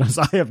smarter than us.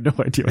 I have no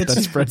idea what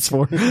that spread's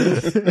for.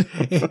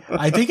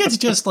 I think it's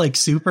just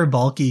super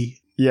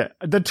bulky. Yeah,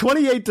 the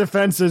 28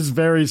 defense is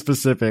very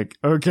specific,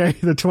 okay?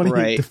 The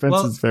 28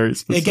 defense is very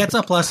specific. It gets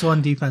a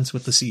 +1 defense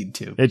with the seed,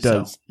 too. It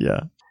does,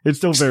 yeah. It's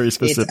still very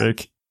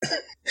specific.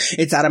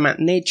 Its Adamant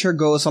nature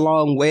goes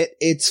along with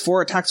its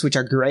 4 attacks, which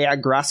are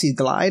Grassy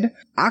Glide,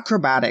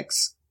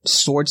 Acrobatics,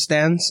 Sword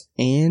Stance,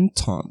 and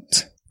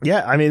Taunt.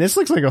 Yeah, I mean, this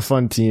looks like a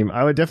fun team.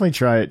 I would definitely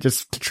try it,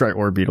 just to try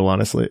Orbeetle,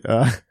 honestly.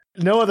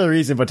 No other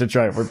reason but to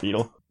try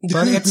Orbeetle.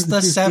 But it's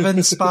the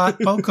 7-spot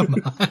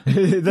Pokemon.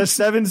 The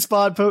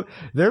 7-spot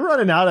They're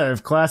running out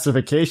of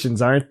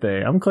classifications, aren't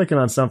they? I'm clicking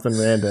on something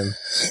random.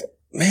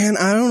 Man,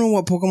 I don't know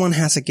what Pokemon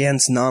has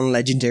against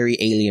non-legendary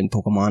alien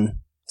Pokemon.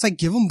 It's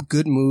give them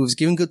good moves,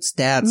 give them good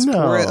stats. No.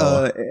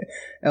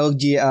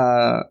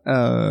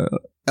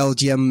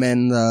 LGM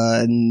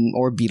and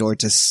Orbeetle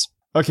just...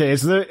 Okay,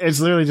 it's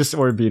literally just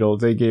Orbeetle.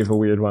 They gave a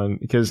weird one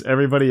because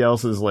everybody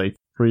else is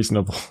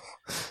reasonable.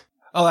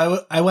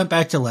 Oh, I went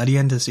back to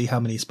Ledian to see how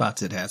many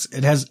spots it has.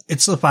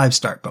 It's the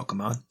 5-star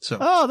Pokemon. So.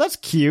 Oh, that's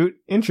cute.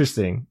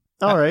 Interesting.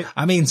 All right.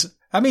 I mean,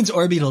 That means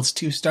Orbeetle's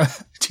two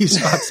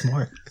spots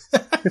more.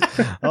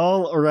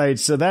 All right,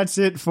 so that's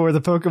it for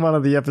the Pokemon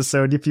of the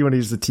episode. If you want to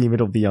use the team,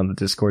 it'll be on the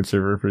Discord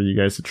server for you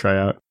guys to try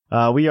out.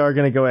 We are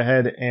going to go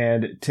ahead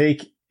and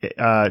take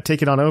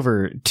it on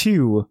over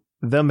to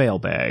the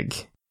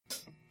mailbag.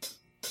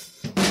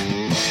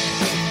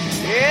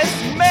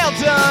 It's mail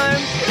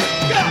time!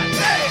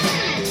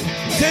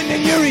 Send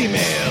in your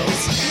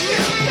emails!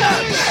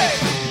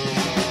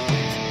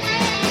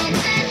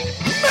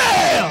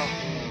 Mail!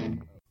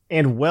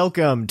 And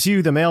welcome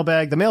to the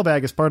mailbag. The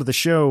mailbag is part of the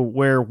show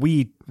where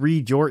we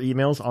read your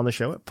emails on the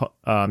show.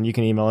 You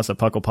can email us at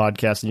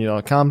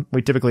pucklepodcast@gmail.com.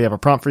 We typically have a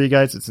prompt for you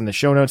guys. It's in the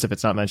show notes if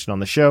it's not mentioned on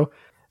the show.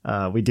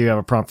 We do have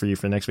a prompt for you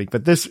for next week.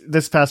 But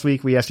this past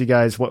week, we asked you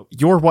guys what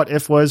your what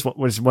if was. What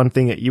was one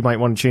thing that you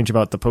might want to change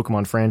about the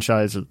Pokemon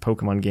franchise or the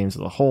Pokemon games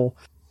as a whole?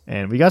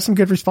 And we got some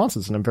good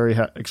responses, and I'm very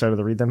excited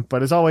to read them.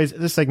 But as always,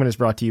 this segment is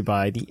brought to you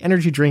by the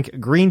energy drink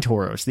Green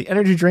Tauros, the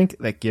energy drink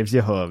that gives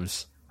you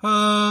hooves.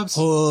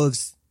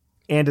 Hooves.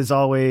 And as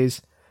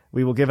always,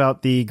 we will give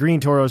out the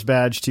Green Tauros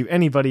badge to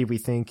anybody we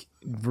think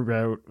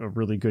wrote a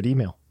really good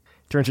email.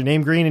 Turns your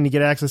name green and you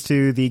get access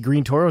to the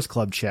Green Tauros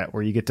Club chat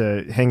where you get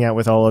to hang out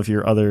with all of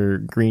your other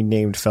green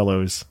named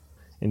fellows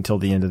until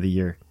the end of the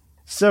year.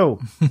 So,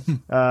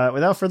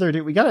 without further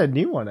ado, we got a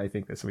new one, I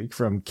think, this week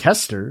from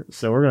Kester.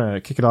 So we're going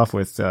to kick it off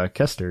with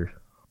Kester.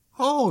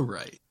 All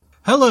right.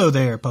 Hello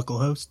there, Puckle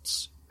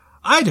hosts.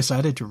 I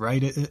decided to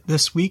write it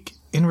this week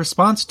in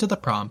response to the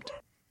prompt.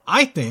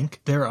 I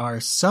think there are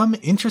some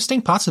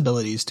interesting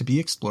possibilities to be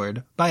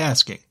explored by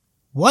asking,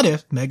 what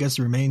if Megas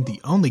remained the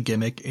only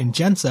gimmick in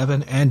Gen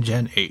 7 and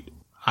Gen 8?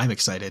 I'm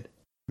excited.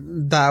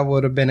 That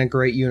would have been a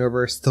great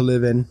universe to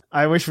live in.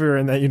 I wish we were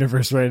in that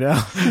universe right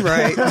now.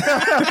 Right.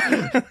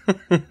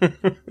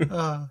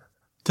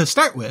 To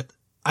start with,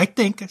 I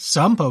think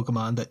some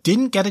Pokemon that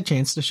didn't get a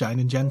chance to shine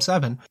in Gen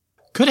 7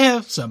 could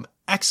have some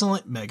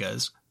excellent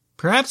Megas.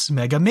 Perhaps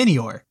Mega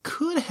Minior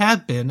could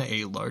have been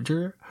a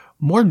larger,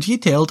 more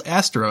detailed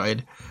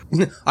asteroid.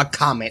 A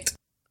comet.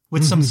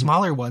 With some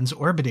smaller ones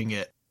orbiting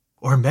it.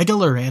 Or Mega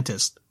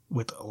Lurantis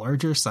with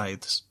larger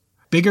scythes,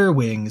 bigger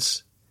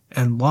wings,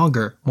 and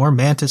longer, more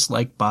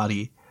mantis-like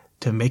body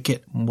to make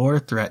it more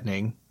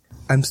threatening.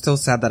 I'm still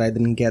sad that I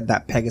didn't get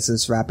that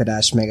Pegasus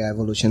Rapidash Mega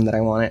Evolution that I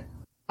wanted.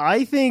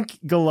 I think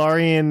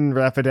Galarian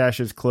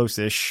Rapidash is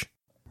close-ish.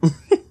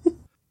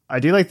 I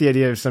do like the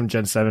idea of some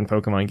Gen 7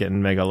 Pokemon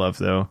getting Mega Love,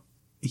 though.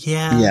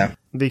 Yeah.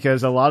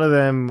 Because a lot of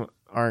them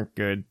aren't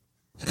good.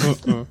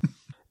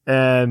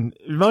 And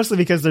mostly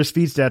because their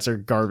speed stats are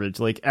garbage,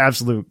 like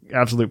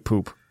absolute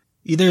poop.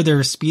 Either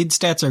their speed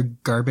stats are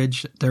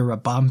garbage, they're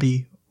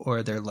Rabombi,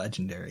 or they're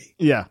legendary.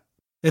 Yeah.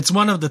 It's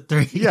one of the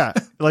three. Yeah.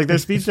 Like their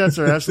speed stats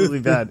are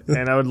absolutely bad.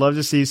 And I would love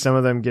to see some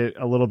of them get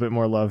a little bit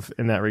more love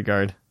in that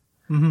regard.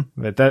 Mm-hmm.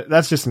 But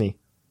that's just me.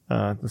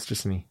 That's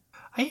just me.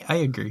 I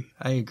agree.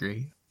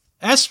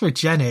 As for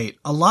Gen 8,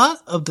 a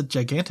lot of the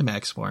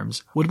Gigantamax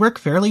forms would work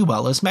fairly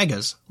well as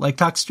Megas, like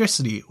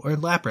Toxtricity or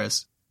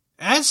Lapras.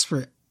 As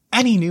for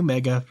any new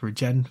Mega for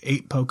Gen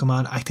 8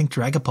 Pokemon, I think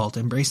Dragapult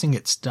embracing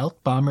its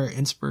Stealth Bomber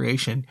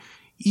inspiration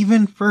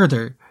even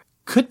further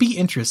could be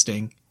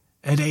interesting,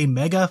 and a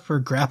Mega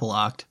for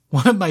Grapploct,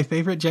 one of my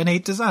favorite Gen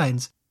 8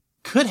 designs,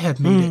 could have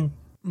made it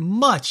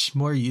much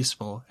more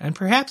useful, and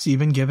perhaps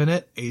even given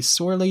it a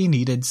sorely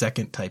needed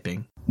second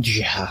typing.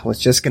 Yeah, I was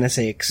just gonna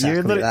say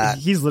exactly that.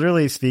 He's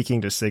literally speaking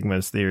to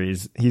Sigma's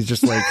theories. He's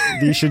just like,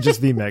 these should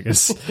just be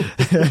Megas.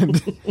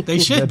 They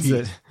should be.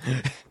 It.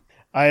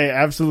 I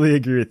absolutely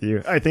agree with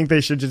you. I think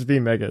they should just be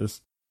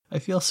Megas. I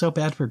feel so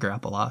bad for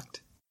Grapploct.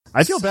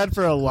 I feel bad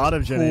for a lot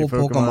of Gen 8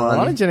 Pokemon. A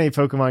lot of Gen 8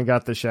 Pokemon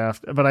got the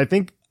shaft, but I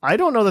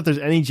don't know that there's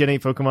any Gen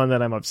 8 Pokemon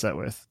that I'm upset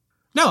with.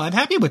 No, I'm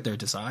happy with their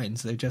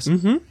designs. They just...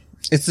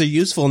 It's the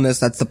usefulness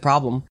that's the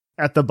problem.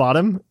 At the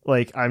bottom,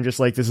 like, I'm just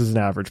like, this is an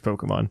average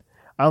Pokemon.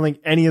 I don't think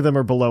any of them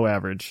are below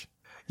average.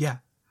 Yeah.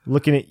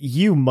 Looking at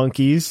you,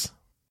 monkeys.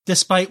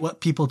 Despite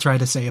what people try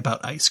to say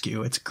about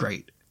Ice-Q, it's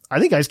great. I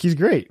think Ice-Q's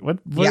great. Why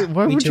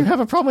would you have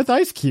a problem with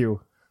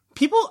Ice-Q?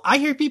 I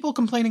hear people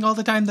complaining all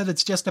the time that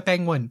it's just a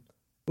penguin.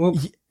 Well,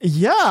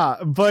 yeah,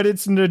 but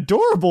it's an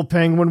adorable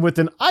penguin with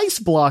an ice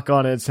block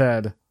on its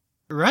head.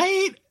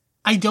 Right?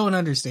 I don't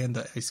understand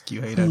the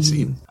Ice-Q hate I've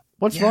seen.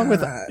 What's wrong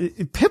with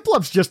it?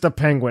 Piplup's just a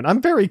penguin.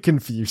 I'm very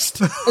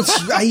confused.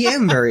 I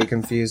am very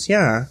confused,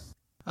 yeah.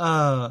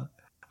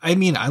 I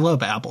mean, I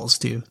love apples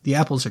too. The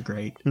apples are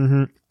great.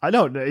 Mm-hmm. I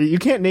know. You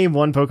can't name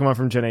one Pokemon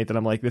from Gen 8 that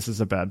I'm like, this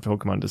is a bad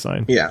Pokemon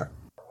design. Yeah.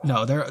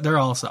 No, they're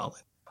all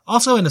solid.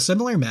 Also, in a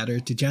similar matter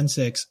to Gen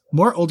 6,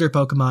 more older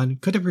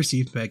Pokemon could have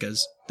received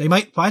Megas. They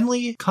might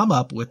finally come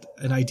up with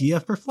an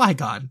idea for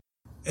Flygon.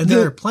 And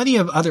there are plenty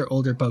of other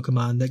older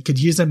Pokemon that could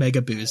use a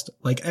Mega boost,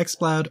 like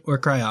Exploud or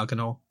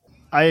Cryogonal.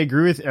 I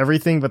agree with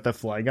everything but the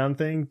Flygon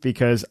thing,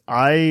 because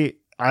I'm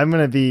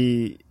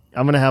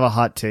gonna have a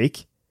hot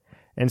take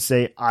and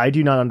say I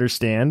do not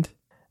understand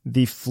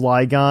the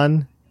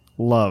Flygon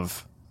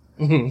love.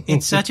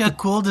 It's such a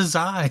cool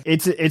design.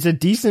 It's a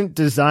decent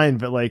design,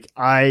 but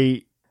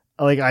I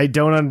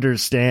don't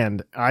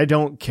understand. I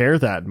don't care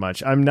that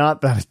much. I'm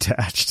not that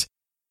attached.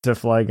 to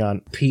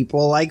Flygon.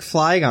 People like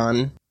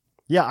Flygon.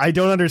 Yeah, I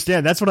don't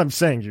understand. That's what I'm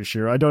saying,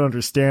 Jushiro. I don't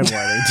understand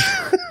why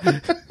they do.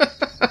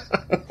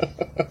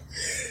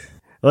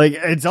 Like,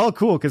 it's all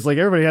cool because like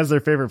everybody has their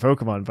favorite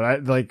Pokemon,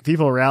 but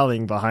people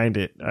rallying behind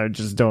it, I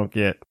just don't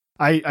get.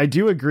 I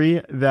do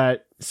agree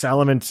that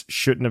Salamence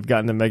shouldn't have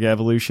gotten the Mega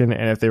Evolution,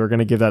 and if they were going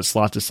to give that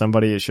slot to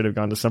somebody, it should have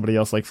gone to somebody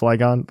else like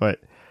Flygon. But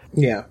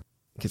yeah,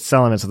 because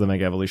Salamence with the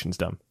Mega Evolution's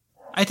dumb.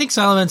 I think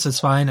Salamence is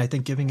fine. I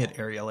think giving it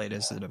Aeolate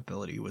as an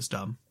ability was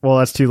dumb. Well,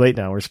 that's too late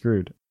now. We're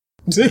screwed.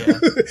 Yeah.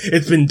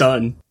 It's been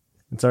done.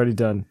 It's already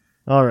done.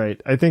 All right.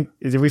 I think,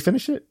 did we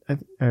finish it?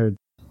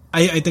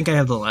 I think I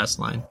have the last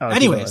line. Oh,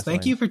 anyways,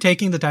 thank you for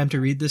taking the time to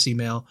read this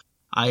email.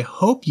 I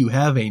hope you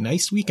have a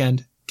nice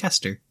weekend,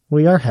 Kester.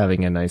 We are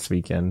having a nice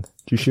weekend.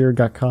 Jushiro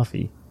got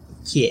coffee.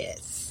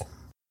 Yes.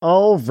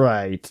 All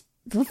right.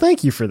 Well,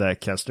 thank you for that,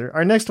 Kester.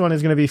 Our next one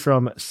is going to be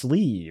from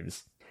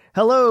Sleeves.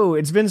 Hello,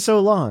 it's been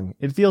so long.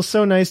 It feels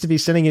so nice to be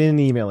sending it in an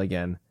email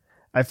again.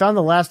 I found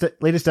the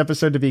latest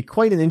episode to be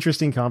quite an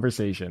interesting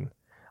conversation.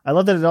 I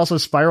love that it also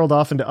spiraled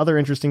off into other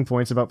interesting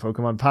points about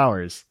Pokemon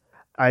powers.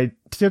 I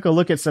took a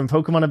look at some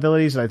Pokemon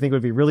abilities that I think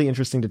would be really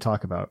interesting to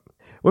talk about.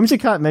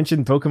 Whimsicott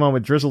mentioned Pokemon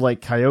with Drizzle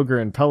like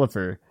Kyogre and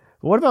Pelipper,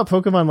 but what about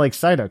Pokemon like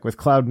Psyduck with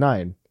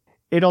Cloud9?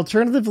 It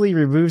alternatively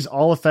removes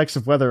all effects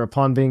of weather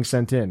upon being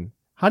sent in.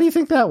 How do you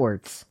think that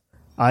works?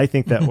 I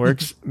think that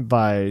works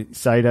by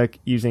Psyduck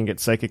using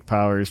its psychic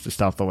powers to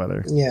stop the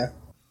weather. Yeah.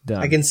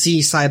 Done. I can see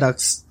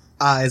Psyduck's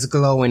eyes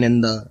glowing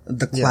and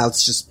the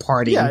clouds just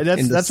partying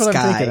in the that's sky. what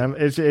I'm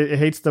thinking. It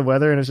hates the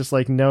weather and it's just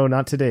like, no,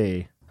 not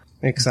today.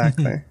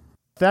 Exactly.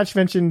 Thatch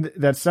mentioned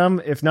that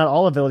some, if not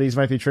all abilities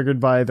might be triggered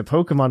by the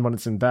Pokemon when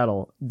it's in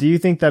battle. Do you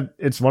think that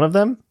it's one of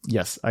them?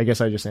 Yes, I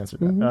guess I just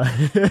answered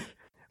that.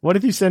 What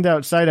if you send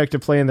out Psyduck to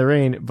play in the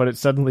rain, but it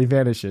suddenly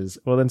vanishes?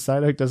 Well, then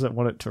Psyduck doesn't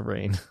want it to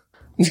rain.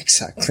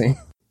 Exactly.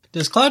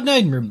 Does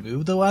Cloud9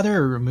 remove the weather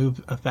or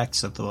remove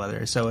effects of the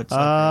weather? So it's like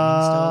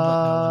raining still,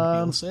 but no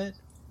one feels it?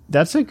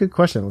 That's a good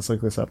question. Let's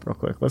look this up real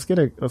quick. Let's get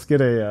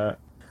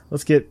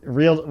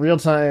real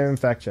time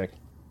fact check.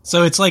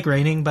 So it's like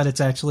raining, but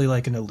it's actually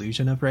like an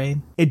illusion of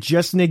rain? It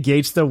just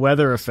negates the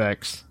weather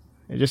effects.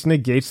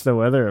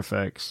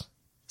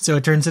 So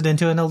it turns it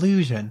into an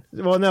illusion.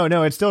 Well,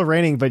 no, it's still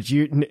raining, but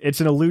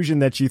it's an illusion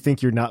that you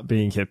think you're not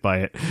being hit by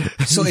it.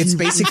 So it's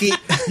basically...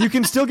 You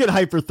can still get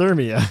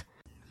hyperthermia.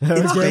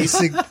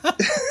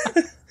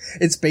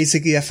 It's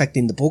basically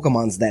affecting the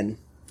Pokemons then.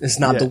 It's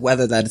not the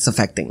weather that it's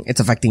affecting. It's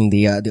affecting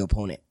the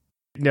opponent.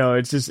 No,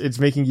 it's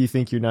making you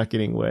think you're not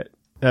getting wet.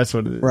 That's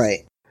what it is.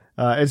 Right.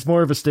 It's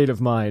more of a state of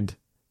mind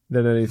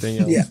than anything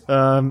else. Yeah.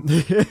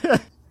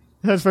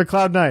 That's for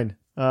Cloud9.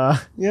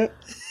 Yep.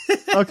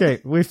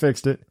 Okay, we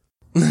fixed it.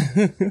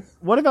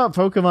 What about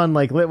Pokemon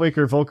like Litwick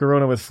or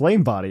Volcarona with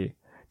Flame Body?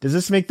 Does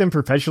this make them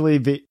perpetually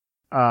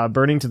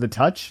burning to the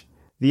touch?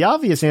 The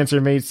obvious answer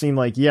may seem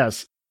like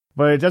yes,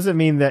 but doesn't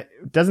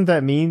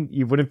that mean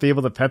you wouldn't be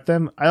able to pet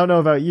them? I don't know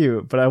about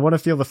you, but I want to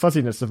feel the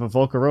fuzziness of a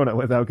Volcarona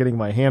without getting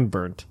my hand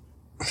burnt.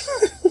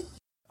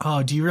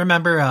 Oh, do you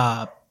remember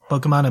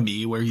Pokemon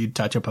Ami, where you'd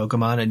touch a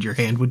Pokemon and your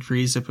hand would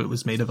freeze if it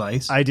was made of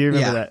ice? I do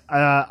remember that.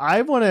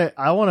 I want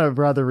to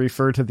rather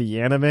refer to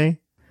the anime.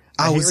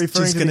 I was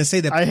just going to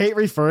say that. I hate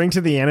referring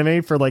to the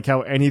anime for like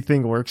how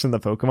anything works in the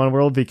Pokemon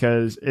world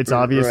because it's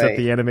obvious that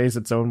the anime is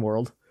its own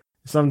world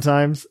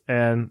sometimes.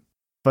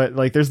 But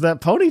like there's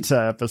that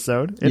Ponyta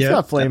episode. It's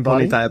got Flame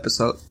Body. Ponyta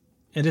episode.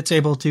 And it's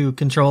able to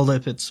control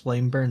if its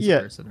flame burns a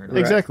person or not.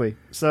 Exactly.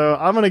 So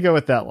I'm going to go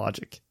with that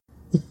logic.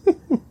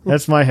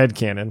 That's my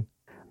headcanon.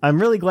 I'm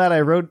really glad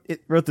I wrote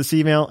this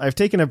email. I've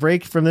taken a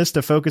break from this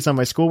to focus on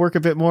my schoolwork a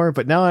bit more,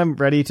 but now I'm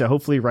ready to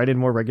hopefully write in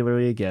more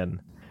regularly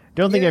again.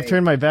 Don't think I've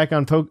turned my back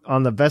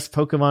on the best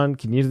Pokemon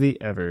community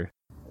ever.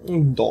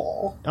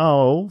 Aww.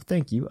 Oh,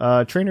 thank you.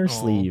 Trainer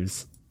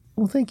Sleeves.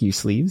 Well, thank you,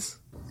 Sleeves.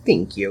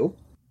 Thank you.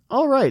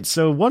 All right,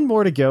 so one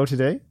more to go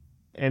today,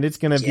 and it's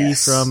going to be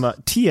from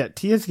Tia.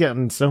 Tia's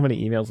gotten so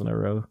many emails in a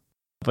row,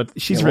 but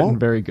she's written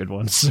very good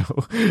ones, so...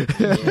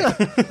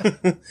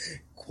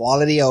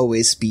 Quality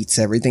always beats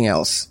everything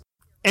else.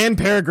 And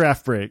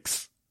paragraph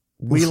breaks.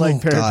 We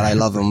like paragraph God, I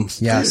love them.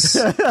 Yes.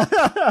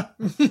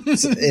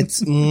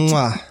 It's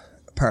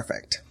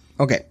perfect.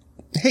 Okay.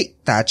 Hey,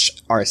 Thatch,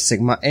 R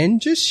Sigma,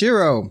 and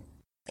Jushiro.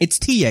 It's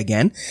Tia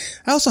again.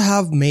 I also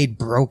have made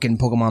broken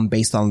Pokemon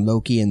based on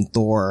Loki and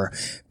Thor,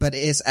 but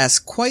it's as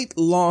quite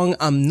long,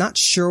 I'm not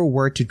sure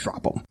where to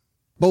drop them.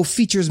 Both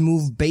features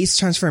move-based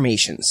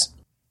transformations.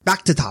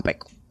 Back to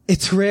topic.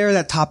 It's rare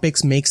that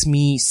topics makes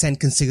me send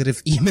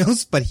consecutive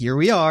emails, but here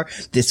we are.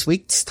 This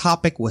week's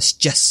topic was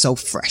just so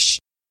fresh.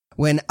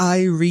 When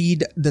I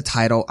read the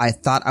title, I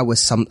thought it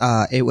was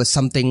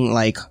something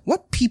like,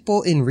 what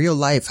people in real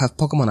life have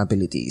Pokemon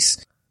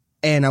abilities?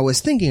 And I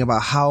was thinking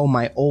about how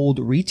my old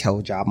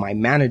retail job, my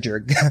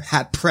manager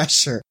had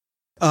pressure,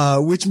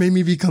 which made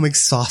me become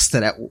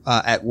exhausted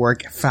at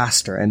work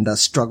faster and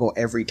struggle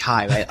every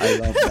time. I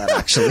love that,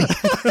 actually.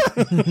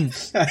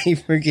 I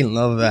freaking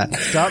love that.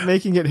 Stop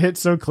making it hit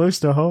so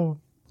close to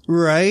home.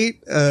 Right?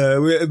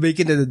 We're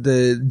making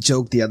the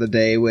joke the other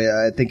day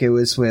where I think it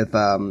was with,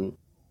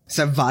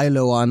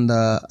 Vilo on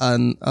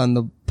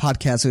the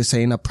podcast was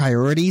saying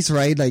priorities,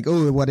 right? Like,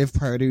 oh, what if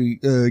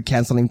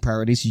canceling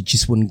priorities, you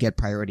just wouldn't get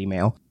priority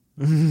mail.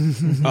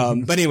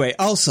 But anyway,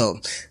 also,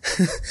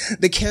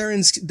 the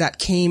Karens that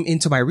came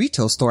into my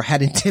retail store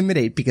had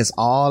Intimidate because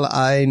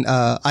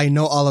I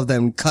know all of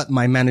them cut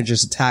my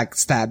manager's attack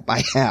stat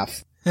by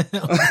half.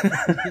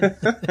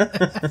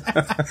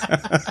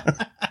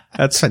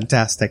 That's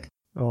fantastic.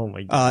 Oh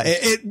my god.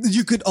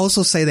 You could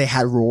also say they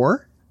had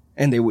Roar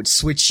and they would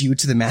switch you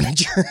to the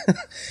manager.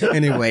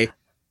 Anyway.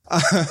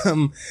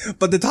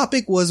 But the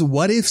topic was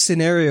what if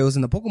scenarios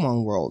in the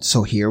Pokemon world.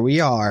 So here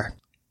we are.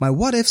 My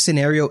what if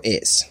scenario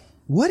is,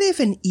 what if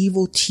an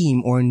evil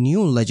team or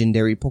new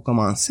legendary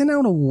Pokemon sent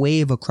out a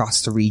wave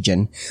across the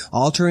region,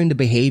 altering the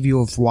behavior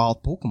of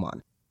wild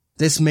Pokemon?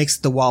 This makes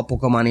the wild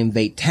Pokemon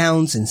invade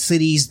towns and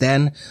cities.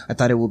 Then I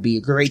thought it would be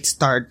a great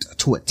start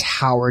to a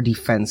tower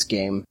defense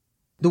game.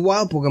 The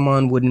wild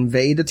Pokemon would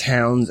invade the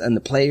towns and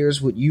the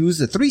players would use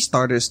the 3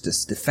 starters to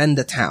defend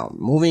the town.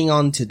 Moving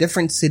on to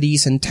different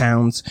cities and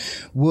towns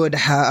would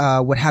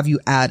have you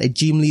add a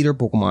gym leader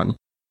Pokemon.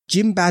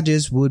 Gym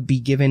badges would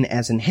be given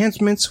as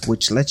enhancements,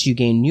 which lets you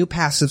gain new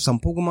passives on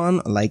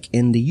Pokemon like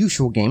in the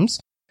usual games.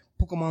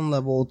 Pokemon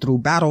level through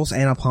battles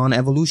and upon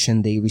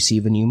evolution they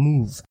receive a new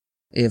move.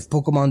 If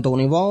Pokemon don't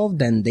evolve,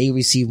 then they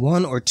receive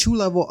 1 or 2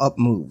 level up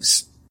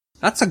moves.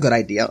 That's a good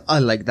idea. I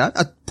like that.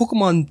 A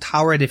Pokemon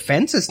tower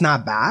defense is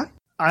not bad.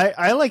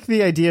 I like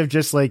the idea of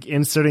just like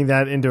inserting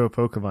that into a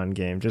Pokemon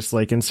game, just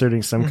like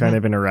inserting some kind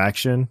of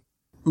interaction.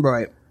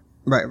 Right.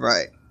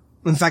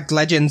 In fact,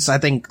 I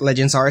think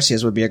Legends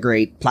Arceus would be a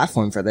great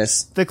platform for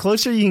this. The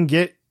closer you can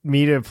get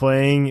me to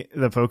playing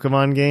the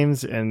Pokemon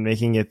games and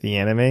making it the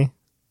anime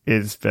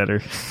is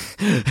better.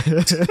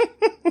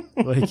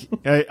 Like,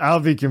 I'll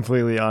be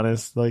completely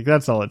honest. Like,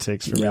 that's all it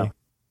takes for me.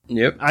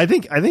 Yep. I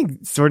think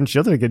Sword and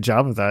Shield did a good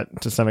job of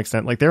that to some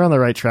extent. Like, they're on the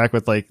right track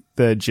with like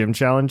the gym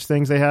challenge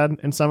things they had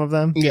in some of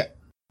them. Yeah.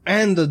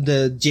 And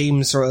the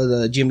gyms or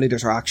the gym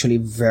leaders are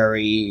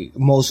actually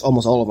almost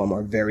all of them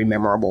are very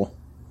memorable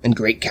and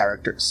great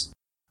characters.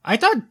 I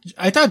thought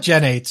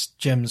Gen 8's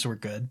gyms were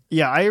good.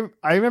 Yeah,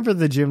 I remember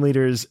the gym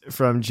leaders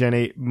from Gen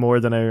 8 more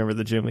than I remember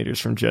the gym leaders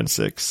from Gen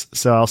 6.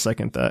 So I'll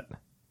second that.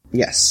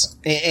 Yes.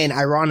 And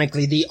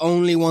ironically, the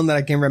only one that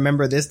I can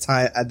remember at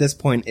this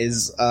point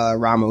is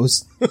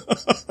Ramos.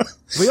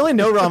 We only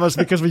know Ramos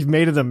because we've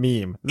made it a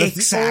meme. That's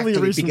exactly, the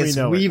only reason because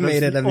we know we it.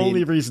 made That's it a the meme.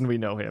 only reason we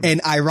know him.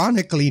 And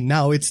ironically,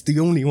 now it's the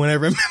only one I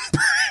remember.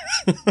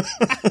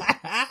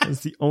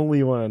 It's the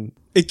only one.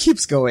 It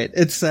keeps going.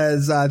 It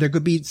says there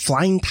could be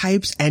flying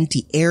types,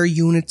 anti-air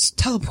units,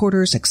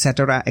 teleporters,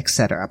 etc.,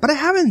 etc. But I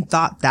haven't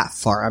thought that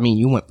far. I mean,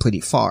 you went pretty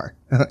far.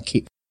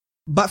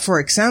 But for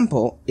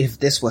example, if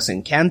this was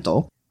in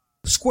Kanto,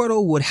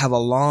 Squirtle would have a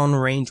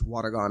long-range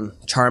water gun,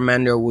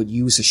 Charmander would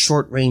use a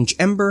short-range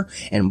Ember,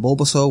 and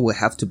Bulbasaur would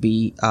have to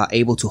be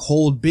able to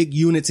hold big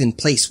units in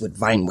place with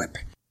Vine Whip.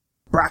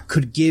 Brock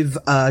could give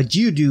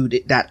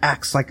Geodude that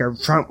acts like a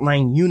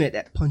frontline unit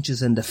that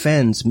punches and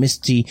defends.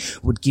 Misty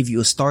would give you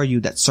a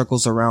Staryu that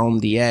circles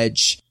around the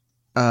edge,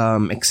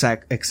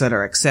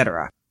 etc.,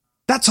 etc.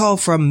 That's all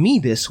from me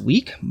this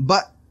week,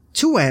 but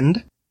to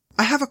end,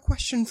 I have a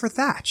question for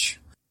Thatch.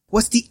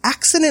 Was the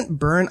accident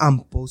burn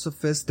on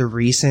Bossifus the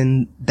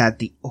reason that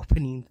the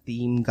opening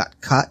theme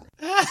got cut?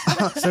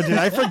 So did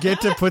I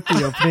forget to put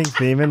the opening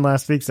theme in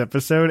last week's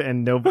episode?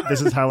 And no, this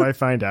is how I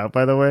find out,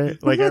 by the way.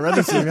 Like, I read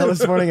this email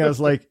this morning. I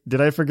was like,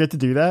 did I forget to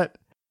do that?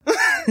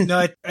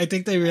 No, I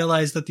think they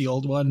realized that the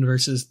old one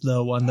versus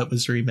the one that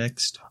was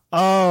remixed.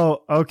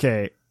 Oh,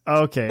 okay.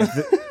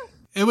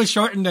 It was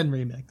shortened and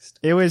remixed.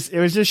 It was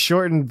just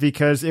shortened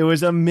because it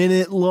was a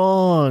minute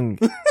long.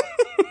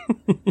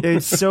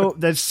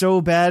 That's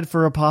so bad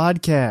for a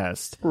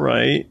podcast.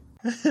 Right.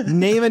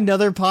 Name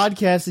another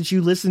podcast that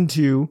you listen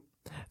to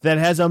that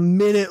has a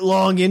minute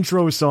long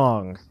intro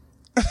song.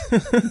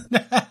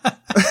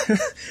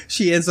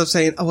 She ends up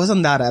saying, I was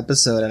on that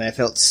episode and I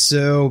felt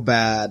so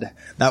bad.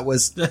 That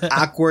was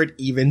awkward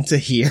even to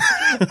hear.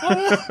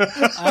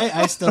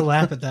 I still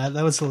laugh at that.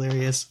 That was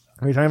hilarious.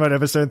 Are we talking about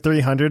episode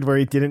 300 where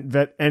he didn't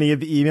vet any of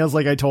the emails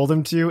like I told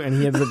him to and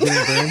he ended up being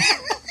burned?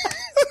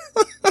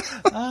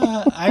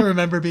 I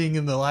remember being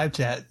in the live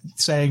chat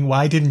saying,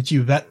 why didn't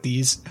you vet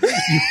these?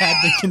 You had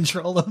the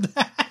control of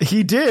that.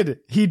 He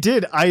did.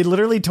 I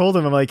literally told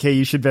him, I'm like, hey,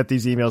 you should vet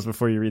these emails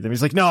before you read them.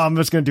 He's like, no, I'm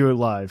just going to do it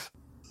live.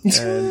 Let's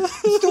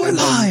do it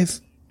live.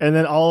 And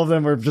then all of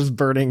them were just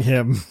burning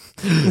him.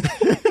 And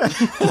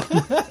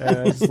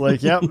it's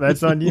like, yep,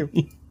 that's on you.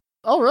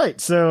 All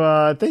right.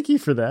 So thank you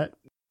for that.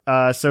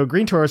 So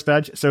Green Taurus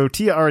badge. So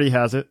Tia already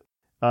has it.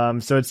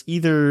 So it's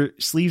either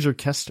Sleeves or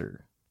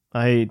Kester.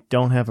 I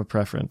don't have a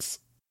preference.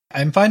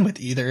 I'm fine with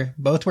either.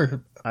 I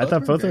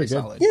thought both were good.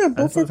 Solid. Yeah,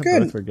 both were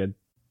good. Both were good.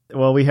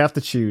 Well, we have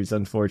to choose,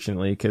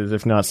 unfortunately, because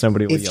if not,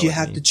 somebody will yell at me. If you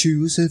have to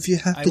choose. I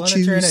want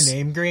to turn a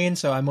name green,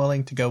 so I'm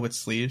willing to go with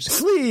Sleeves.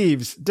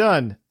 Sleeves!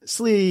 Done!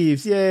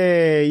 Sleeves!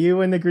 Yay! You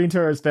win the Green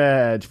Taurus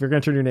badge. We're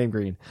going to turn your name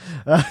green.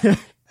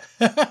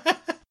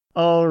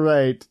 All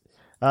right.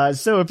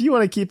 So if you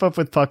want to keep up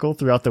with Puckle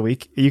throughout the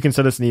week, you can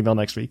send us an email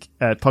next week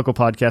at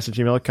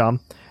pucklepodcast@gmail.com,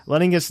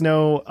 letting us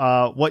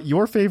know what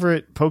your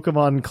favorite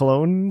Pokemon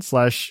clone /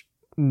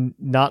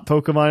 not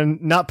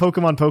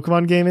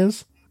Pokemon game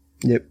is.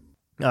 Yep.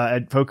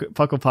 At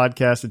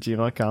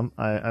pucklepodcast@gmail.com.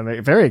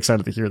 I'm very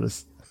excited to hear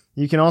this.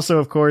 You can also,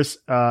 of course,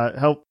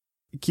 help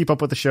keep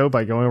up with the show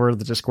by going over to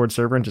the Discord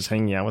server and just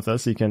hanging out with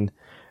us. You can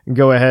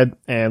go ahead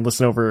and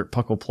listen over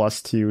Puckle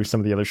Plus to some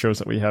of the other shows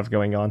that we have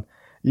going on.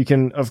 You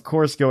can, of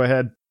course, go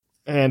ahead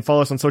and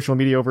follow us on social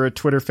media over at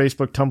Twitter,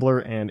 Facebook,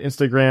 Tumblr, and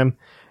Instagram.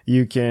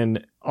 You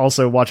can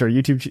also watch our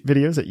YouTube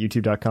videos at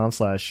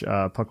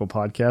youtube.com/Puckle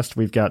Podcast.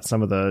 We've got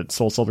some of the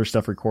Soul Soldier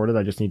stuff recorded.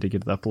 I just need to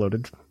get it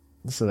uploaded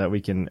so that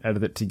we can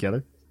edit it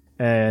together.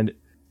 And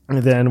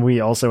then we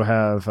also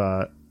have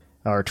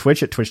our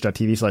Twitch at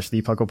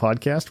twitch.tv/ThePuckle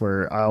Podcast,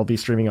 where I'll be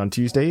streaming on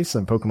Tuesdays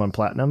some Pokemon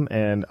Platinum,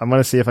 and I'm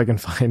gonna see if I can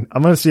find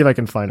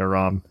a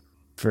ROM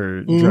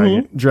for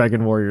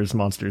Dragon Warriors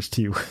Monsters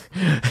 2.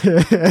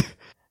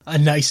 A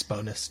nice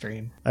bonus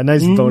stream.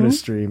 Bonus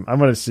stream. I'm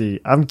gonna see.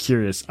 I'm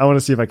curious. I want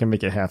to see if I can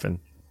make it happen.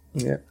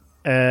 Yeah.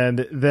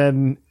 And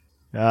then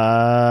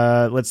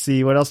let's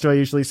see, what else do I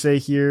usually say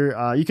here?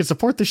 You can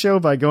support the show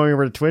by going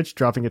over to Twitch,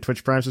 dropping a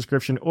Twitch Prime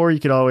subscription, or you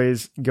could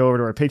always go over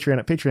to our Patreon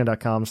at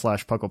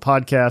patreon.com/Puckle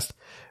Podcast,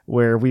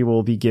 where we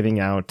will be giving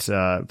out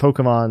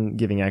Pokemon,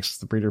 giving access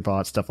to breeder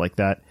bots, stuff like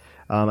that.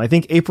 I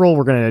think April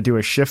we're going to do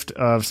a shift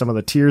of some of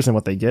the tiers and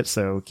what they get,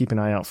 so keep an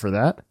eye out for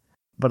that.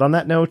 But on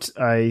that note,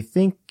 I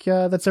think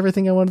that's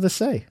everything I wanted to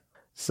say.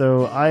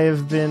 So I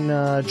have been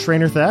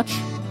Trainer Thatch.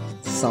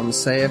 Some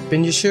say I've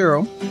been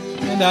Yashiro.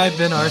 And I've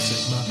been R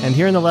Sigma. And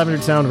here in the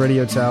Lavender Town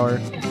Radio Tower,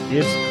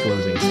 it's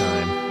closing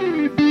time.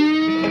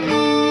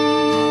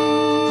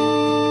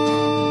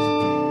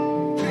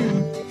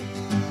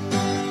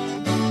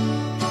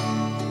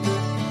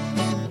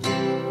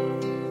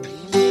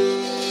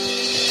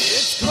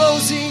 It's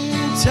closing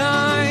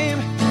time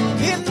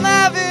in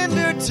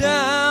Lavender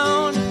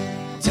Town.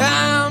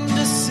 Time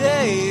to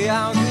say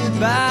our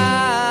goodbyes.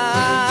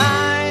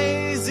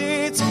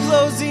 It's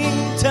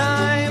closing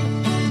time.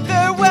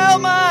 Farewell,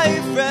 my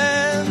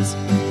friends.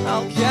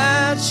 I'll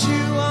catch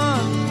you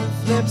on the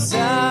flip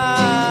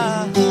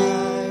side.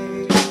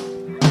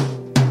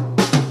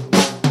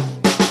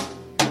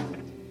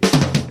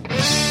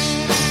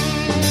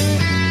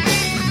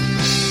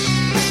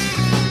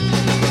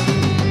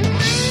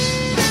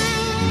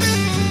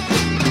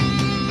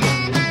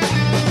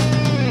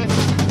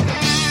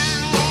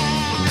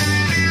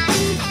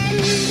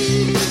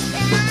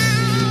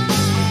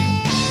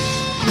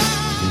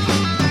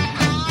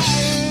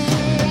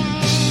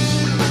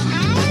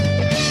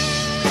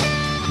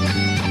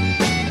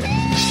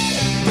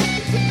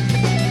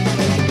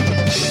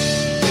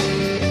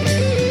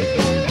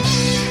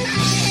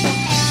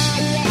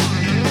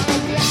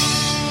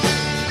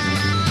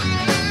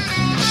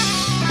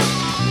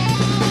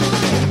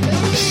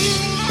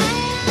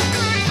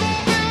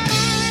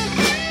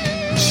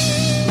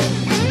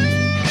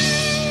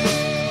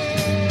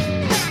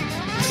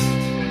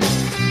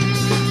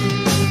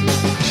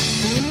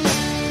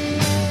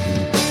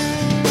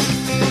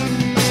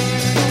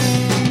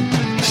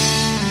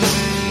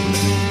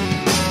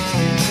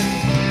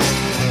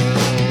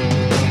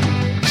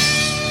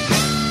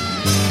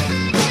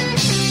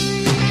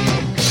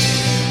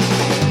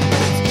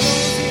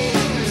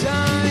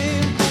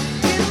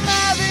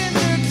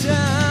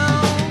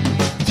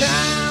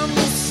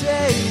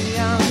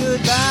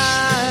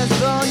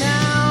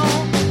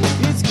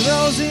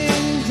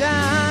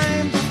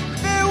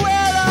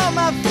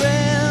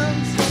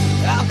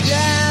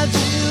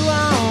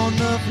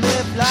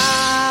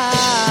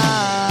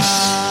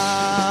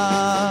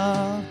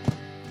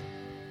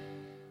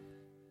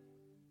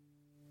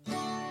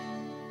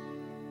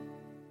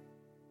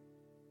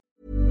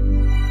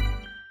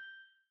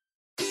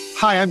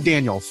 Hi, I'm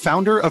Daniel,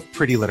 founder of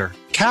Pretty Litter.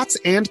 Cats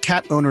and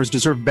cat owners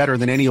deserve better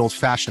than any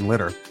old-fashioned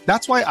litter.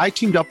 That's why I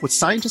teamed up with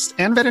scientists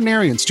and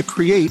veterinarians to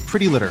create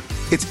Pretty Litter.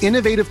 Its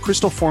innovative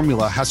crystal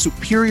formula has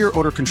superior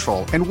odor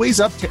control and weighs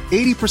up to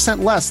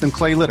 80% less than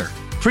clay litter.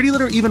 Pretty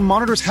Litter even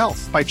monitors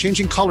health by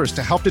changing colors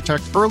to help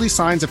detect early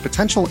signs of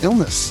potential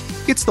illness.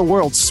 It's the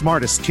world's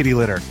smartest kitty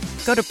litter.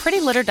 Go to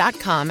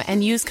prettylitter.com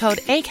and use code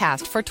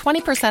ACAST for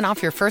 20%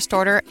 off your first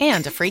order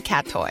and a free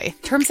cat toy.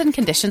 Terms and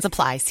conditions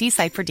apply. See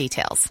site for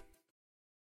details.